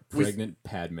with- pregnant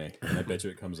Padme, and I bet you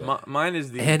it comes Mine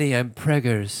is Annie, I'm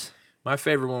preggers. my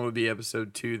favorite one would be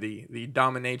episode 2, the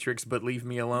dominatrix but leave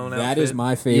me alone That outfit. is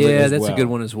my favorite. Yeah, as that's well. a good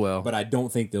one as well. But I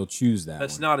don't think they'll choose that.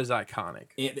 That's one. not as iconic.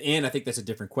 And I think that's a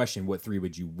different question. What 3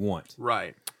 would you want?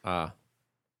 Right.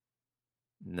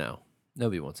 No.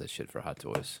 Nobody wants that shit for Hot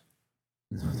Toys.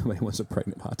 Nobody wants a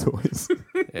pregnant Hot Toys.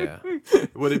 Yeah.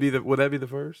 Would that be the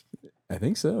first? I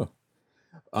think so.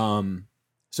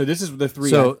 So this is the 3.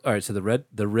 So all right, so the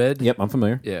red. Yep, I'm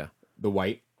familiar. Yeah. The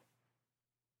white.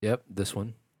 Yep. This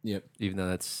one. Yep. Even though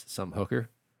that's some hooker.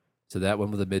 So that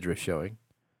one with the midriff showing.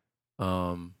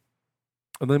 And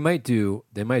they might do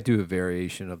a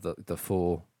variation of the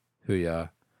full Huya.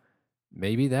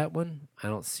 Maybe that one. I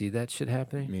don't see that shit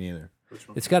happening. Me neither.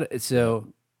 It's so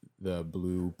The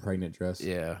blue pregnant dress.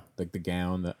 yeah. Like the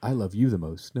gown. The I love you the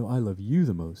most. No, I love you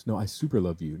the most. No, I super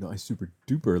love you. No, I super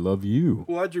duper love you.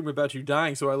 Well, I dream about you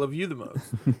dying, so I love you the most.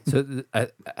 So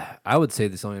I would say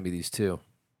there's only gonna be these 2.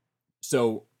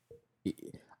 So,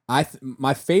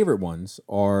 my favorite ones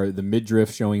are the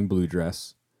midriff showing blue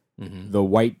dress, Mm-hmm. the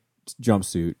white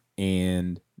jumpsuit,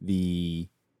 and the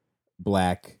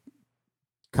black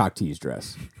cock tease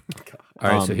dress. All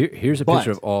right, so here's a but-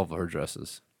 picture of all of her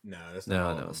dresses. No, that's No, not all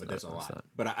no, of them, it's but not, there's a it's lot. not.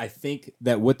 But I think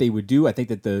that what they would do, I think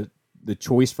that the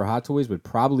choice for Hot Toys would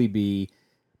probably be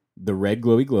the red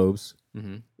glowy globes,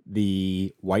 Mm-hmm.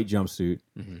 the white jumpsuit,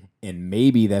 Mm-hmm. and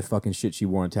maybe that fucking shit she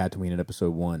wore on Tatooine in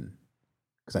episode 1.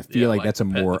 Because I feel Yeah, like that's a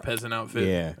the more peasant outfit.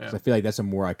 yeah. 'Cause I feel like that's a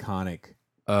more iconic.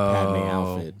 Oh, Padme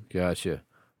outfit. Gotcha.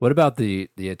 What about the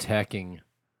attacking,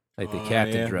 like the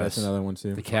captain yeah, dress, That's another one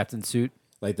too. the captain suit?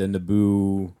 Like the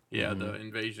Naboo. Yeah, the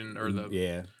invasion or the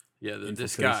yeah. the infiltration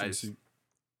disguise. suit.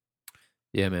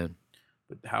 Yeah, man.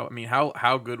 But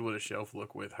how good would a shelf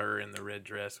look with her in the red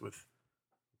dress with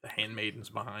the handmaidens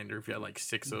behind her? If you had like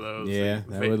 6 of those, Yeah,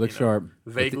 like, that would look sharp.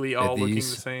 Vaguely At all looking the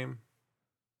these- same.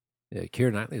 Yeah,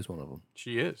 Keira Knightley is one of them.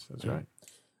 She is. That's Yeah. right.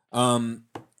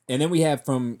 And then we have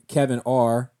from Kevin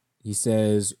R. He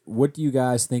says, "What do you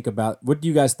guys think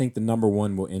the number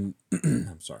 1 will end?"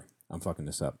 I'm sorry, I'm fucking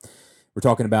this up. We're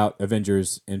talking about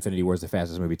Avengers: Infinity War is the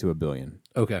fastest movie to $1 billion,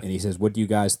 Okay. and he says, "What do you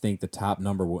guys think the top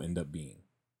number will end up being?"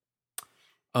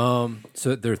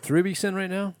 So they're 3 weeks in right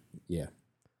now. Yeah,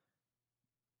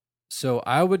 So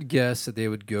I would guess that they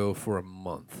would go for a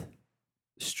month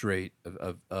straight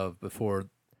of before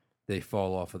they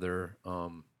fall off of their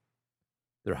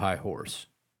high horse.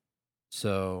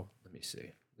 So let me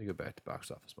see. Let me go back to box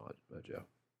office mojo.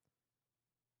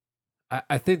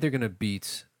 I think they're gonna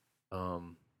beat.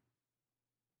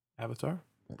 Avatar.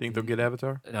 Think they'll get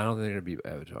Avatar? And I don't think they're gonna beat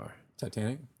Avatar.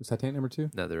 Titanic. Is Titanic number 2?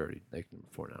 No, they're already like number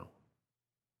 4 now.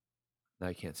 Now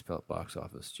I can't spell box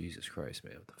office. Jesus Christ,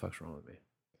 man, what the fuck's wrong with me?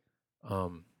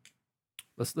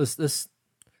 Let's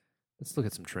look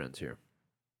at some trends here.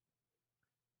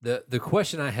 The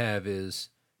question I have is,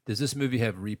 does this movie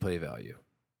have replay value?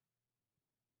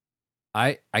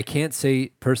 I can't say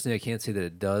personally. I can't say that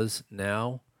it does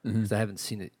now Mhm. because I haven't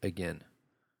seen it again.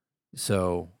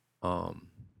 So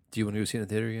Do you want to go see it in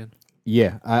the theater again?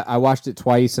 Yeah, I watched it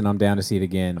twice, and I'm down to see it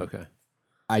again. Okay.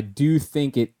 I do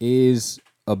think it is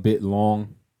a bit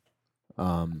long.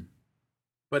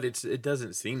 But it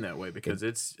doesn't seem that way because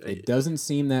It doesn't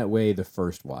seem that way the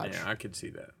first watch. Yeah, I could see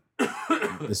that.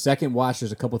 The second watch,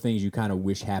 there's a couple things you kind of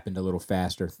wish happened a little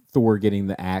faster. Thor getting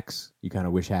the axe, you kind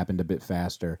of wish happened a bit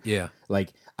faster. Yeah.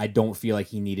 Like, I don't feel like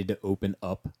he needed to open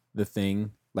up the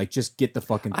thing. Like, just get the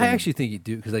fucking thing. I actually think you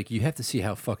do because like you have to see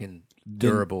how fucking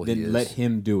durable then he is. let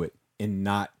him do it and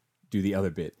not do the other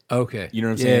bit. Okay. You know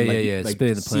what I'm saying? Yeah. Like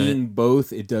Spinning the planet. seeing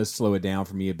both, it does slow it down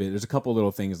for me a bit. There's a couple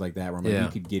little things like that where I'm like, Yeah.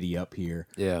 you could giddy up here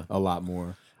Yeah. a lot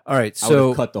more. All right. I would So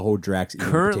have cut the whole Drax eating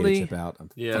currently- potato chip out.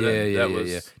 Yeah, yeah. that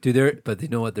was. Dude, but you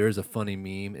know what? There is a funny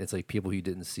meme. It's like people you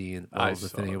didn't see in I all of saw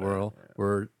Infinity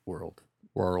that,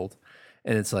 World,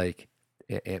 and it's like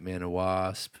Ant-Man and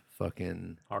Wasp,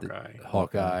 fucking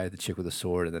Hawkeye. the chick with the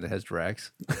sword, and then it has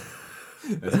Drax.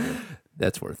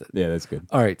 That's worth it. Yeah, that's good.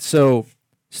 All right, so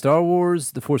Star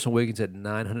Wars: The Force Awakens at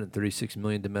 936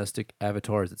 million domestic.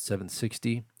 Avatar is at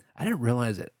 760. I didn't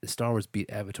realize that Star Wars beat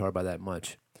Avatar by that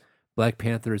much. Black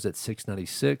Panther is at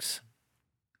 696,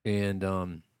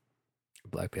 and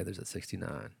Black Panther's at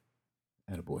 69.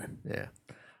 Attaboy. Yeah.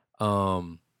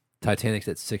 Titanic's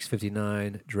at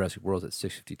 659. Jurassic World's at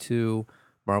 652.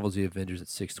 Marvel's The Avengers at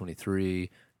 623.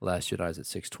 Last Jedi's at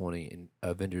 620. And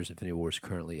Avengers Infinity War is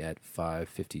currently at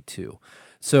 552.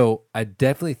 So I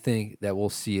definitely think that we'll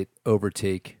see it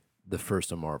overtake the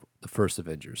first of Marvel, the first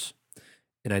Avengers.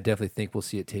 And I definitely think we'll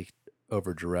see it take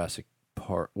over Jurassic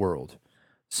World.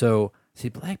 So, see,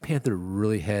 Black Panther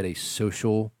really had a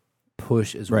social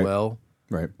push as Right. well.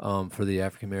 Right. For the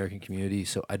African American community.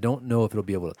 So I don't know if it'll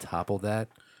be able to topple that.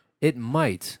 It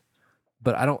might,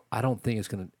 but I don't think it's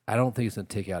gonna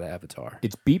take out Avatar.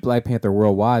 It's beat Black Panther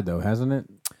worldwide, though, hasn't it?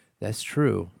 That's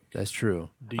true. I'm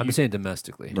just saying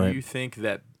domestically. Do Right. you think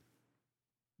that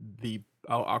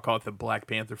I'll call it the Black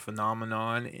Panther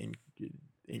phenomenon and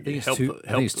I think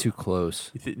it's too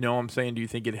close. No, I'm saying, do you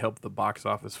think it helped the box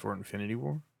office for Infinity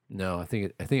War? No, I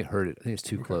think it hurt it. I think it's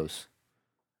too close.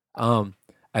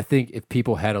 I think if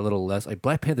people had a little less, like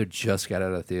Black Panther just got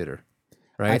out of the theater,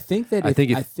 right? I think that I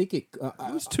think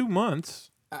It was 2 months.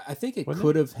 I think it Wasn't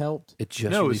could have helped. it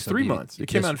just No, it was released on 3 DVD. months. It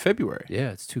came out in February.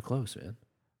 Yeah, it's too close, man.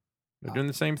 They're doing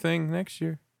the same thing next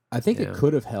year. I think Yeah. it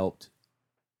could have helped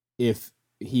if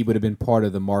he would have been part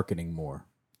of the marketing more.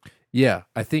 Yeah,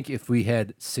 I think if we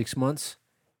had 6 months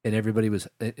and everybody got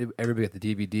the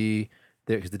DVD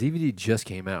there because the DVD just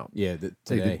came out. Yeah, Like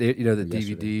today. the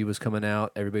Yesterday. DVD was coming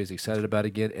out. Everybody's excited about it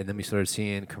again, and then we started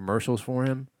seeing commercials for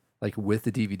him, like with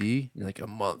the DVD, in like a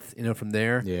month. From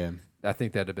there, Yeah, I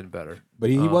think that'd have been better. but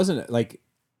he wasn't like,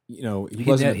 he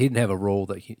wasn't. He didn't have a role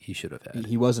that he should have had.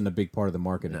 He wasn't a big part of the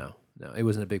marketing. No, it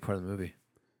wasn't a big part of the movie.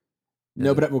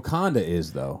 No, but Wakanda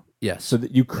is though. Yes, So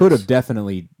that you could Yes. have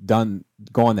definitely gone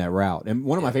that route. And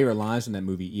one of my favorite lines from that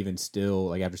movie, even still,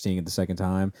 like after seeing it the second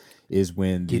time, is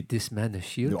when get this man a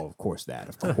shield. of course,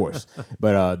 of course.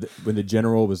 But when the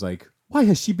general was like, "Why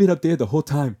has she been up there the whole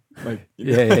time?" Like,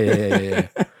 Yeah.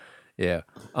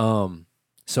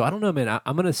 So I don't know, man.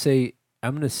 I'm gonna say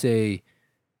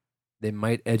they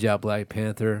might edge out Black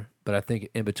Panther, but I think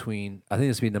in between, I think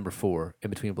this will be number 4 in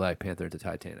between Black Panther and the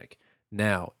Titanic.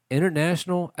 Now,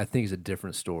 international, I think is a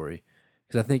different story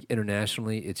because I think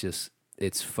internationally, it's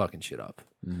fucking shit up.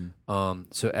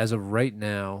 So as of right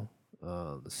now,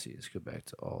 let's see. Let's go back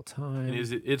to all time. And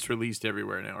it's released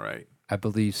everywhere now, right? I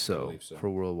believe so, for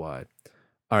worldwide.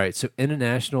 All right, so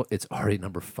international, it's already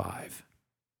number 5.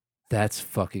 That's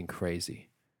fucking crazy.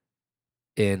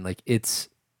 And like it's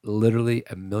literally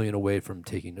a million away from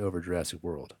taking over Jurassic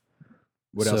World.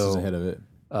 what else is So, ahead of it?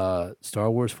 Star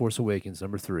Wars Force Awakens,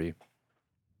 number 3.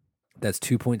 That's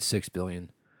 2.6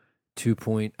 billion.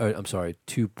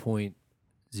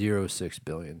 2.06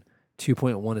 billion.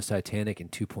 2.1 is Titanic and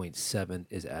 2.7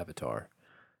 is Avatar.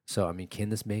 So I mean, can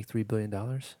this make $3 billion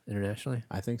internationally?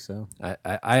 I think so. I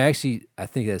actually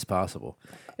think that's possible.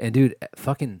 And dude,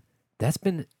 fucking, that's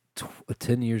been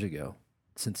 10 years ago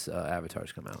since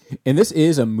Avatar's come out. And this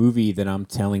is a movie that I'm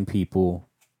telling people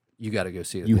You got to go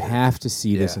see it. you have to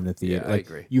see this Yeah, in the theater. yeah, I Like,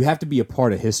 agree. You have to be a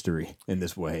part of history in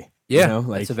this way. Yeah, You know?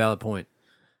 Like, that's a valid point.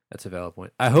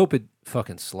 I hope it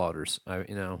fucking slaughters.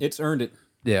 it's earned it.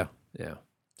 Yeah.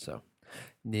 So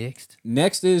next,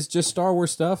 Next is just Star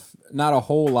Wars stuff. Not a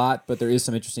whole lot, but there is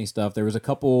some interesting stuff. There was a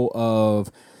couple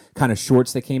of kind of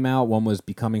shorts that came out. One was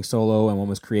Becoming Solo, and one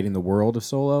was Creating the World of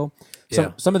Solo.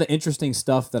 Yeah. Some of the interesting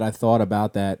stuff that I thought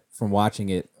about that from watching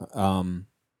it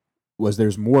was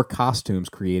there's more costumes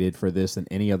created for this than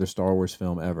any other Star Wars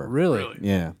film ever. really,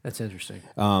 Yeah. that's interesting.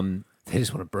 Um, They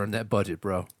just want to burn that budget,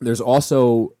 bro. there's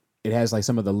also it has like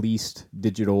some of the least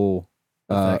digital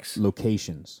Effects.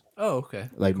 locations. Oh, okay.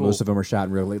 Like Cool. most of them are shot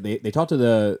in real. They talked to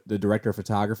the director of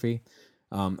photography.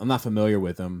 I'm not familiar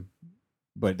with him,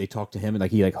 but they talked to him and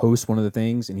like he like hosts one of the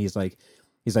things, and he's like,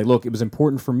 look, it was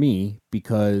important for me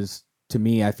because to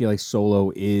me, I feel like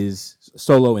Solo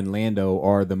and Lando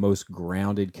are the most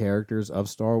grounded characters of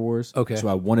Star Wars. Okay. So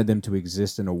I wanted them to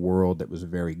exist in a world that was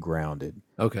very grounded.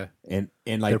 Okay. And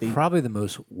like They're probably the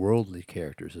most worldly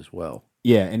characters as well.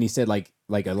 yeah, and he said like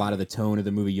a lot of the tone of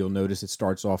the movie, you'll notice it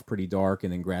starts off pretty dark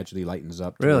and then gradually lightens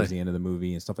up towards Really? the end of the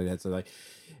movie and stuff like that. So like,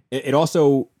 it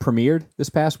also premiered this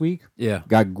past week. Yeah.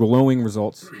 Got glowing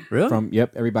results. Really? From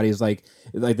everybody's like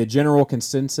the general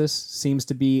consensus seems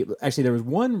to be actually there was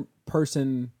one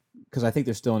person because I think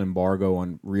there's still an embargo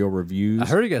on real reviews. I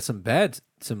heard he got some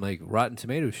like Rotten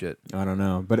Tomato shit. I don't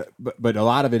know, but a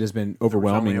lot of it has been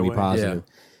overwhelmingly away. positive.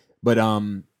 But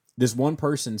this one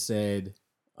person said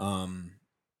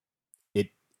it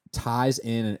ties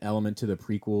in an element to the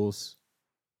prequels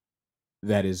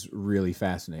that is really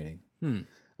fascinating.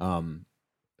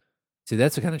 See,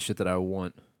 that's the kind of shit that I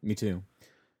want. Me too.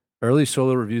 Early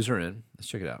Solo reviews are in. Let's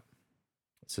check it out.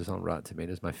 It says on Rotten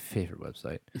Tomatoes, my favorite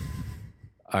website.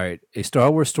 All right. A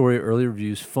Star Wars story, early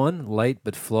reviews, fun, light,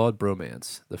 but flawed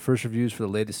bromance. The first reviews for the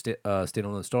latest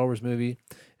standalone Star Wars movie.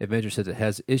 Adventure says it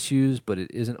has issues, but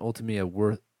it isn't ultimately a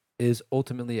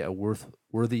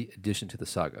worthy addition to the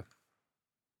saga.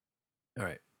 All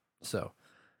right. So,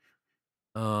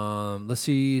 let's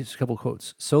see a couple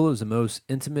quotes. Solo is the most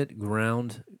intimate,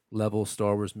 ground level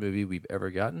Star Wars movie we've ever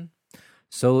gotten.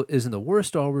 Solo isn't the worst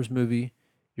Star Wars movie.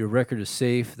 Your record is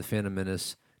safe. The Phantom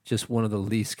Menace, just one of the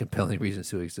least compelling reasons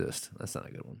to exist. That's not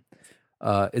a good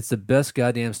one. It's the best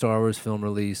goddamn Star Wars film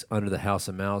release under the House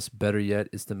of Mouse. Better yet,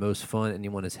 it's the most fun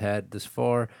anyone has had this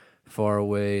far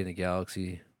away in the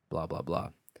galaxy. Blah, blah, blah.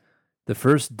 The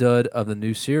first dud of the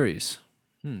new series.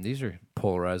 These are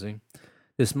polarizing.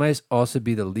 This might also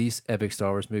be the least epic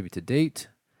Star Wars movie to date.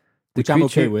 Which I'm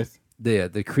okay with. Yeah,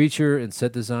 the creature and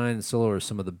set design in Solo are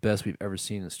some of the best we've ever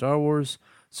seen in Star Wars.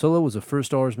 Solo was the first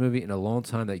Star Wars movie in a long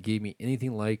time that gave me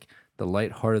anything like the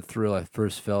lighthearted thrill I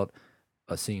first felt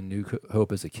seeing New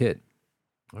Hope as a kid.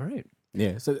 All right.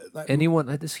 Yeah. So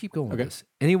Let's keep going with this.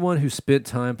 Anyone who spent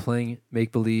time playing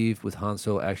make believe with Han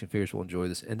Solo action figures will enjoy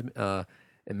this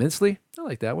immensely. I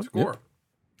like that one. Score.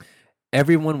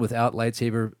 Everyone without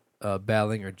lightsaber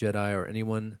battling or Jedi or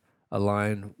anyone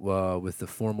aligned with the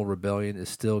formal rebellion is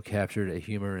still captured a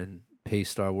humor and pace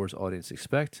Star Wars audience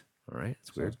expect. All right,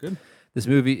 that's weird. good. This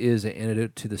movie is an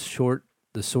antidote to the sort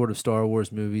of Star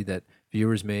Wars movie that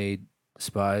viewers may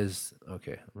despise.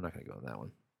 Okay, I'm not going to go on that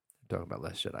one. I'm talking about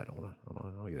Last Jedi. I don't want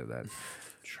to get into that.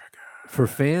 For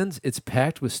fans, it's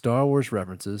packed with Star Wars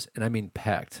references, and I mean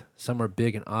packed. Some are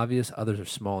big and obvious, others are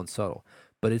small and subtle.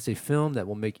 But it's a film that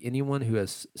will make anyone who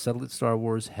has settled at Star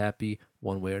Wars happy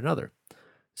one way or another.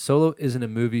 Solo isn't a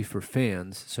movie for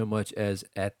fans so much as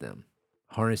at them,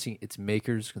 harnessing its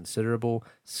makers' considerable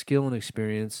skill and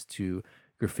experience to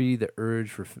graffiti the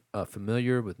urge for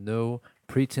familiar with no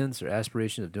pretense or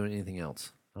aspiration of doing anything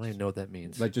else. I don't even know what that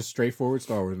means. Like just straightforward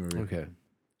Star Wars movie. Okay.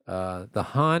 The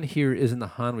Han here isn't the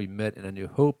Han we met in A New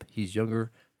Hope. He's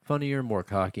younger, funnier, more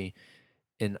cocky.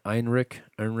 And Heinrich,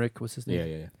 what's his name?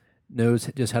 Yeah.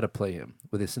 Knows just how to play him,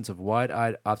 with a sense of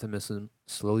wide-eyed optimism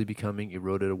slowly becoming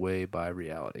eroded away by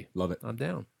reality. Love it. I'm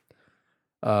down.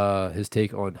 His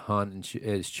take on Han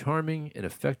is charming and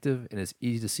effective, and it's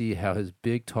easy to see how his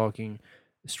big talking,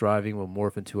 striving will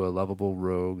morph into a lovable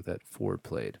rogue that Ford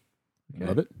played. Okay.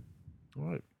 Love it. All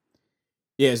right.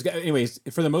 Yeah. Anyways,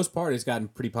 for the most part, it's gotten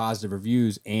pretty positive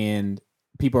reviews, and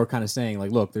people are kind of saying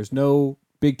like, "Look, there's no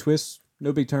big twists,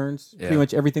 no big turns. Yeah. Pretty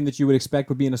much everything that you would expect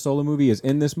would be in a Solo movie is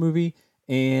in this movie,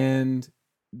 and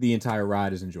the entire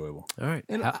ride is enjoyable." All right.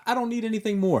 And I don't need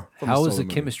anything more. From How a is Solo the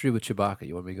movie. chemistry with Chewbacca?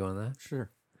 You want me to go on that?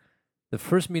 Sure. The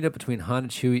first meetup between Han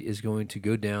and Chewie is going to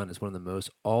go down as one of the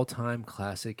most all-time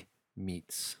classic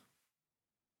meets.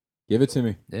 Give it to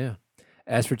me. Yeah.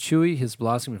 As for Chewie, his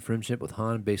blossoming friendship with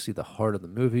Han, basically the heart of the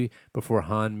movie. Before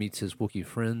Han meets his Wookiee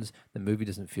friends, the movie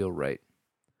doesn't feel right.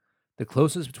 The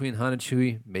closeness between Han and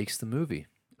Chewie makes the movie.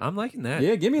 I'm liking that.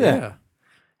 Yeah, give me that. Yeah.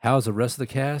 How's the rest of the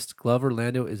cast? Glover,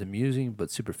 Lando is amusing,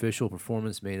 but superficial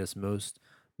performance made us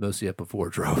mostly up of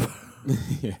wardrobe.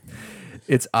 Yeah.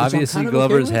 It's obviously kind of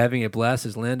Glover okay is with. having a blast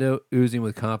as Lando, oozing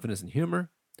with confidence and humor.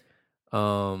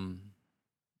 Harrison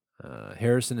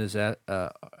is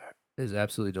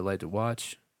absolutely a delight to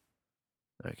watch.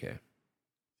 Okay.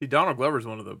 See, Donald Glover is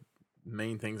one of the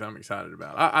main things I'm excited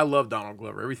about. I love Donald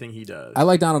Glover, everything he does. I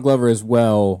like Donald Glover as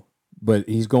well, but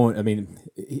he's going. I mean,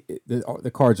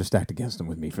 the cards are stacked against him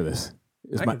with me for this.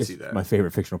 is I my can see that. my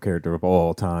favorite fictional character of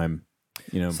all time.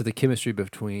 You know, So the chemistry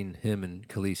between him and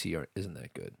Khaleesi isn't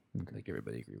that good. I think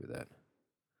everybody agree with that.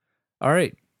 All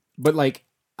right. but like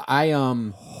I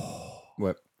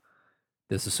what?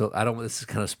 This is so. I don't. This is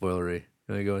kind of spoilery.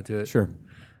 Can we go into it? Sure.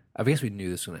 I guess we knew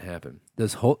this was going to happen.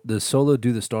 Does Solo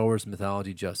do the Star Wars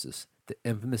mythology justice? The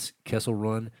infamous Kessel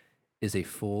Run is a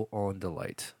full-on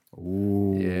delight.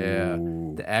 Ooh. Yeah.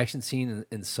 The action scene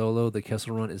in Solo, the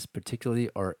Kessel Run, is particularly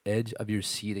our edge of your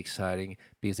seat exciting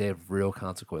because they have real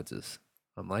consequences.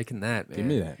 I'm liking that, man. Give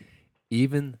me that.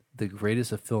 Even the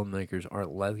greatest of filmmakers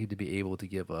aren't likely to be able to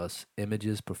give us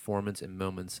images, performance, and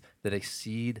moments that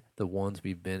exceed the ones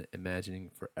we've been imagining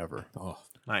forever. Oh.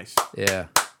 Nice. Yeah,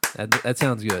 that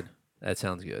sounds good. That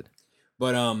sounds good.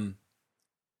 But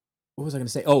what was I going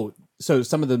to say? Oh, so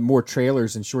some of the more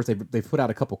trailers and shorts they've put out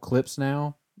a couple clips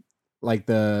now. Like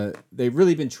they've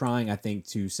really been trying, I think,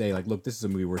 to say like, look, this is a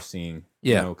movie we're seeing.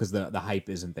 Yeah. Because the hype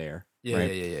isn't there. Yeah,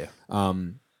 right? yeah.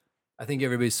 Um. I think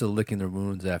everybody's still licking their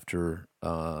wounds after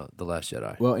The Last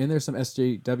Jedi. Well, and there's some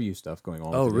SJW stuff going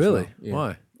on. Oh, with it as really? well. Yeah.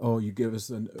 Why? Oh, you give us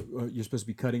you're supposed to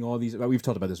be cutting all these. We've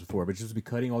talked about this before, but you're supposed to be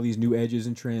cutting all these new edges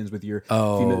and trends with your.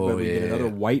 Oh, we get yeah. another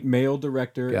white male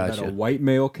director, Gotcha. got a white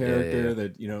male character yeah.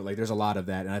 that like. There's a lot of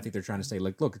that, and I think they're trying to say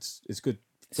like, look, it's good.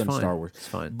 It's Some fine. Star Wars, It's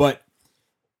fine. but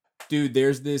dude,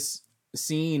 there's this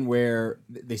scene where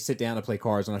they sit down to play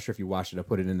cards. I'm not sure if you watched it. I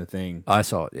put it in the thing, I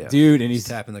saw it. Yeah, dude, and he's he's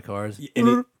tapping the cards.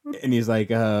 and he's like,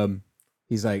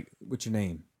 what's your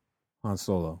name? Han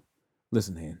Solo.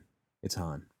 Listen, Han, it's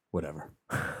Han. Whatever.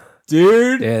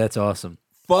 Dude, Yeah, that's awesome.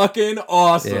 fucking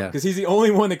awesome. Yeah. Because he's the only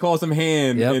one that calls him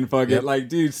Han Yep, and fucking yep. like,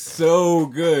 dude, so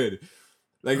good.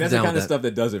 Like that's the down kind with of that. stuff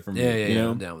that does it for me. Yeah, yeah, you yeah.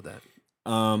 know? I'm down with that.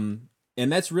 And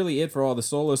that's really it for all the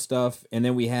Solo stuff. And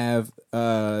then we have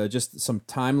just some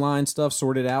timeline stuff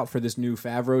sorted out for this new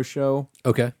Favreau show,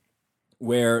 Okay.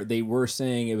 where they were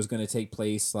saying it was going to take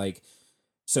place like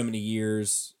so many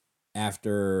years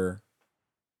after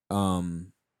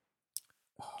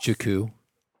Jakku.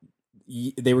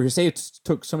 they were going to say it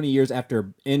took so many years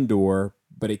after Endor,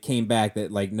 but it came back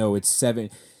that like no, it's 7.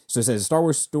 So it says Star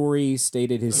Wars Story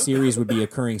stated his series would be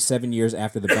occurring 7 years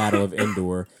after the Battle of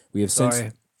Endor. We have Sorry.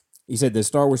 since he said the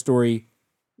Star Wars Story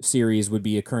series would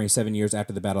be occurring 7 years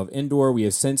after the Battle of Endor. We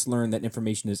have since learned that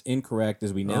information is incorrect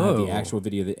as we now have the Oh. actual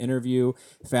video of the interview.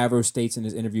 Favreau states in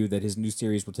his interview that his new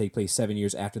series will take place 7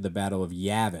 years after the Battle of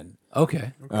Yavin,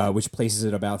 Okay. which places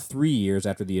it about 3 years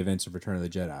after the events of Return of the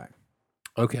Jedi.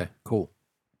 Okay. Cool.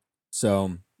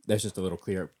 So that's just a little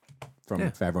clear from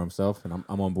Yeah. Favreau himself, and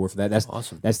I'm on board for that. That's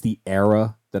Awesome. That's the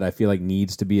era that I feel like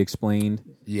needs to be explained.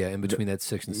 Yeah, in between that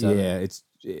 6 and 7.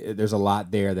 Yeah, there's a lot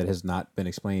there that has not been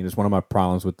explained. It's one of my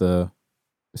problems with the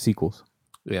sequels.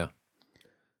 Yeah.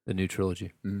 The new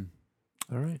trilogy. Mm.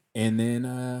 All right. And then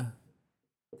I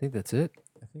think that's it.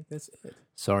 I think that's it.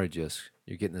 Sorry, Jisk.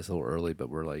 You're getting this a little early, but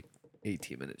we're like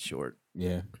 18 minutes short.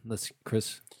 Yeah. Let's,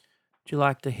 Chris. Would you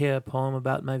like to hear a poem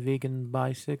about my vegan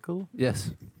bicycle? Yes.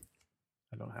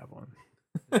 I don't have one.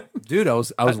 Dude, I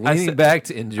was I leaning said- back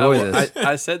to enjoy this.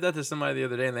 I said that to somebody the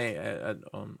other day, and they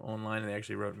online, and they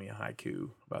actually wrote me a haiku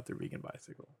about their vegan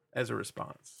bicycle as a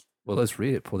response. Well, let's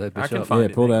read it. Pull that I bitch can up. find Yeah,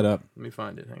 it. pull Hang that on. up. Let me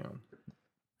find it. Hang on.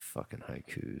 Fucking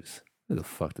haikus. Who the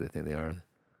fuck do they think they are?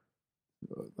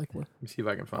 Like what? Let me see if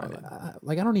I can find it.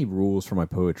 Like I don't need rules for my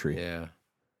poetry. Yeah.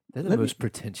 They're the Let me- most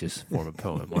pretentious form of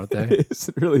poem, aren't they? It is.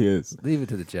 It really is. Leave it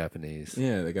to the Japanese.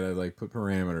 Yeah, they gotta like put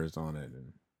parameters on it,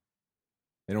 and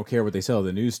they don't care what they sell at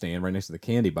the newsstand right next to the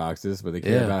candy boxes, but they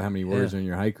care Yeah, about how many words yeah. are in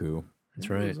your haiku. That's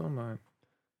It right. was on mine.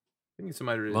 I need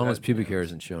somebody to As read long that, as pubic yeah. hair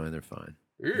isn't showing, they're fine.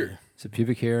 Ugh. So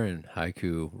pubic hair and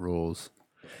haiku rules.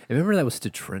 I remember that was such a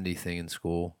trendy thing in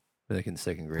school, like in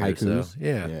second grade or so. Haikus?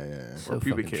 Yeah. Yeah. So Or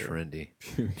pubic fucking hair. trendy.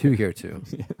 Yeah. Pubic hair too.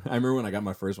 I remember when I got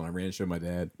my first one, I ran and showed my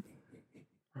dad.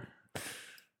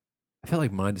 I felt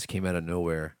like mine just came out of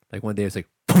nowhere. Like one day it's like,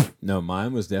 No,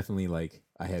 mine was definitely like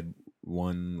I had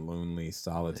one lonely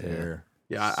solitaire.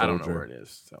 Yeah, I don't know soldier. where it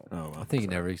is. So Oh, well. I think it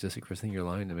never existed, Chris. I think you're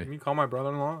lying to can me. you call my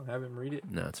brother-in-law? Have him read it.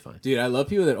 No, it's fine. Dude, I love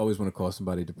people that always want to call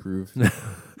somebody to prove.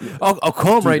 I'll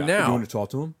call him Dude, right You now. want to talk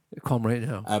to him? Call him right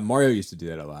now. Mario used to do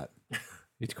that a lot. You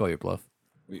need to call your bluff.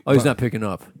 Oh, he's not picking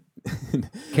up. Can't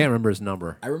remember his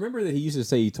number. I remember that he used to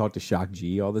say he talked to Shock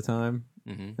G all the time,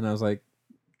 Mm-hmm. and I was like,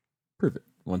 "Prove it."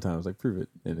 One time I was like, "Prove it,"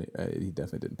 and he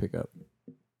definitely didn't pick up.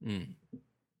 Mm.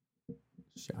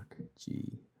 Shock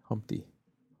G Humpty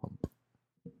Hump.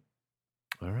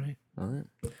 All right. All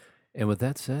right. And with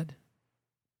that said,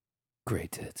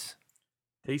 great tits.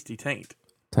 Tasty Taint.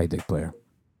 Tight dick player.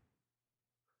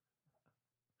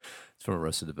 It's from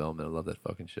Arrested Development. I love that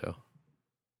fucking show.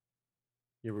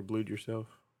 You ever blued yourself?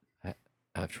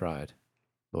 I've tried.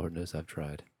 Lord knows I've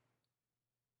tried.